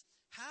peace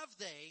have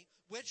they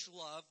which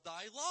love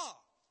thy law.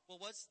 Well,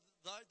 what's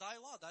thy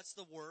law? That's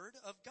the word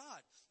of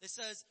God. It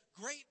says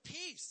great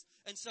peace.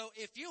 And so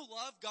if you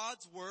love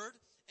God's word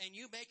and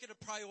you make it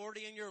a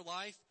priority in your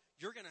life,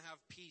 you're going to have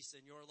peace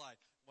in your life.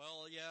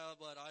 Well, yeah,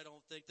 but I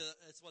don't think that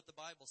it's what the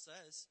Bible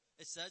says.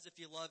 It says if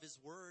you love his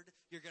word,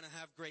 you're going to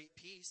have great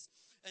peace.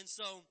 And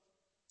so,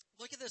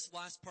 look at this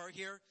last part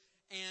here.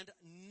 And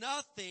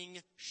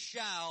nothing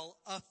shall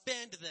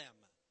offend them.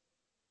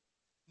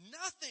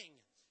 Nothing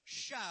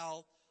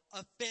shall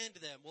offend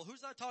them. Well,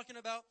 who's that talking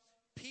about?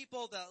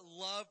 People that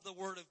love the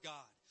word of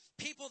God.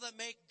 People that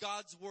make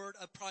God's word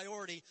a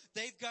priority.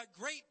 They've got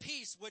great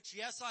peace, which,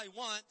 yes, I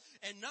want.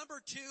 And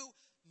number two,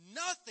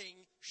 nothing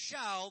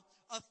shall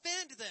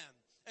offend them.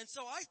 And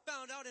so I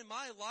found out in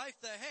my life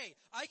that, hey,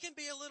 I can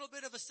be a little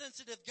bit of a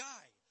sensitive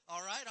guy.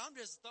 All right? I'm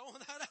just throwing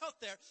that out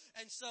there.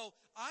 And so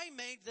I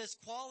made this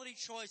quality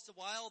choice a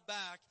while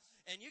back.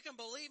 And you can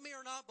believe me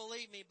or not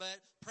believe me, but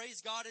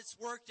praise God, it's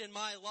worked in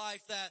my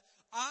life that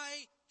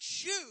I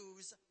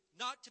choose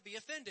not to be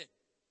offended.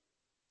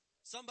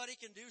 Somebody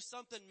can do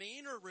something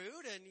mean or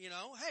rude and,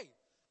 hey,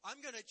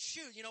 I'm going to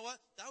choose. You know what?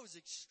 That was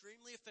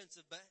extremely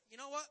offensive, but you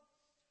know what?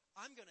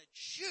 I'm going to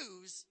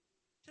choose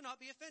to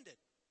not be offended.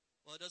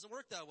 Well, it doesn't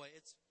work that way.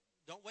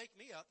 Don't wake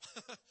me up.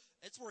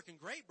 It's working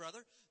great, brother.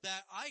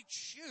 That I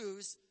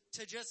choose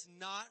to just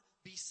not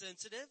be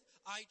sensitive.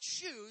 I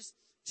choose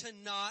to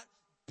not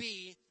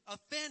be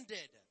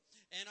offended.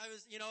 And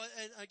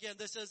and again,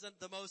 this isn't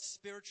the most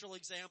spiritual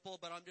example,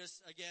 but I'm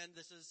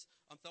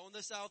throwing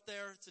this out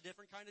there. It's a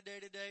different kind of day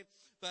today.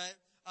 But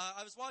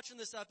I was watching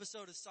this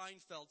episode of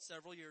Seinfeld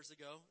several years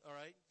ago, all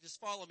right? Just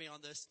follow me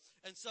on this.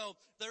 And so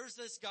there's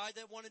this guy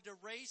that wanted to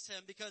raise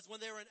him because when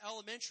they were in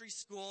elementary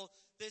school,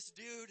 this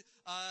dude,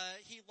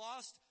 he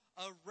lost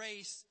a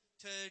race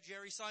to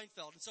Jerry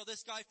Seinfeld. And so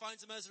this guy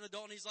finds him as an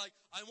adult and he's like,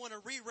 I want to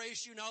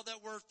re-race you now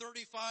that we're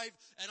 35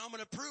 and I'm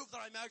going to prove that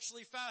I'm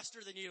actually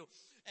faster than you.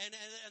 And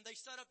they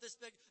set up this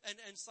big, and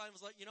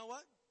Seinfeld's like, you know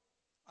what?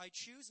 I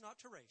choose not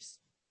to race.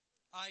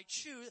 I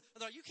choose,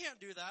 like, you can't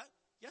do that.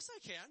 Yes, I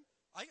can.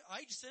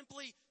 I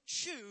simply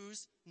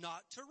choose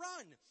not to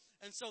run.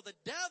 And so the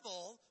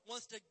devil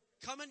wants to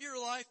come into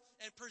your life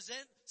and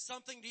present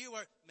something to you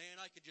where, man,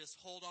 I could just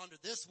hold on to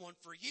this one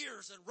for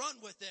years and run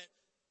with it.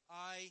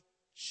 I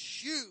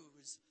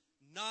choose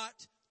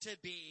not to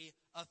be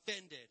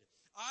offended.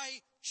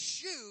 I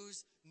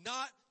choose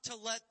not to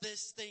let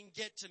this thing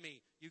get to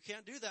me. You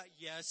can't do that.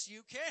 Yes,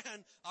 you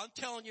can. I'm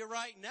telling you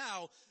right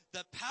now,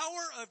 the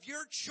power of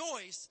your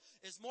choice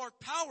is more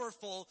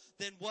powerful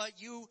than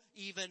what you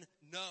even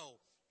know.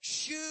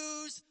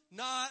 Choose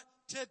not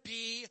to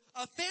be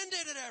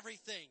offended at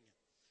everything.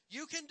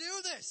 You can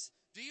do this.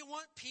 Do you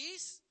want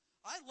peace?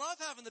 I love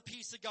having the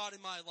peace of God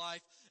in my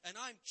life, and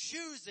I'm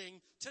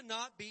choosing to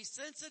not be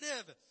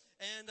sensitive.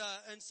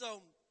 And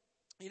so,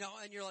 you know,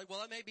 and you're like,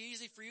 well, it may be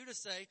easy for you to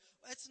say.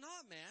 It's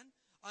not, man.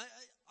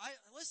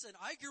 Listen,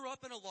 I grew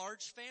up in a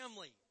large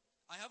family.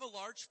 I have a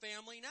large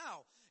family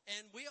now.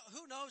 And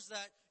who knows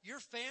that your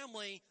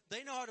family,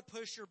 they know how to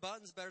push your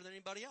buttons better than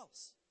anybody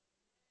else.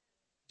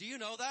 Do you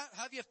know that?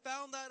 Have you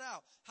found that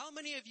out? How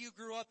many of you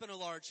grew up in a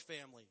large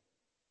family?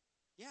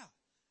 Yeah.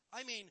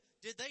 I mean,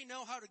 did they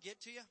know how to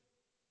get to you?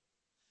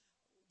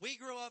 We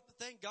grew up,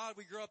 thank God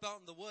we grew up out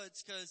in the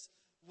woods, because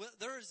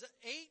there's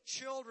 8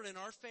 children in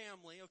our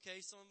family.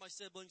 Okay, some of my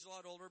siblings are a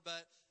lot older,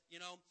 but, you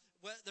know,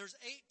 there's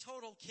 8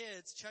 total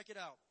kids. Check it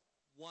out.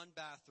 1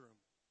 bathroom.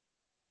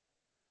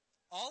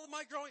 All of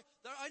my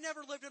I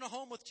never lived in a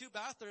home with 2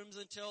 bathrooms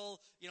until,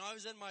 you know, I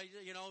was in my,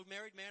 you know,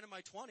 married man in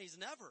my 20s.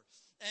 Never.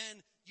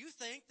 And you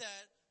think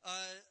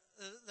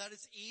that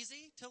it's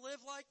easy to live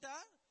like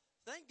that?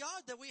 Thank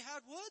God that we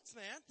had woods,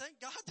 man. Thank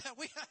God that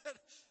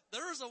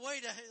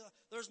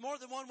there's more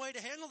than one way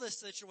to handle this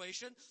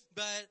situation,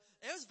 but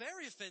it was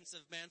very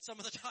offensive, man, some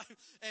of the time,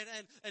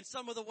 and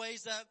some of the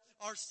ways that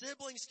our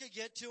siblings could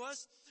get to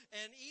us.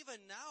 And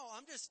even now,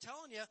 I'm just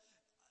telling you,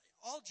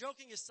 all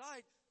joking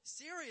aside,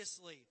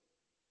 seriously,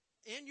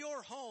 in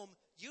your home,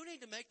 you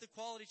need to make the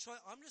quality choice.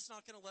 I'm just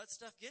not going to let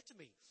stuff get to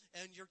me.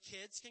 And your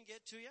kids can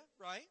get to you,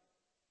 right?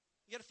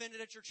 You get offended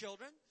at your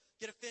children.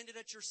 Get offended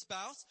at your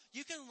spouse.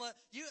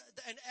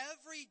 And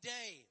every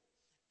day,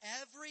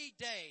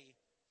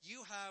 you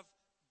have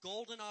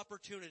golden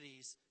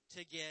opportunities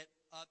to get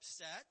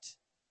upset,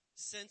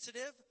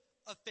 sensitive,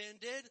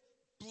 offended,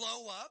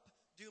 blow up,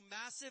 do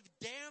massive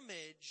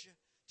damage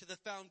to the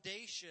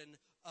foundation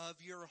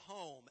of your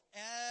home.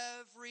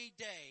 Every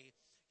day,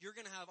 you're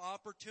going to have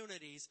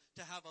opportunities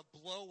to have a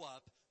blow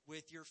up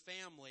with your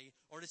family,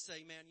 or to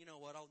say, man, you know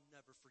what? I'll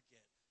never forget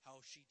how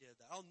she did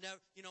that.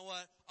 You know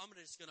what?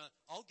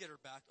 I'll get her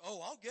back.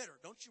 Oh, I'll get her.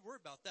 Don't you worry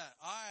about that.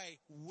 I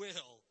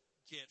will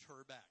get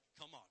her back.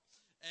 Come on.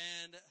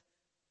 And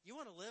you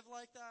want to live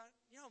like that?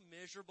 You know how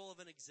miserable of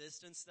an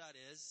existence that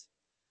is?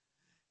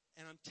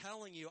 And I'm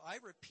telling you, I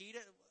repeat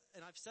it,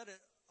 and I've said it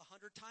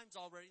 100 times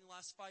already in the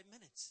last 5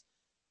 minutes.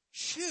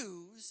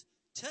 Choose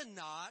to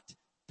not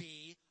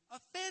be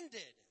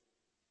offended.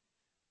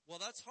 Well,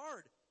 that's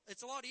hard.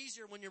 It's a lot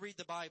easier when you read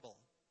the Bible.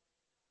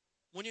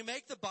 When you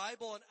make the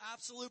Bible an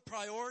absolute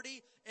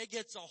priority, it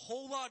gets a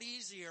whole lot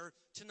easier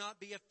to not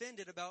be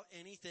offended about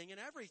anything and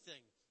everything.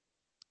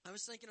 I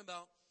was thinking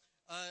about,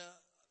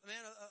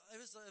 it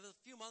was a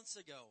few months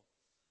ago.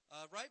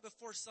 Right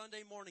before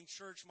Sunday morning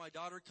church, my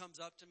daughter comes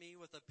up to me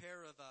with a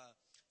pair of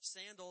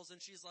sandals, and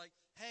she's like,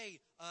 hey,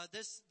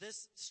 this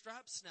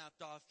strap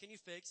snapped off. Can you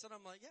fix it?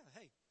 I'm like, yeah,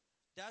 hey,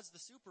 Dad's the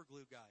super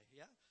glue guy,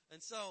 yeah?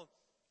 And so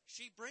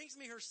she brings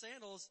me her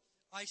sandals.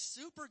 I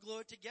super glue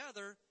it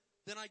together.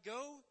 Then I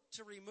go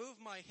to remove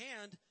my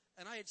hand,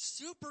 and I had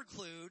super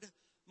glued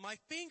my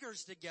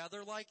fingers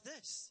together like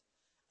this.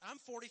 I'm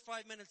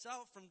 45 minutes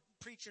out from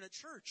preaching at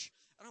church,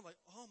 and I'm like,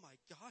 oh my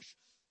gosh,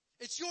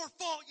 it's your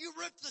fault. You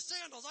ripped the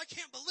sandals. I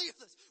can't believe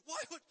this.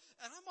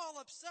 And I'm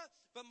all upset,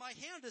 but my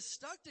hand is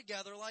stuck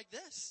together like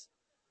this.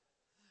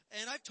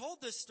 And I've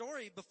told this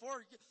story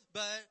before,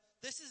 but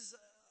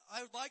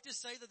I would like to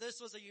say that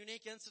this was a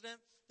unique incident.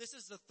 This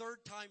is the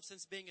 3rd time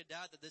since being a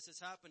dad that this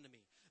has happened to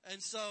me.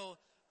 And so,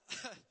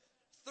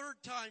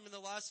 3rd time in the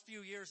last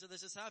few years that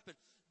this has happened.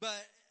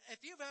 But if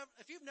you've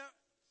never,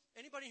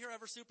 anybody here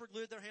ever super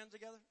glued their hands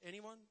together?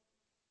 Anyone?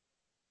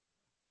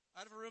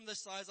 Out of a room this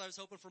size, I was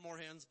hoping for more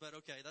hands, but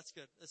okay, that's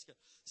good. That's good.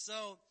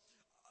 So,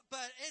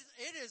 but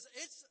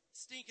it's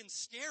stinking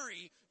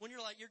scary when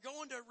you're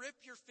going to rip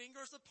your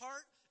fingers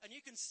apart and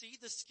you can see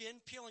the skin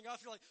peeling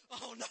off. You're like,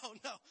 oh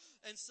no.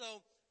 And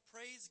so,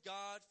 praise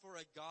God for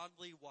a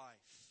godly wife.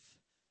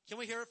 Can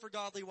we hear it for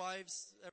godly wives?